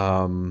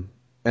 And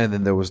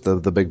then there was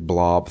the big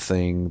blob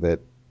thing that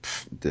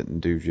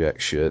didn't do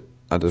jack shit.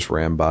 I just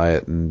ran by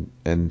it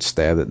and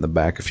stabbed it in the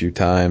back a few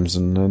times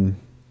and then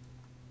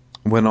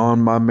went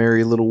on my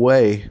merry little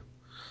way.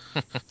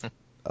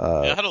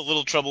 I had a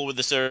little trouble with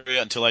this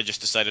area until I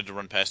just decided to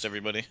run past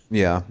everybody.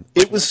 Yeah.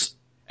 It was...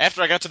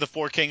 After I got to the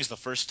Four Kings the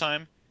first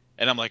time,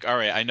 and I'm like,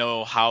 alright, I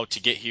know how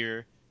to get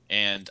here,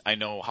 and I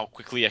know how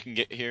quickly I can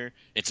get here.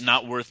 It's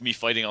not worth me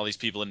fighting all these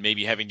people and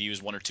maybe having to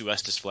use 1 or 2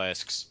 Estus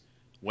flasks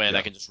when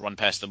I can just run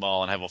past them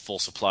all and have a full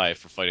supply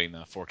for fighting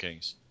the Four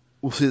Kings.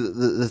 Well, see,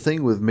 the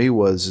thing with me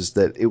is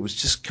that it was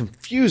just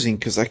confusing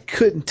because I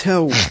couldn't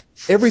tell.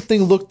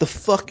 Everything looked the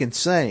fucking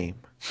same.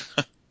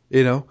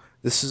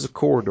 This is a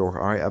corridor.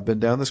 All right, I've been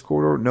down this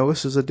corridor. No,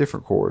 this is a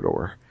different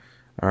corridor.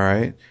 All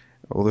right.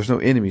 Well, there's no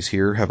enemies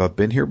here. Have I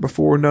been here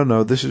before?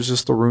 No. This is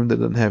just a room that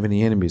doesn't have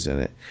any enemies in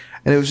it.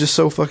 And it was just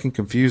so fucking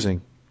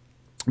confusing.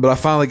 But I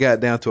finally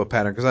got down to a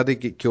pattern because I did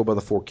get killed by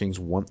the Four Kings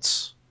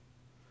once.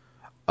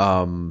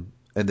 And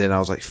then I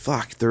was like,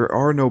 fuck, there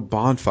are no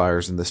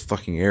bonfires in this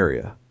fucking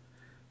area.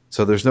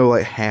 So there's no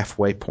like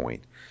halfway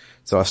point.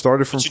 So I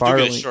started from Firelink. You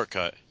do get a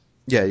shortcut.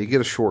 Yeah, you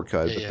get a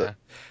shortcut. Yeah. But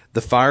the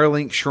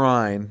Firelink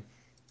Shrine,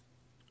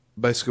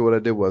 basically what I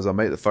did was I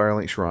made the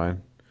Firelink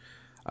Shrine,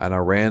 and I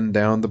ran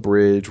down the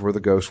bridge where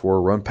the ghosts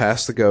were, run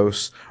past the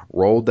ghosts,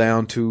 rolled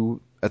down to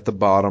at the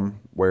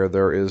bottom where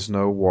there is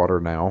no water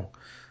now,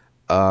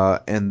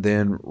 and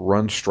then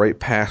run straight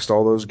past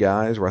all those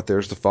guys. Right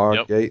there's the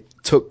fire gate.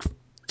 Took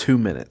 2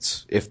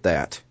 minutes, if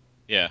that.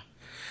 Yeah.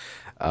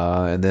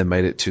 And then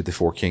made it to the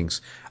Four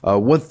Kings.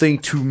 One thing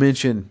to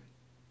mention,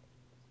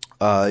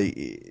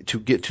 to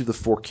get to the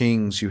Four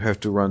Kings, you have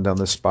to run down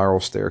this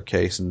spiral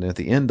staircase, and at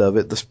the end of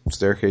it, the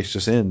staircase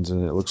just ends,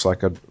 and it looks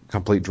like a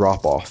complete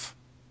drop-off.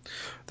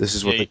 This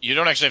is what you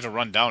don't actually have to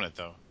run down it,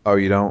 though. Oh,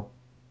 you don't?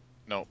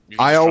 No, you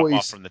can just drop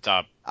off from the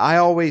top. I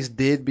always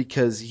did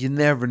because you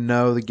never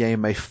know, the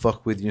game may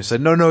fuck with you and say,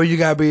 no, you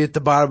gotta be at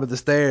the bottom of the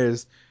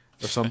stairs.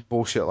 Or some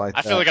bullshit like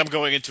that. I feel like I'm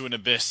going into an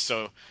abyss,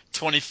 so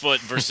 20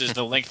 foot versus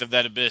the length of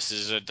that abyss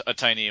is a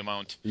tiny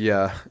amount.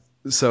 Yeah.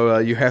 So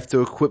you have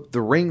to equip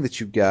the ring that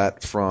you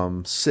got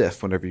from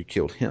Sif whenever you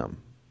killed him.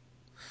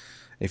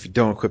 If you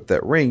don't equip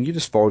that ring, you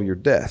just fall to your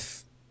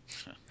death.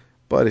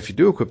 But if you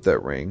do equip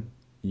that ring,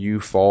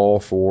 you fall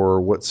for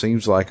what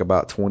seems like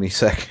about 20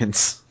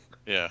 seconds.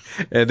 Yeah.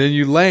 And then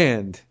you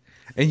land.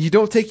 And you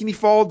don't take any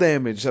fall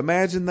damage.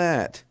 Imagine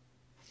that.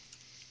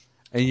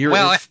 And you're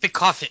Well, it's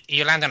because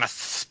you land in a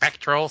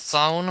spectral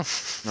zone.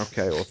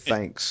 Okay, well,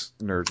 thanks,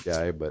 nerd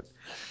guy. But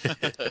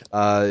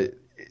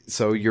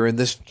so you're in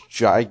this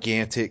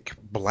gigantic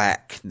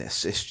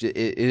blackness.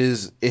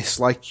 It's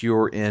like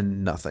you're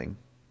in nothing.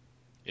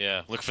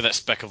 Yeah. Look for that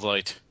speck of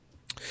light.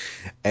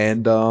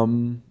 And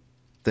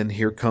then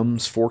here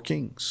comes Four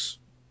Kings.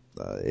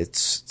 It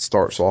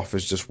starts off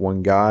as just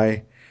one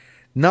guy.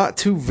 Not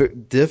too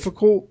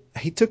difficult.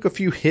 He took a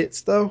few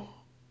hits though.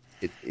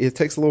 It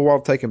takes a little while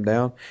to take him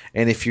down.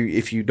 And if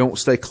you don't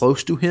stay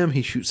close to him,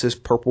 he shoots this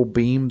purple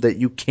beam that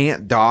you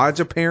can't dodge.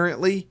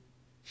 Apparently,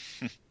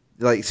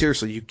 like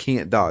seriously, you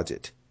can't dodge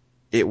it.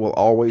 It will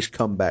always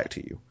come back to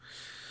you.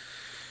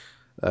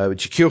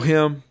 But you kill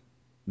him,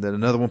 then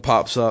another one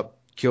pops up.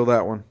 Kill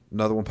that one.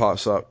 Another one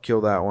pops up.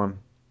 Kill that one.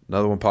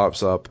 Another one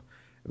pops up.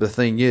 The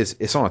thing is,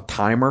 it's on a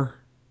timer,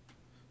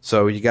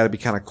 so you got to be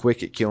kind of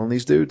quick at killing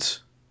these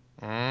dudes.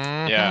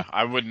 Mm-hmm. Yeah,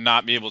 I would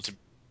not be able to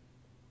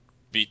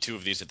beat two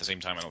of these at the same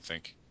time, I don't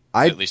think.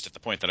 I At least at the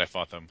point that I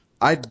fought them.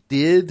 I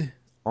did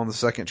on the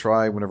second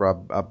try whenever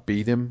I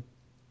beat him,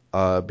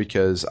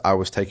 because I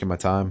was taking my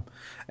time.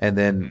 And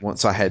then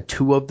once I had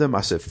two of them,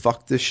 I said,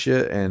 fuck this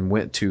shit, and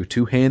went to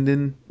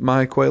two-handing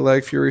my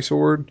Quelaag Fury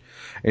Sword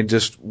and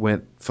just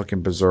went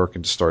fucking berserk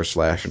and just started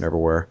slashing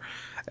everywhere.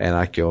 And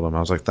I killed him. I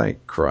was like,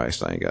 thank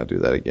Christ, I ain't got to do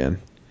that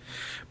again.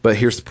 But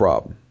here's the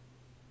problem.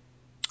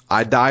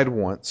 I died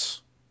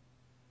once,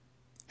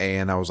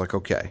 and I was like,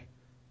 okay,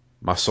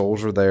 my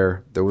souls are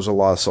there. There was a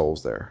lot of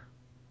souls there,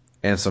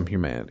 and some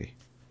humanity.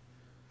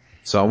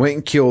 So I went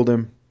and killed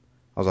him.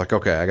 I was like,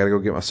 okay, I got to go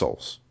get my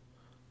souls.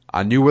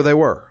 I knew where they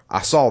were.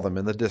 I saw them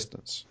in the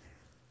distance.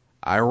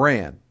 I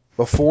ran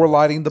before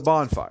lighting the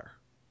bonfire.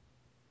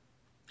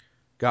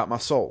 Got my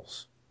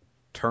souls.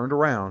 Turned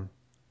around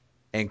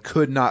and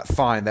could not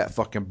find that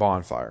fucking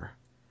bonfire.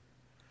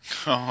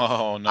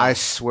 Oh, no. I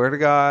swear to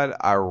God,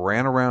 I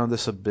ran around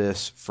this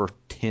abyss for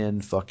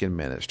 10 fucking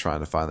minutes trying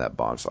to find that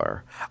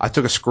bonfire. I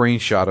took a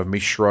screenshot of me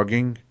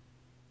shrugging.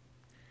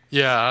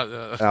 Yeah.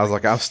 And I was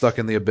like, I'm stuck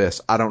in the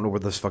abyss. I don't know where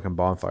this fucking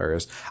bonfire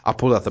is. I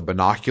pulled out the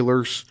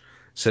binoculars,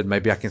 said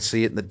maybe I can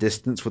see it in the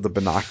distance with the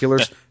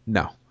binoculars.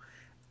 No.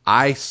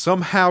 I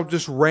somehow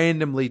just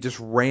randomly just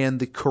ran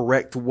the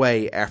correct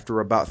way after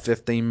about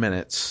 15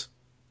 minutes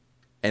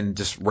and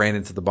just ran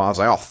into the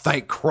bonfire. I was like, oh,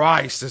 thank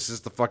Christ this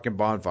is the fucking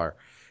bonfire.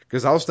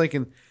 Because I was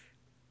thinking,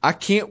 I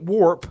can't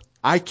warp.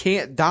 I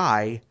can't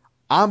die.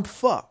 I'm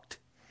fucked.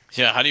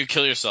 Yeah, how do you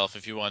kill yourself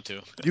if you want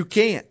to? You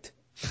can't.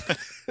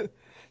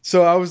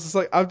 So I was just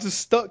like, I'm just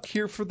stuck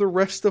here for the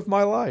rest of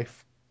my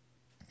life.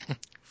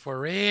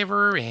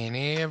 Forever and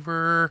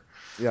ever.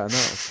 Yeah, I know.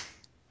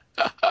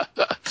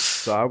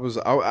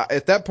 So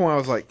at that point, I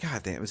was like,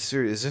 God damn, it's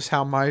serious. Is this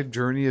how my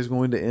journey is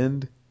going to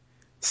end?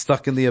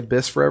 Stuck in the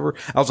abyss forever?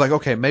 I was like,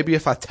 okay, maybe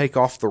if I take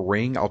off the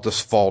ring, I'll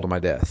just fall to my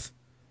death.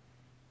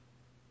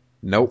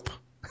 Nope.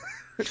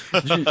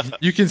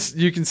 You can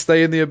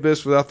stay in the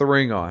abyss without the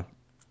ring on.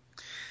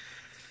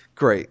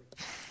 Great.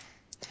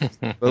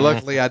 But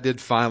luckily, I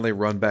did finally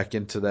run back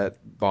into that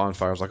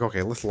bonfire. I was like,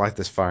 okay, let's light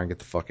this fire and get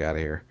the fuck out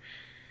of here.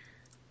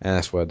 And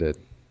that's what I did.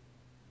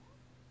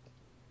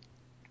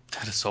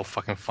 That is so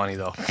fucking funny,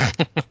 though.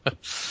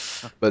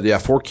 But yeah,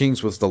 Four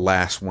Kings was the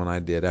last one I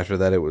did. After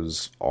that, it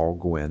was all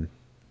Gwyn.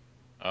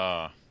 See,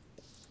 I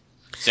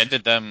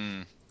did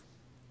them,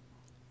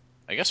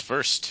 I guess,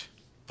 first,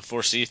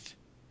 before Seath.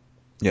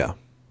 Yeah.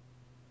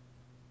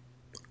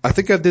 I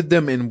think I did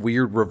them in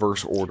weird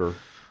reverse order.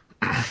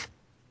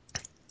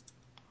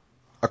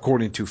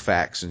 According to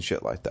facts and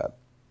shit like that.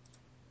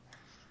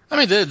 I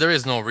mean, there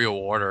is no real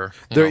order.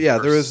 There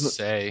per is.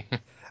 se.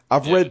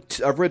 I've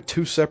read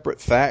two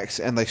separate facts,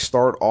 and they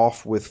start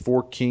off with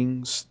Four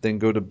Kings, then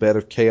go to Bed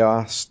of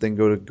Chaos, then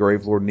go to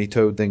Gravelord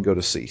Nito, then go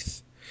to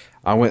Seath.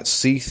 I went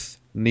Seath,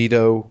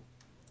 Nito,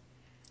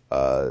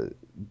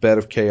 Bed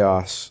of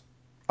Chaos.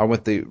 I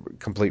went the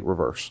complete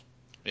reverse.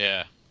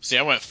 Yeah. See,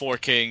 I went Four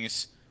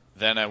Kings,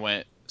 then I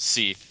went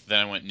Seath,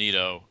 then I went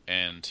Nito,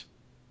 and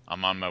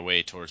I'm on my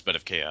way towards Bed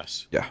of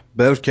Chaos. Yeah,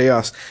 Bed of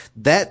Chaos.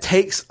 That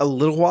takes a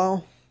little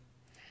while,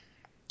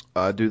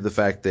 due to the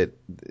fact that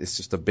it's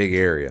just a big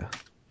area.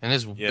 And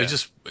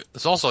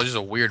it's also just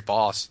a weird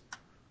boss.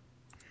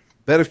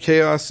 Bed of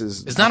Chaos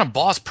is. It's not a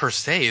boss per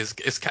se.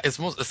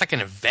 It's like an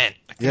event.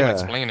 I can't even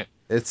explain it.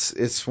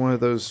 It's one of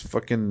those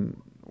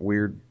fucking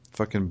weird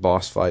fucking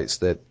boss fights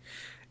that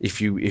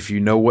if you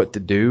know what to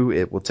do,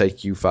 it will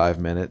take you 5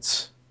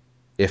 minutes,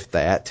 if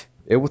that.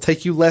 It will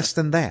take you less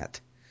than that.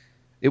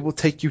 It will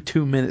take you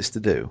 2 minutes to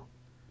do.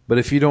 But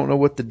if you don't know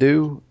what to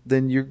do,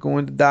 then you're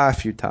going to die a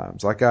few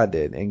times, like I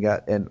did,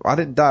 and I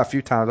didn't die a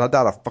few times. I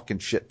died a fucking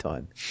shit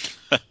ton.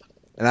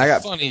 And I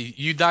got funny.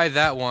 You died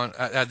that one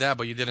at that,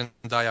 but you didn't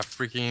die a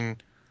freaking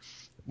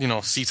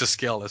Caesar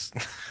Scaleless.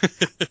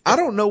 I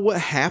don't know what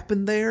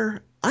happened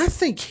there. I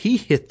think he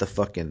hit the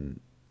fucking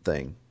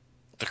thing.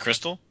 The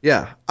crystal?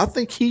 Yeah, I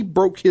think he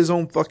broke his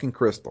own fucking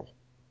crystal.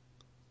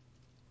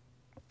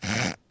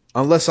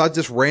 Unless I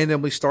just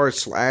randomly started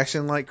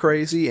slashing like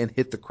crazy and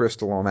hit the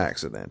crystal on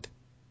accident.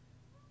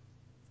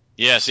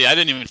 Yeah, see, I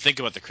didn't even think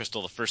about the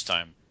crystal the first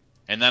time.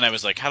 And then I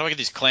was like, how do I get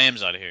these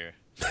clams out of here?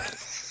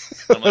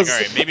 I'm like, all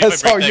right, maybe if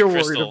That's I break all that you're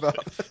crystal. worried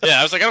about. Yeah,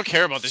 I was like, I don't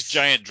care about this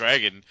giant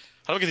dragon.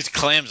 How do I get these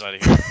clams out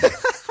of here?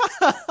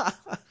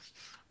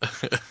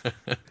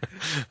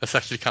 That's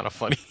actually kind of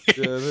funny.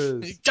 Yeah, it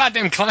is.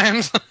 Goddamn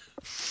clams!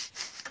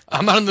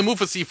 I'm not in the mood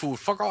for seafood.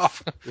 Fuck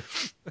off.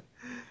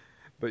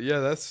 But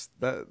yeah,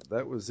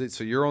 that was it.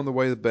 So you're on the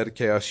way to Bed of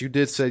Chaos. You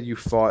did say you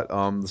fought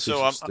the So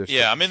Ceaseless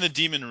District. I'm in the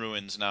demon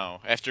ruins now.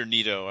 After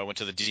Nito, I went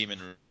to the demon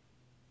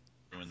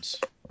ruins,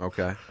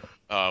 Okay.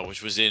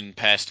 which was in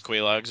past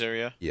Quelaag's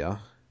area. Yeah.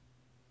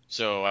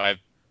 So I've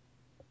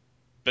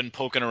been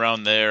poking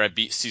around there. I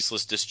beat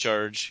Ceaseless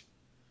Discharge.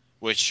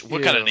 What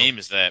kind of Ew. name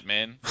is that,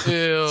 man?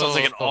 Ew. Sounds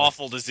like an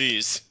awful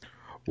disease.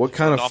 What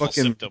kind An of awful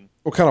fucking symptom.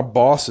 what kind of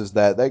boss is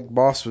that? That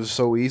boss was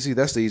so easy.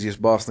 That's the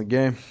easiest boss in the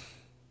game.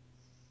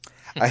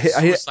 I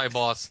Suicide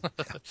boss.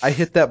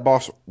 hit that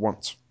boss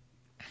once.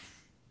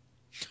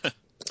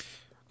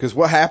 Because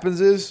what happens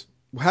is,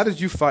 how did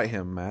you fight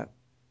him, Matt?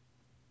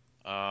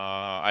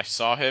 I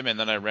saw him and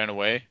then I ran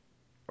away.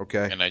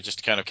 Okay. And I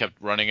just kind of kept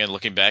running and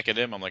looking back at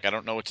him. I'm like, I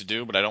don't know what to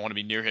do, but I don't want to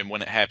be near him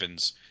when it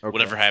happens. Okay.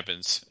 Whatever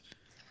happens.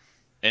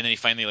 And then he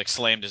finally like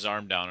slammed his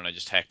arm down and I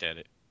just hacked at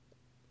it.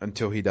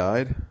 Until he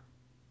died?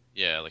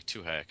 Yeah, like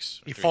 2 hacks.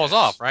 He 3 falls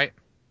hacks. off, right?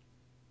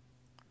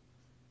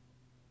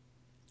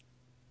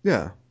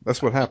 Yeah,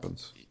 that's what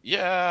happens.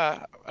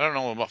 Yeah, I don't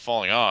know about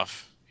falling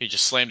off. He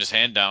just slammed his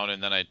hand down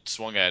and then I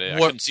swung at it. I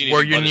Were, couldn't see anything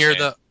were you but his near hand.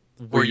 the?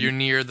 Were you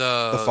near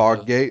The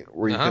fog gate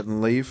where you Uh-huh.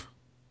 couldn't leave?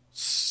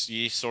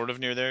 See, sort of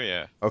near there,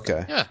 yeah.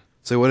 Okay. Yeah.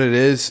 So what it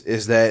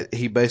is that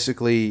he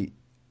basically,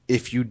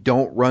 if you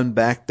don't run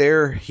back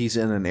there, he's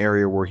in an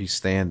area where he's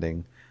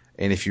standing.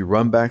 And if you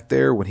run back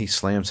there, when he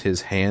slams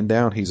his hand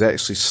down, he's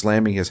actually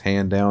slamming his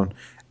hand down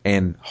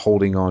and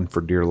holding on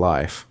for dear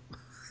life.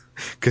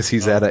 Because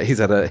he's at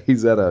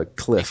a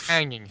cliff. He's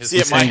hanging. His See,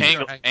 at my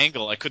hands are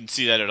angle, I couldn't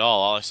see that at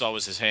all. All I saw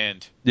was his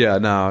hand. Yeah,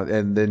 no,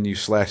 and then you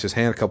slash his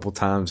hand a couple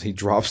times, he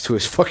drops to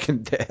his fucking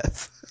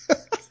death.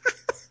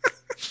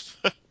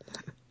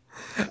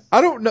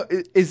 I don't know.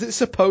 Is it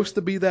supposed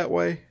to be that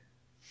way?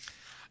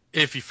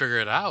 If you figure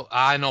it out,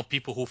 I know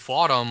people who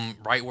fought him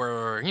right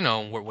where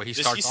where he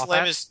Does starts he off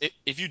slam at.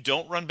 if you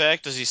don't run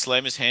back, does he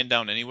slam his hand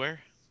down anywhere?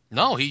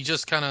 No, he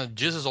just kind of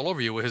jizzes all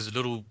over you with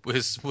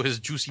his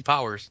juicy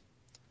powers.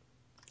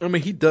 I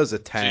mean, he does So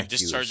he attack you. and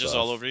discharges stuff.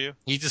 all over you?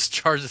 He just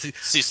charges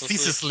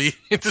Ceaselessly?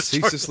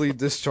 Ceaselessly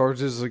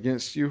discharges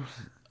against you.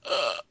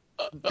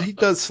 He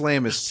does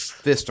slam his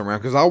fist around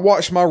because I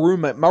watched my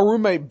roommate. My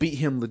roommate beat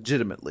him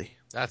legitimately.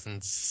 That's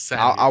insane.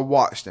 I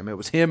watched him. It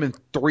was him and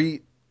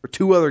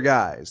 2 other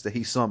guys that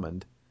he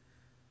summoned,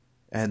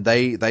 and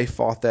they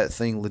fought that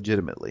thing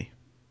legitimately.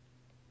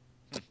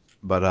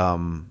 But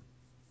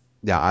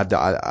yeah, I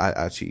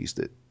cheesed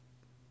it,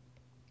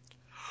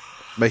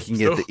 making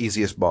it the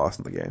easiest boss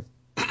in the game.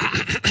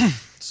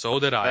 So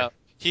did I. Well,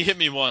 he hit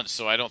me once,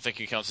 so I don't think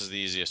he counts as the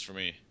easiest for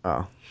me.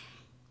 Oh,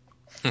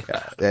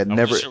 yeah, I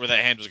wasn't sure where that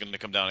hand was going to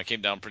come down. It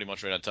came down pretty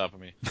much right on top of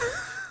me.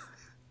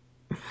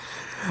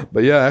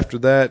 But yeah, after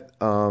that,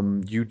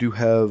 you do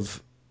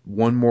have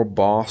one more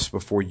boss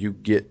before you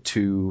get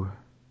to.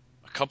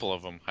 A couple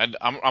of them.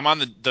 I'm on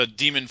the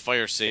Demon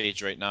Fire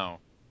Sage right now.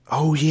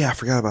 Oh yeah, I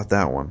forgot about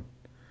that one.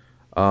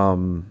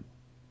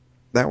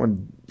 That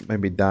one made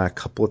me die a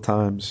couple of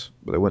times,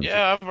 but it wouldn't.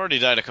 Yeah, I've already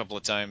died a couple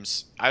of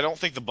times. I don't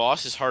think the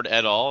boss is hard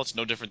at all. It's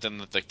no different than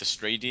the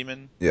Stray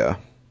Demon Yeah,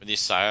 or the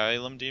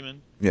Asylum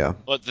Demon. yeah,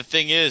 But the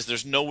thing is,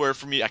 there's nowhere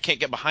for me. I can't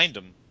get behind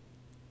him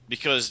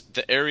because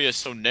the area is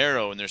so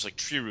narrow and there's like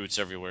tree roots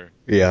everywhere.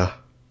 yeah.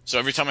 So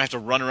every time I have to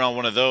run around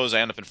one of those, I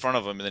end up in front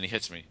of him and then he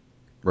hits me.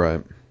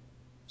 Right.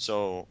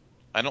 So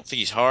I don't think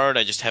he's hard.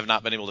 I just have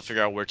not been able to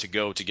figure out where to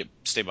go to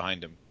stay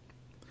behind him.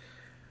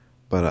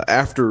 But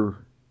after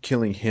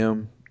killing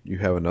him, you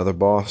have another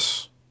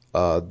boss.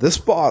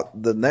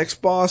 The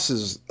next boss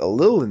is a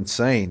little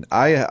insane.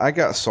 I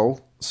got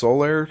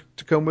Solaire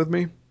to come with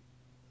me,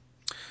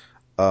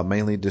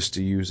 mainly just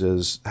to use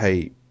as,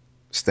 hey,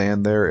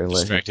 stand there and let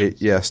him Distract him.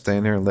 hit. Yeah,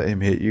 stand there and let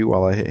him hit you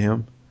while I hit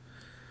him.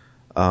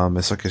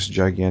 It's like this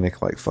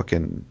gigantic, like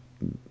fucking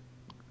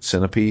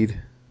centipede,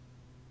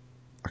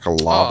 like a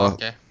lava. Oh,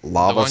 okay.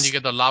 Lava. The one you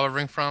get the lava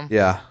ring from?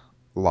 Yeah,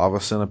 lava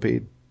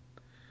centipede.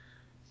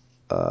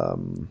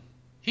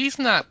 He's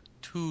not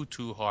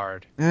too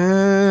hard.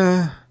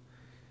 Eh,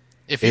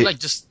 If you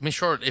just make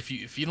sure if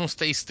you don't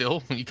stay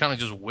still, you kind of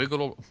just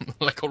wiggle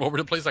like all over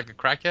the place like a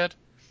crackhead.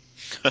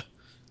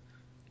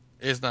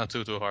 It's not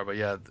too hard, but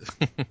yeah,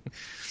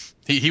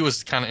 he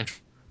was kind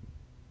of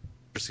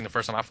interesting the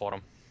first time I fought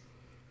him.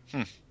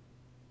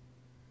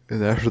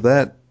 And after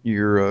that,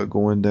 you're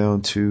going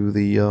down to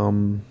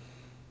the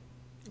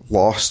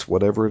Lost,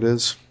 whatever it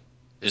is.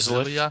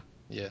 Izalith?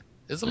 Yeah,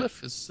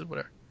 Izalith is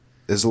whatever.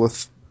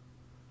 Izalith,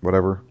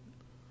 whatever.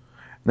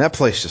 And that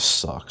place just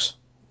sucks.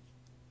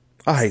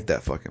 I hate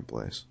that fucking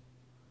place.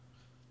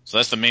 So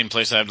that's the main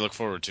place I have to look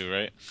forward to,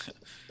 right?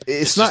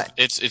 It's not.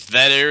 It's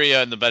that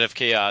area and the Bed of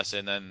Chaos,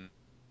 and then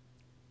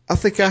I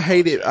think I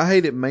hate it. I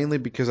hate it mainly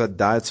because I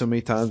died so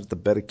many times at the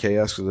Bed of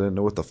Chaos because I didn't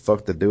know what the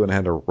fuck to do and I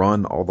had to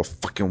run all the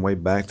fucking way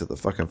back to the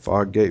fucking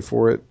fog gate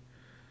for it.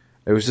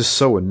 It was just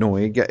so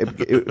annoying.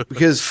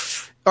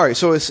 Because, alright,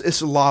 so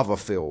it's lava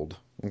filled,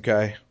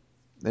 okay?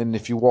 And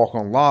if you walk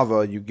on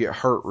lava, you get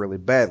hurt really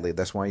badly.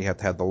 That's why you have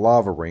to have the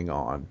lava ring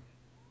on.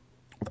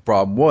 The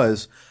problem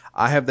was,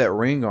 I have that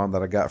ring on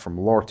that I got from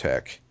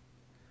Lortec,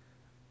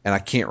 and I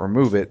can't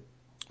remove it,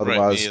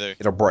 otherwise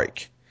it'll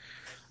break.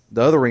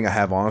 The other ring I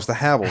have on is the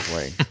Havel's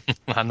ring.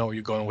 I know where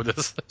you're going with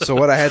this. So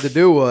what I had to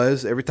do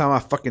was, every time I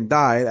fucking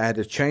died, I had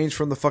to change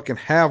from the fucking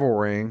Havel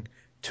ring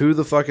to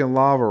the fucking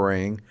lava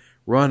ring,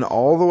 run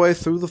all the way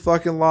through the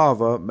fucking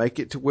lava, make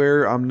it to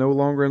where I'm no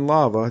longer in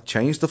lava,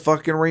 change the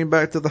fucking ring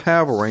back to the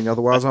Havel ring,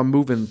 otherwise I'm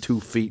moving 2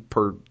 feet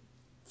per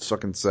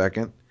fucking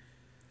second,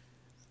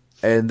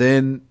 and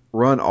then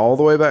run all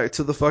the way back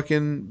to the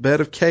fucking Bed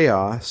of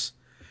Chaos,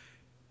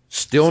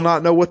 still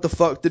not know what the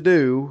fuck to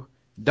do,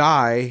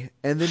 die,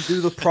 and then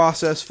do the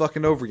process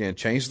fucking over again.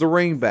 Change the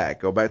ring back,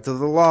 go back to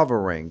the lava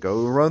ring,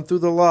 go run through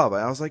the lava.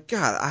 I was like,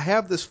 God, I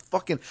have this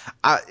fucking...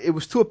 it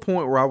was to a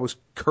point where I was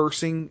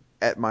cursing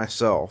at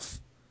myself.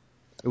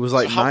 It was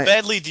like... So how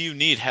badly do you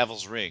need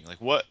Havel's ring?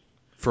 Like, what?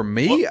 For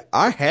me,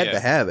 I had to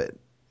have it.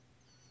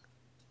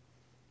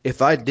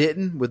 If I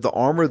didn't, with the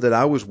armor that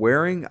I was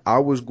wearing, I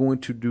was going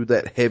to do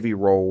that heavy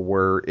roll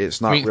where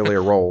it's not really a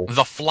roll.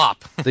 The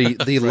flop.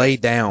 The lay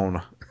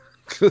down.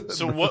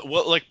 So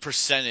what like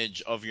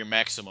percentage of your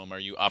maximum are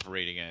you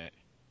operating at?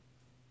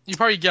 You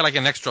probably get like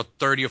an extra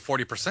 30 or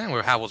 40%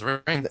 with Havel's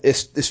ring.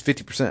 It's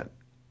 50%.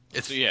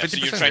 It's So, yeah, 50%. so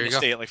you're trying to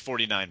stay at like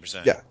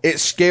 49%. Yeah, it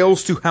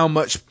scales to how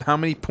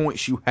many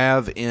points you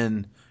have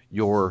in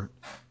your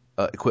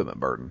equipment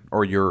burden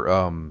or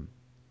your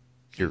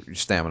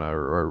stamina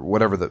or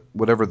whatever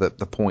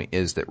the point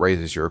is that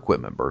raises your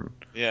equipment burden.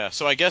 Yeah,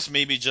 so I guess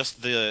maybe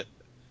just the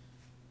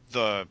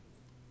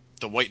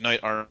White Knight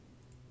armor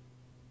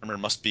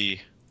must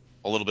be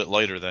a little bit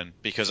lighter then,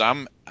 because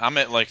I'm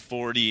at like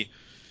 40,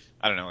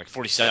 I don't know, like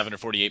 47 or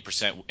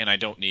 48%, and I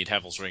don't need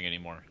Havel's ring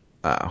anymore.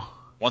 Oh.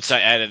 Once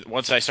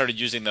I started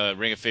using the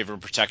Ring of Favor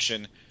and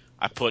Protection,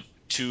 I put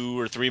 2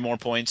 or 3 more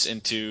points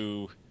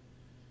into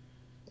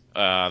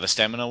the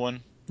stamina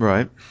one.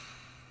 Right.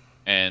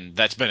 And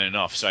that's been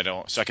enough, so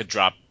I could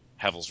drop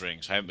Havel's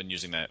ring. So I haven't been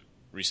using that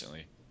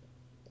recently.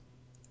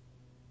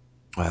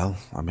 Well,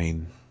 I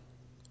mean,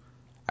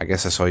 I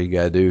guess that's all you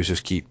gotta do is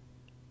just keep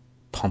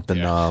pumping.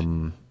 Yeah.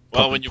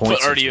 Well, when you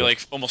put already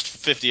like almost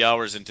 50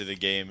 hours into the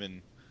game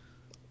and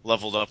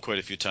leveled up quite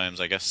a few times,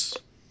 I guess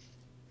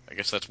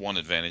that's one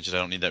advantage. That I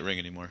don't need that ring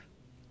anymore.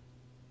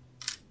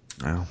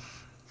 Well,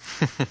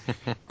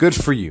 good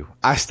for you.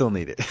 I still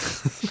need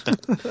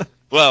it.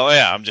 Well,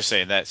 yeah, I'm just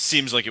saying that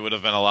seems like it would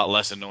have been a lot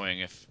less annoying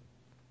if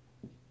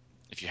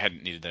you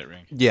hadn't needed that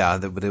ring. Yeah,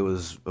 but it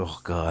was. Oh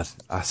God,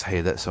 I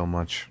hate that so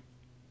much.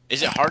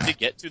 Is it hard to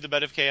get to the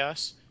Bed of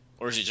Chaos,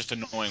 or is it just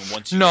annoying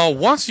once?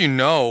 Once you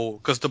know,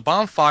 because the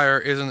bonfire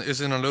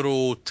is in a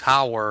little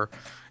tower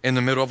in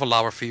the middle of a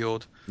lava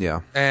field.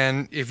 Yeah.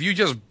 And if you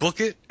just book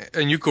it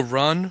and you could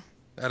run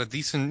at a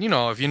decent,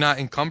 if you're not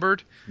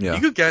encumbered, Yeah.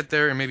 you could get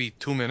there in maybe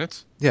 2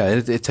 minutes. Yeah,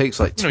 it takes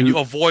like 2. You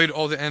avoid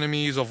all the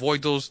enemies,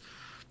 avoid those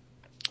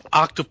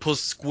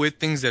octopus squid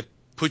things that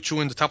put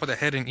you in the top of the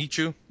head and eat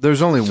you.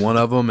 There's only one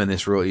of them, and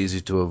it's real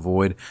easy to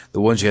avoid.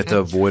 The ones you have to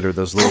avoid are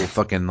those little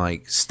fucking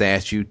like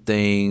statue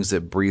things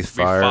that breathe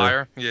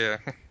fire. Yeah.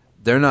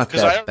 They're not that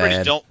bad. Because I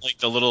already don't like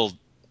the little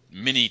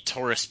mini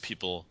tourist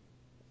people.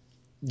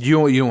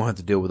 You don't have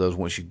to deal with those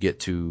once you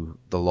get to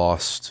the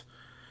Lost.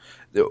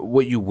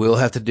 What you will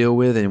have to deal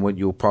with, and what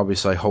you'll probably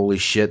say, "Holy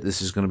shit,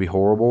 this is going to be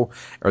horrible,"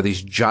 are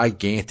these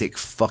gigantic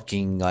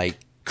fucking like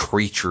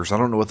creatures. I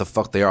don't know what the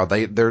fuck they are.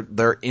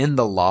 They're in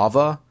the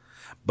lava,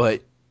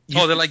 but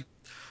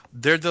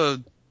they're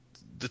the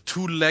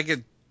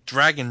 2-legged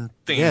dragon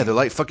thing. Yeah, they're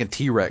like fucking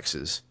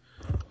T-Rexes.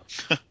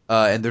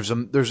 And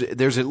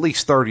there's at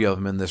least 30 of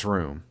them in this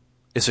room.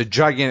 It's a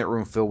gigantic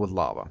room filled with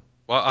lava.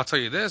 Well, I'll tell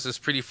you this: it's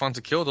pretty fun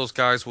to kill those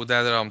guys with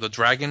that the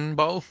dragon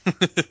bow.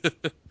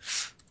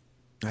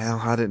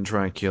 Well, I didn't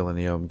try and kill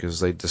any of them because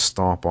they just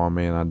stomp on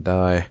me and I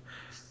die.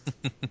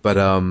 But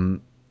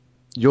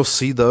you'll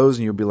see those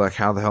and you'll be like,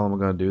 how the hell am I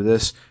going to do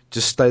this?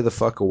 Just stay the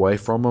fuck away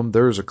from them.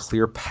 There's a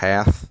clear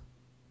path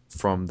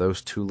from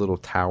those 2 little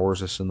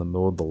towers that's in the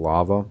middle of the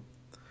lava.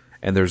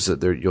 And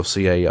you'll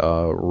see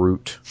a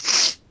root.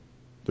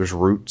 There's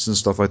roots and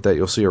stuff like that.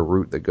 You'll see a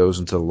root that goes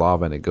into the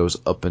lava and it goes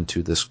up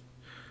into this...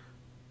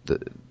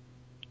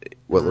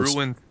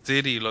 ruined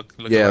city.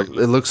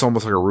 It looks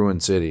almost like a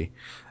ruined city.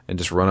 And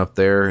just run up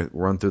there,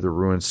 run through the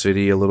ruined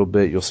city a little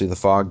bit. You'll see the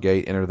fog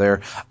gate, enter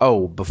there.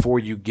 Oh, before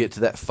you get to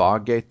that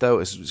fog gate, though,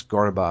 it's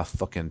guarded by a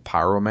fucking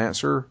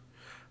pyromancer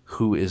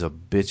who is a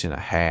bitch and a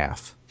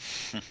half.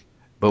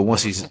 But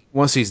once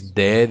he's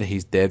dead,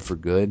 he's dead for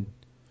good.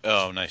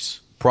 Oh,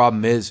 nice.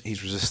 Problem is,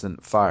 he's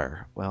resistant to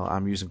fire. Well,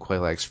 I'm using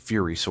Quelaag's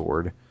Fury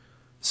Sword,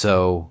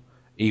 so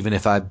even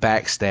if I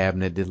backstabbed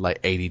and it did like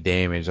 80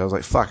 damage, I was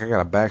like, fuck, I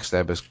gotta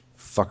backstab this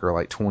fucker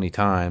like 20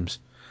 times.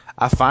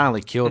 I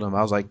finally killed him.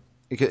 I was like,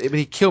 but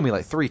he killed me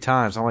like 3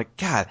 times. I'm like,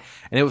 God.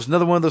 And it was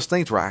another one of those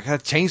things where I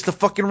gotta change the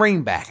fucking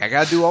ring back. I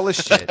gotta do all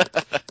this shit.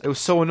 It was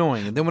so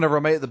annoying. And then whenever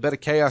I made it the Bed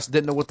of Chaos,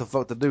 didn't know what the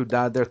fuck to do.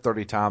 Died there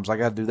 30 times. I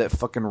gotta do that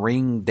fucking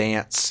ring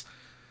dance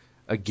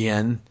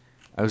again.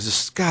 I was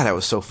just, God, that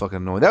was so fucking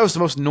annoying. That was the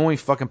most annoying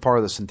fucking part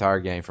of this entire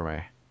game for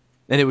me.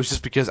 And it was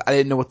just because I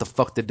didn't know what the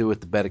fuck to do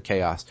with the Bed of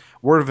Chaos.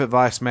 Word of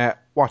advice,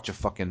 Matt, watch a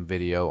fucking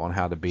video on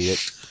how to beat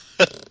it.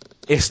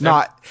 It's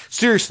not,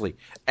 seriously,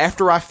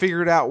 after I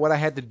figured out what I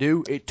had to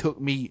do, it took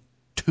me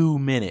 2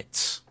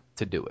 minutes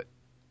to do it.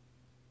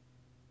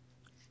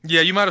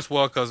 Yeah, you might as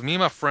well, because me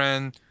and my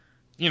friend,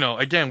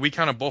 again, we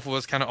kind of, both of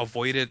us kind of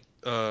avoided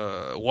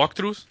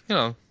walkthroughs,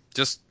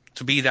 just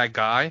to be that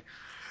guy.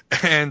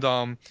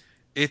 And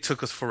it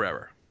took us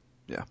forever.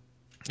 Yeah.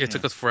 It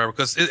took us forever,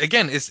 because,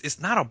 again,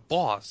 it's not a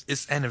boss,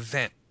 it's an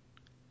event.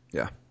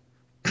 Yeah.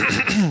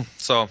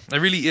 So, it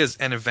really is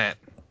an event.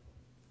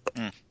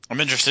 I'm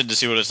interested to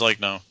see what it's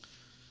like now.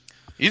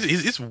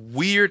 It's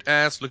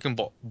weird-ass looking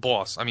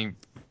boss. I mean,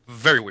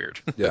 very weird.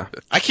 Yeah.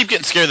 I keep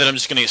getting scared that I'm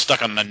just gonna get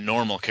stuck on a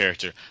normal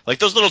character, like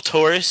those little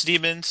Taurus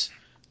demons,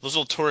 those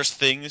little Taurus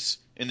things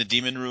in the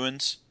demon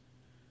ruins.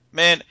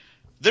 Man,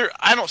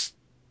 I don't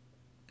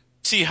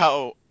see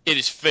how it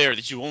is fair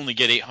that you only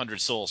get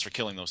 800 souls for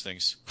killing those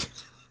things.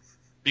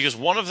 Because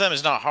one of them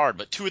is not hard,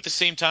 but 2 at the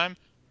same time,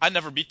 I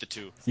never beat the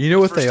 2. You know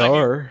what they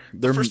are?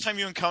 The first time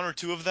you encounter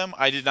 2 of them,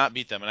 I did not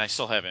beat them, and I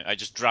still haven't. I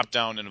just dropped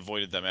down and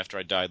avoided them after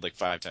I died like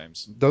 5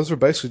 times. Those are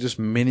basically just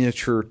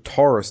miniature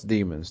Taurus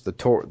demons. The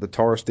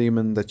Taurus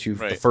demon that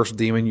the first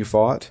demon you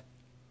fought.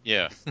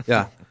 Yeah.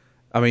 Yeah.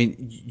 I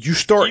mean, you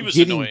start He was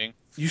getting annoying.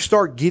 You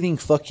start getting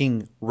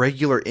fucking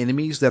regular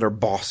enemies that are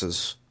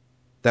bosses,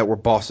 that were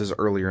bosses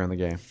earlier in the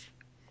game.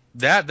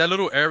 That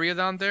little area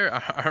down there,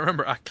 I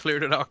remember I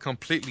cleared it out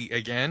completely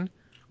again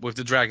with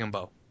the Dragon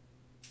Bow.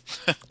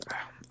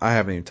 I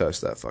haven't even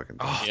touched that fucking thing.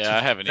 Oh, Yeah,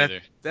 I haven't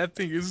either. That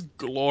thing is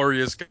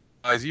glorious,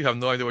 guys. You have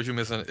no idea what you're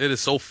missing. It is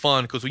so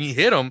fun, because when you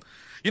hit them,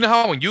 you know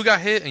how when you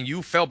got hit and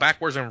you fell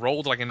backwards and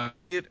rolled like an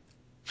idiot?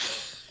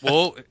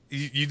 Well,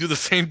 you do the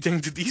same thing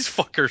to these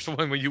fuckers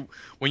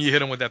when you hit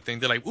them with that thing.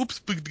 They're like,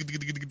 oops.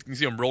 You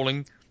see them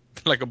rolling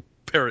like a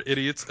pair of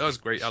idiots. That was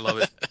great. I love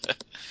it.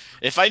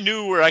 If I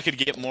knew where I could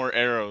get more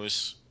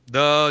arrows.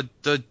 The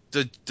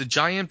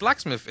giant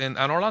blacksmith in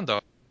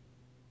Orlando.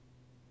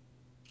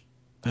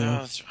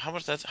 How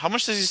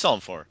much does he sell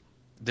them for?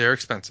 They're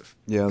expensive.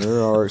 Yeah, they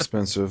are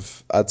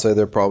expensive. I'd say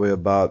they're probably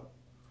about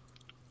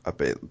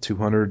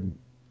 200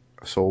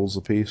 souls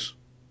a piece.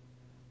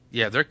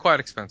 Yeah, they're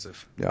quite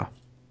expensive. Yeah.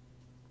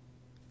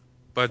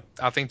 But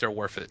I think they're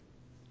worth it.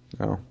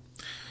 No.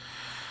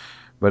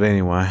 But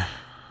anyway,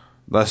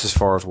 that's as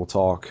far as we'll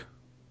talk.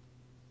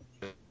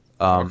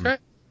 Okay.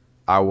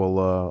 I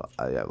will.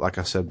 Like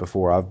I said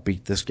before, I've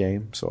beat this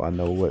game, so I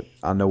know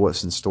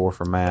what's in store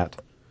for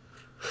Matt.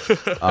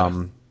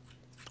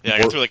 Yeah, I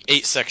got through like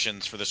 8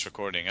 sections for this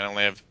recording. I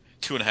only have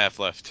 2.5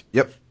 left.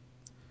 Yep.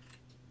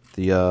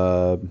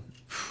 The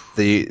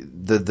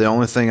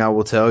only thing I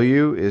will tell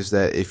you is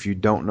that if you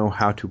don't know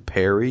how to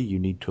parry, you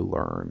need to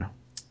learn.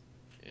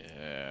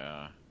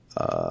 Yeah.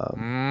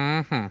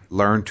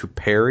 Learn to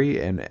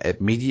parry, and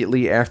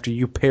immediately after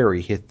you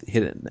parry, hit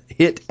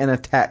an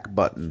attack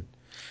button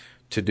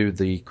to do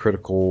the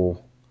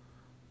critical,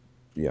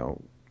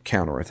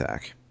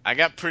 counterattack. I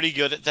got pretty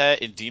good at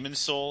that in Demon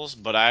Souls,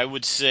 but I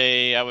would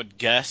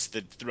guess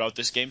that throughout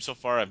this game so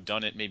far, I've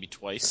done it maybe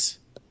twice.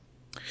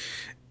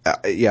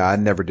 Yeah, I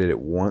never did it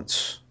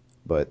once,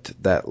 but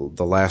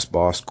the last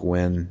boss,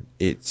 Gwyn,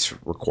 it's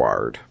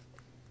required.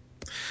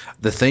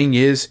 The thing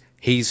is,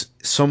 he's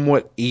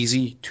somewhat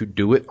easy to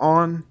do it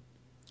on,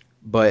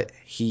 but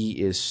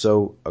he is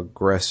so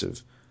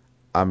aggressive.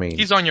 I mean,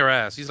 he's on your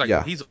ass. He's like,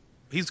 yeah.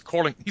 He's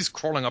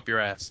crawling up your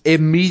ass.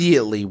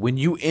 Immediately when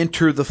you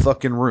enter the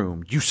fucking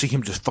room, you see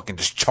him just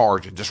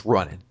charging, just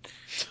running.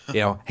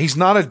 He's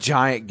not a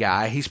giant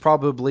guy. He's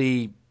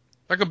probably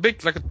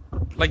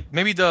like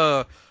maybe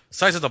the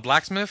size of the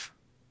blacksmith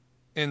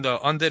in the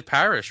Undead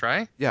Parish,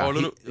 right?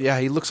 Yeah,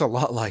 he looks a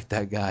lot like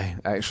that guy,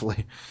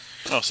 actually.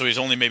 Oh, so he's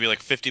only maybe like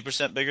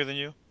 50% bigger than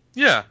you?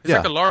 Yeah, he's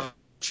like a large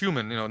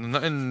human,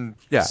 nothing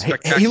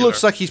spectacular. He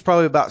looks like he's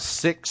probably about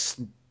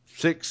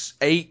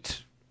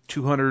 6'8",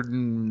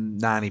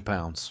 290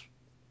 pounds.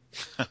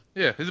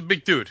 Yeah, he's a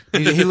big dude.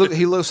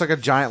 he looks like a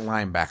giant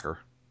linebacker.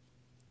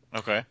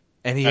 Okay.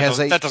 And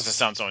that doesn't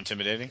sound so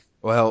intimidating.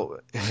 Well,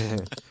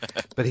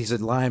 but he's a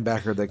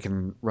linebacker that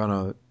can run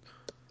a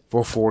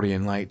 440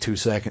 in like 2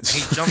 seconds.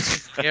 He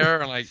jumps in the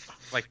air and like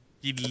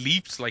he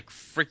leaps like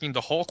freaking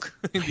the Hulk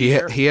in the He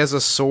air. He has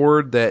a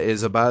sword that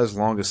is about as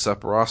long as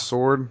Sephiroth's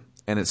sword,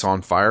 and it's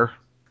on fire.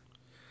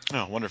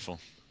 Oh, wonderful.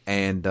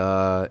 And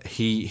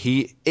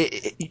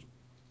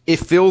it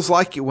feels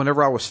like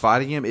whenever I was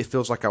fighting him, it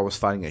feels like I was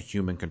fighting a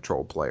human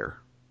control player.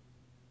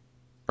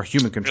 or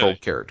human controlled Really?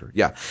 character.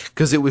 Yeah,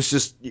 because it was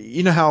just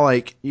you know how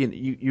like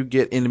you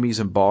get enemies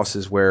and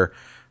bosses where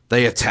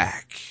they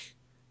attack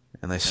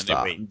and they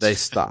stop, wait. they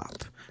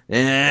stop,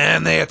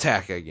 and they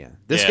attack again.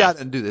 This Yeah. guy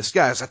doesn't do this. This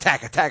guy is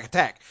attack, attack,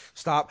 attack,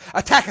 stop,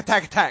 attack,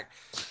 attack, attack.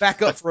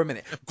 Back up for a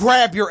minute.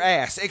 Grab your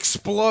ass.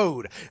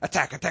 Explode.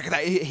 Attack, attack,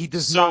 attack. He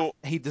does So- not.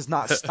 He does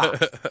not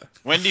stop.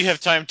 When do you have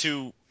time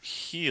to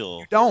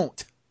heal?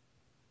 Don't.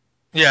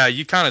 Yeah,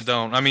 you kind of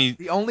don't. I mean,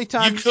 The only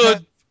time you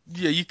could.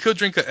 Yeah, you could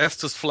drink a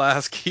Estus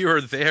flask here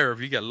or there if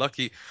you get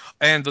lucky.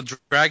 And the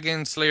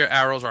Dragon Slayer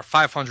arrows are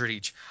 500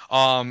 each.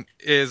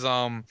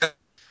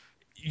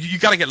 You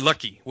gotta get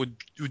lucky with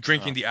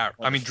drinking the arrow.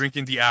 I mean,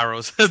 drinking the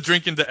arrows,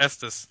 drinking the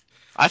Estus.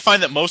 I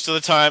find that most of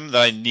the time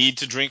that I need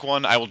to drink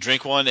one, I will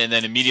drink one and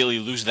then immediately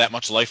lose that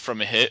much life from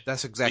a hit.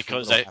 That's exactly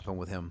because what happened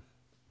with him.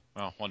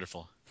 Oh,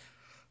 wonderful.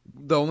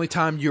 The only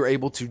time you're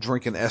able to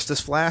drink an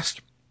Estus flask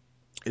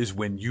is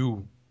when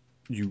you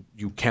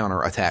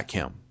counter attack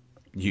him.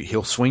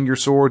 He'll swing your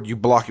sword, you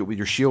block it with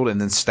your shield,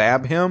 and then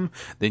stab him.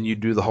 Then you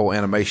do the whole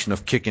animation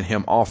of kicking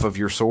him off of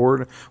your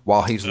sword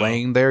while he's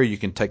laying there. You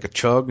can take a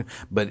chug,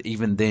 but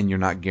even then, you're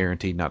not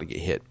guaranteed not to get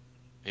hit.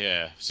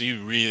 Yeah, so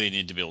you really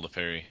need to be able to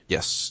parry.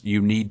 Yes,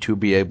 you need to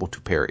be able to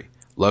parry.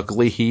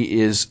 Luckily, he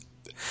is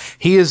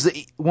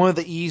one of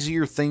the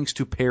easier things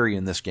to parry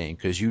in this game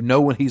because you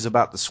know when he's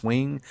about to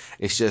swing.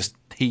 It's just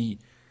he's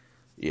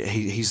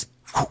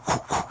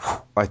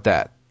like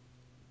that.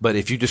 But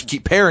if you just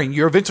keep parrying,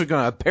 you're eventually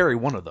going to parry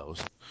one of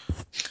those.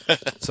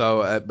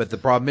 So, but the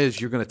problem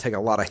is you're going to take a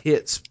lot of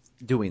hits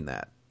doing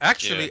that.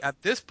 Actually, at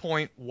this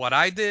point, what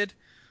I did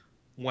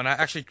when I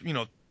actually,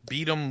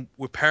 beat him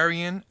with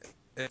parrying,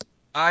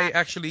 I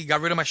actually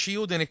got rid of my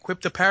shield and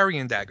equipped a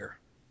parrying dagger.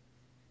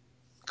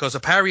 Because a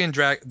parrying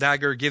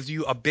dagger gives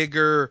you a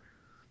bigger,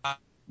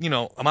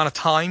 amount of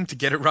time to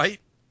get it right.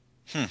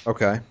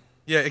 Okay.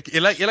 Yeah,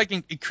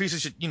 it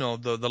increases,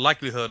 the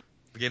likelihood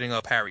of getting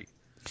a parry.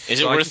 Is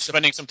So it I worth just-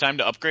 spending some time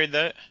to upgrade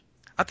that?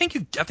 I think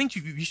you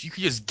could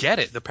just get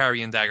it, the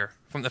parrying dagger,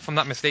 if I'm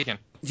not mistaken.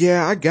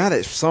 Yeah, I got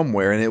it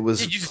somewhere, and it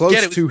was Yeah, you just close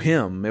get it. to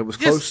him. It was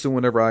Yes. close to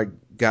whenever I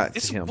got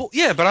It's to him. but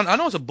I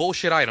know it's a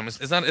bullshit item.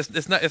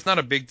 It's not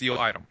a big deal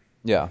item.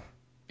 Yeah.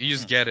 You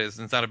just get it.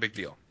 It's not a big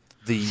deal.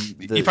 The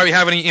You probably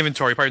have any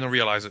inventory. You probably don't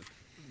realize it.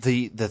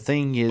 the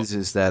thing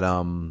is that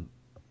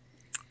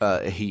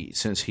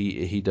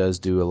he does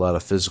do a lot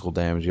of physical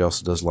damage. He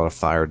also does a lot of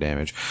fire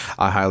damage.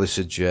 I highly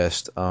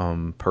suggest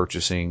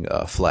purchasing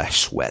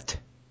Flash Sweat.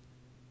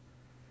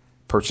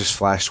 Purchase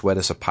Flash Sweat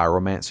as a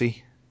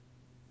pyromancy.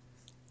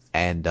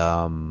 And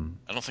I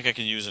don't think I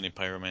can use any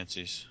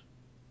pyromancies.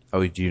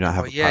 oh, do you not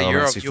have a You're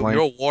pyromancy flame?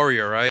 a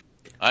warrior, right?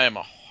 I am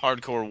a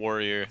hardcore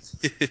warrior.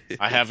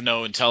 I have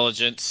no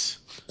intelligence.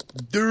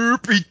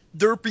 Derpy.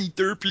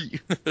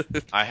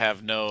 I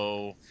have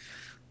no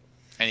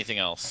anything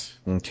else.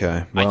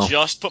 Okay. Well, I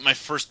just put my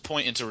first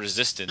point into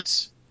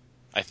resistance,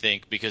 I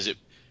think, because it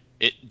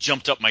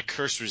jumped up my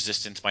curse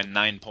resistance by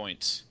 9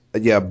 points.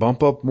 yeah,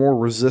 bump up more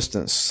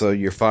resistance so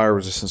your fire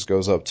resistance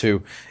goes up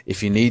too.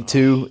 If you need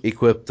to,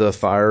 equip the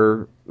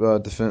fire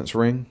defense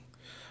ring.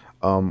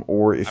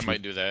 Or if I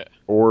might do that.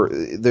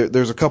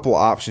 there's a couple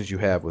of options you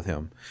have with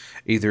him.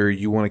 Either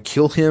you want to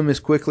kill him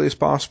as quickly as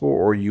possible,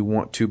 or you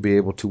want to be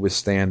able to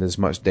withstand as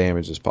much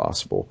damage as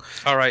possible.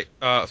 All right.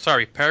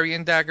 Sorry.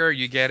 Parrying dagger.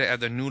 You get it at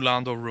the New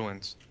Londo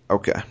ruins.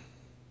 Okay.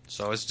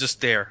 So it's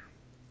just there.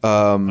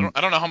 I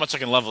don't know how much I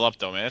can level up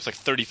though, man. It's like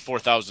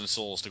 34,000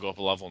 souls to go up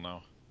a level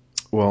now.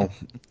 Well,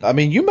 I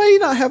mean, you may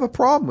not have a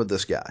problem with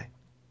this guy.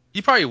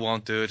 You probably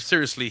won't, dude.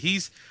 Seriously,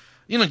 he's,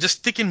 just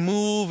stick and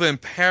move and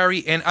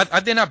parry. And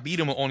I did not beat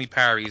him with only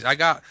parries.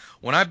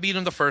 When I beat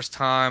him the first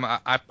time,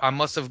 I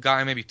must have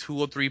gotten maybe 2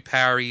 or 3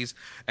 parries,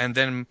 and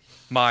then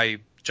my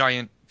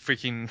giant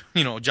freaking,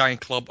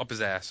 giant club up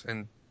his ass,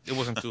 and it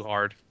wasn't too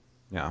hard.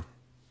 Yeah.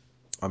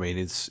 I mean,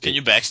 Can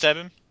you backstab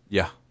him?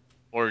 Yeah.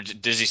 Or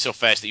is he so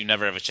fast that you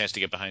never have a chance to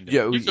get behind him?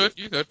 Yeah. You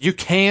could. You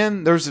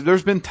can. There's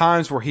been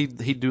times where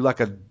he'd do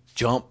like a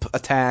jump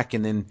attack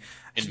and then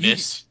And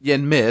miss? Yeah,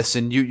 and miss,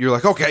 and you're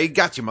like, okay,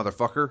 got you,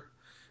 motherfucker.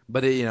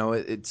 But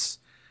it's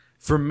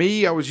for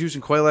me. I was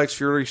using Quelaag's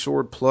Fury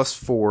Sword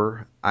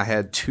 +4. I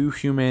had 2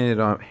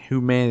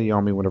 humanity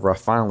on me whenever I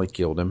finally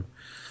killed him.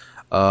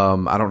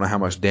 I don't know how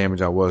much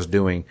damage I was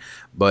doing,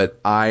 but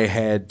I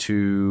had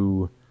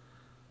to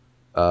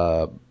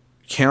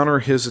counter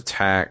his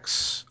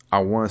attacks. I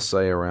want to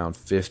say around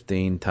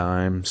 15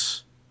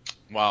 times.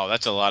 Wow,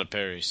 that's a lot of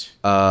parries.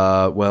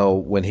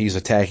 Well, when he's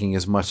attacking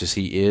as much as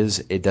he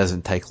is, it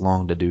doesn't take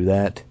long to do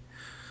that.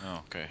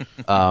 Oh, okay.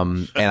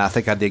 And I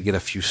think I did get a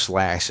few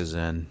slashes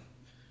in.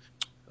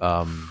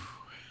 And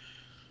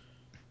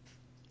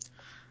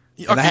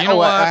Okay, you know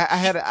what?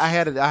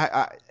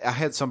 I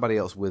had somebody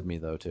else with me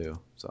though too.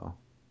 So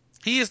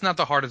He is not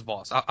the hardest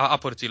boss. I'll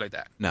put it to you like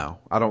that. no,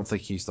 I don't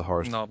think he's the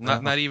hardest. No,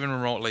 not even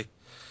remotely.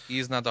 He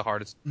is not the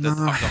hardest. The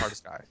No.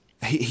 hardest guy.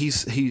 He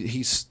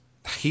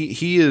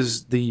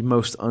is the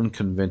most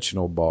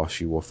unconventional boss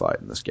you will fight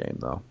in this game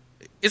though.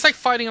 It's like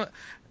fighting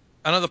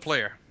another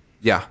player.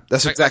 Yeah,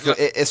 that's Like- exactly.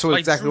 like- It's like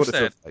exactly Drew what it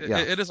feels said, like. Yeah,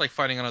 it is like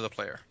fighting another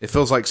player. it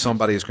feels like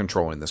somebody is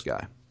controlling this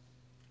guy.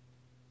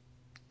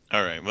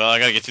 All right. Well, I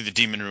gotta get through the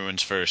demon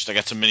ruins first. I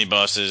got some mini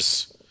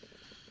bosses.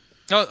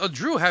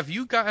 Drew, have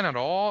you gotten at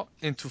all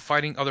into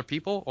fighting other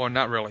people, or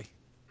not really?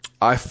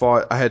 I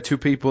had two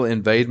people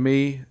invade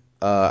me.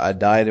 I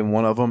died in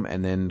one of them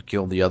and then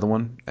killed the other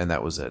one, and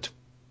that was it.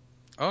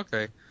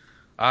 Okay.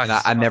 And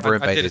I never I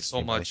did invaded it so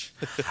anybody. much.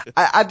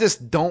 I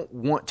just don't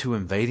want to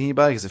invade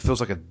anybody because it feels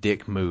like a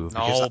dick move.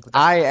 No, Because but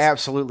I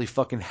absolutely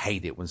fucking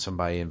hate it when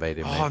somebody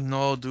invaded me. Oh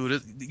no,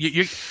 dude!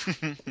 You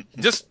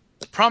just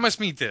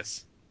promise me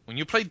this: when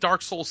you play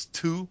Dark Souls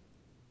 2,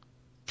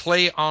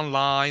 play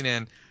online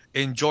and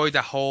enjoy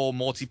the whole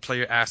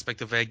multiplayer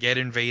aspect of it. Get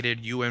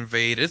invaded, you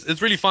invade.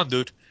 It's really fun,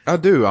 dude. I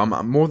do.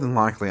 I'm more than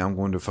likely I'm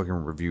going to fucking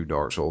review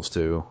Dark Souls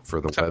 2 for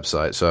the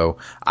website, so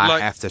I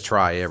Like- have to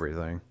try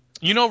everything.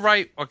 You know,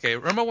 right? Okay,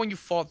 remember when you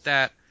fought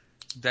that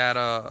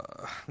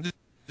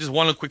just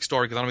one little quick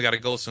story because I know we got to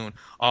go soon.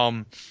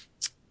 Oh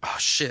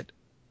shit!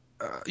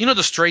 You know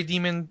the stray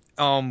demon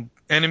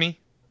enemy.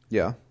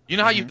 Yeah. You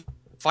know how you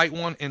fight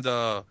one in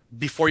the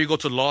before you go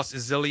to Lost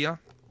Izilia?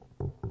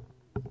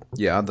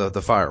 Yeah,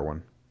 the fire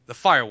one. The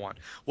fire one.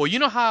 Well, you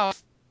know how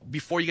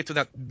before you get to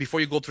that,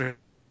 before you go through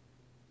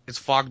his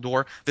fog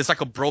door, there's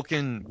like a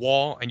broken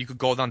wall, and you could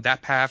go down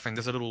that path, and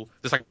there's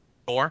like a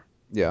door.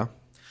 Yeah.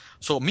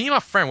 So me and my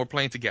friend were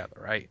playing together,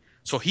 right?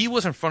 So he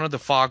was in front of the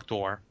fog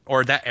door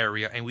or that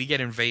area, and we get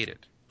invaded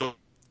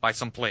by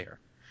some player.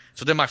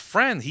 So then my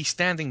friend, he's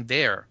standing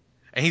there,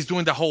 and he's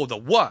doing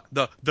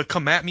the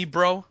come at me,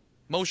 bro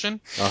motion.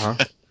 Uh-huh.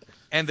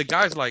 And the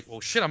guy's like,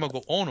 well, shit, I'm going to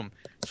go own him.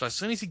 So as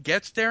soon as he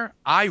gets there,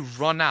 I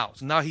run out.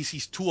 So now he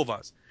sees two of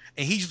us.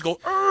 And he just goes,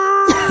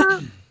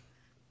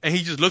 and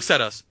he just looks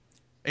at us.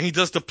 And he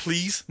does the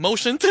please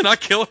motion to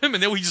not kill him.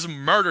 And then we just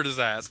murdered his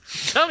ass.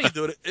 I'm telling you,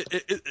 dude,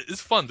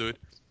 it's fun, dude.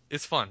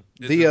 It's fun.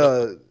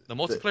 The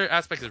multiplayer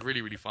aspect is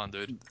really, really fun,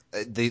 dude.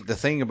 The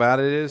thing about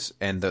it is,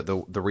 and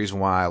the reason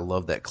why I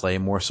love that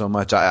Claymore so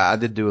much, I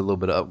did do a little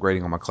bit of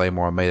upgrading on my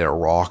Claymore. I made it a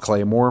raw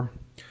Claymore.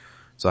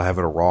 So I have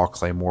it a raw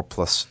Claymore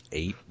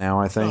 +8 now,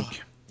 I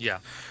think. Yeah.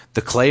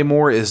 The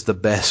Claymore is the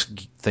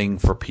best thing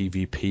for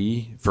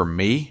PvP for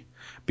me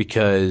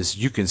because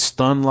you can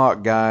stun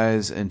lock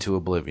guys into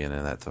oblivion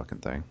in that fucking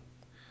thing.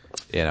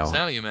 You know. I'm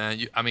telling you, man.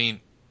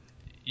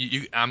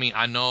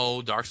 I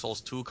know Dark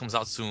Souls 2 comes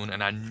out soon,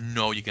 and I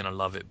know you're gonna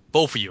love it.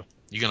 Both of you,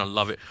 you're gonna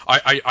love it.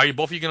 Are you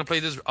both of you gonna play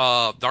this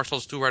Dark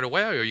Souls 2 right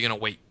away, or are you gonna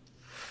wait?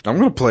 I'm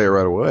gonna play it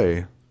right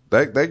away.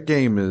 That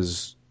game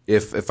is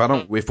if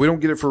we don't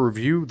get it for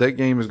review, that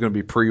game is gonna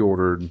be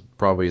pre-ordered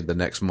probably the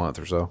next month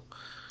or so.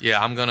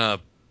 Yeah, I'm gonna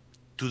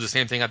do the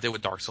same thing I did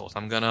with Dark Souls.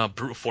 I'm gonna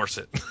brute force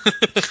it.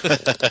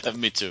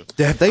 Me too.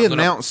 Have they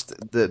announced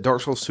that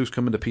Dark Souls 2 is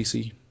coming to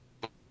PC?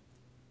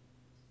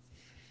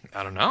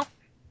 I don't know.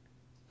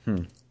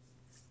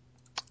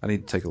 I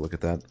need to take a look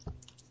at that.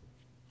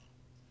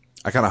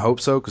 I kind of hope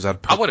so because I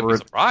wouldn't be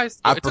surprised.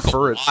 I It took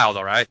prefer a it. while,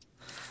 though, right?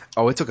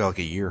 Oh, it took like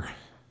a year.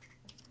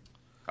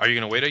 Are you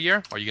gonna wait a year,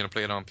 or are you gonna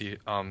play it on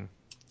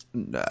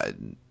I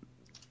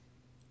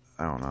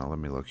don't know. Let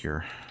me look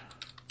here.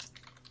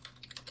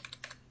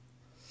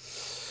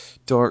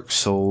 Dark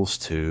Souls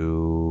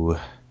 2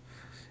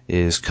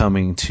 is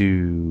coming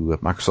to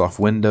Microsoft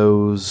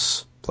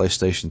Windows,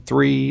 PlayStation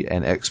 3,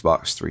 and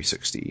Xbox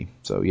 360.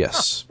 So,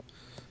 yes.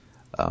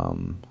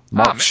 March.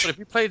 But if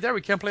you play there,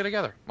 we can't play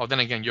together. Well, then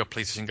again, you're a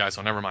PlayStation guy,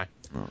 so never mind.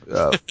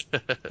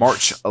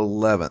 March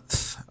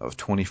 11th of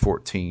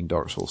 2014,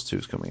 Dark Souls 2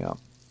 is coming out.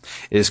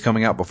 It is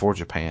coming out before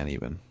Japan,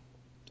 even,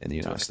 in the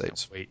United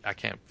States. I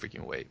can't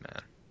freaking wait,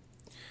 man.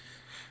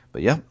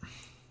 But, yeah.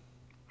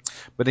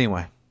 But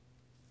anyway,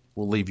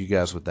 we'll leave you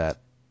guys with that.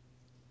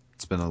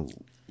 It's been a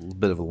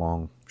bit of a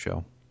long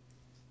show.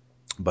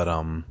 But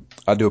I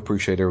do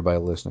appreciate everybody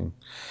listening.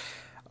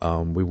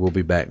 We will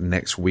be back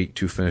next week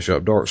to finish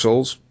up Dark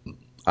Souls.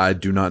 I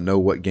do not know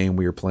what game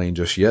we are playing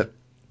just yet.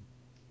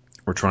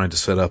 We're trying to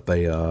set up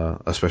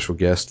a special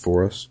guest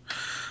for us.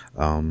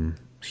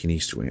 He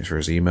needs to answer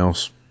his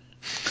emails.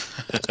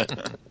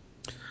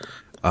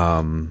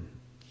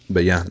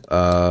 But yeah,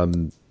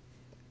 I'm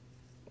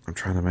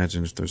trying to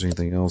imagine if there's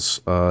anything else.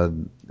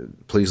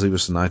 Please leave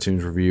us an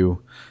iTunes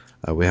review.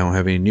 We don't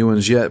have any new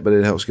ones yet, but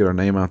it helps get our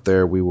name out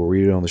there. We will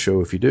read it on the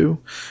show if you do.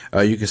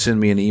 You can send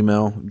me an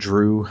email,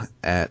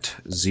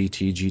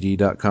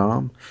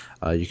 drew@ztgd.com.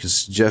 You can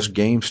suggest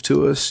games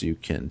to us. You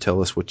can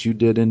tell us what you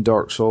did in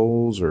Dark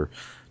Souls, or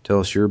tell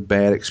us your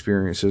bad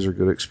experiences or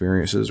good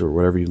experiences, or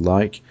whatever you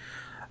like.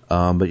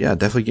 But yeah,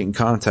 definitely get in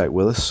contact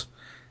with us.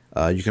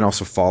 You can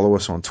also follow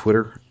us on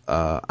Twitter.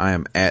 I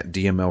am at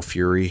DML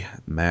Fury.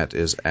 Matt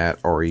is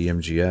at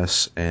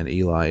REMGS, and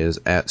Eli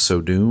is at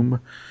SoDoom.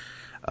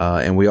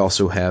 And we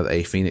also have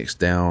a Phoenix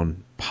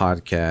Down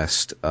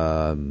podcast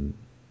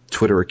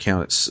Twitter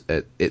account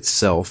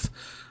itself.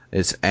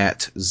 It's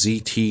at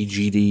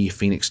ZTGD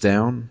Phoenix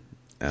Down.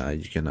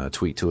 You can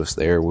tweet to us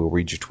there. We'll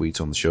read your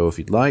tweets on the show if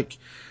you'd like.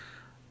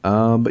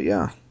 But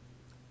yeah,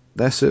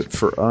 that's it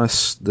for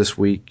us this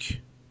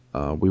week.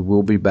 We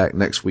will be back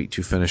next week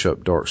to finish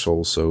up Dark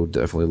Souls, so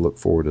definitely look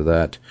forward to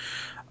that.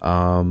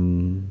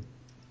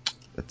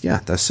 But yeah,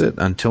 that's it.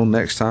 Until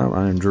next time,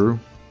 I am Drew.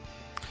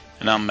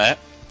 And I'm Matt.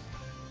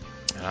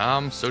 And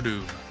I'm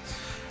Sodu.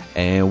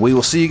 And we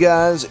will see you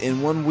guys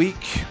in 1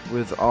 week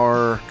with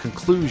our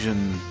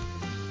conclusion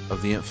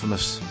of the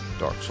infamous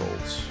Dark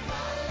Souls.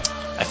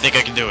 I think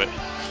I can do it.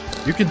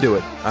 You can do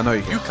it. I know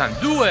you can. You can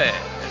do it.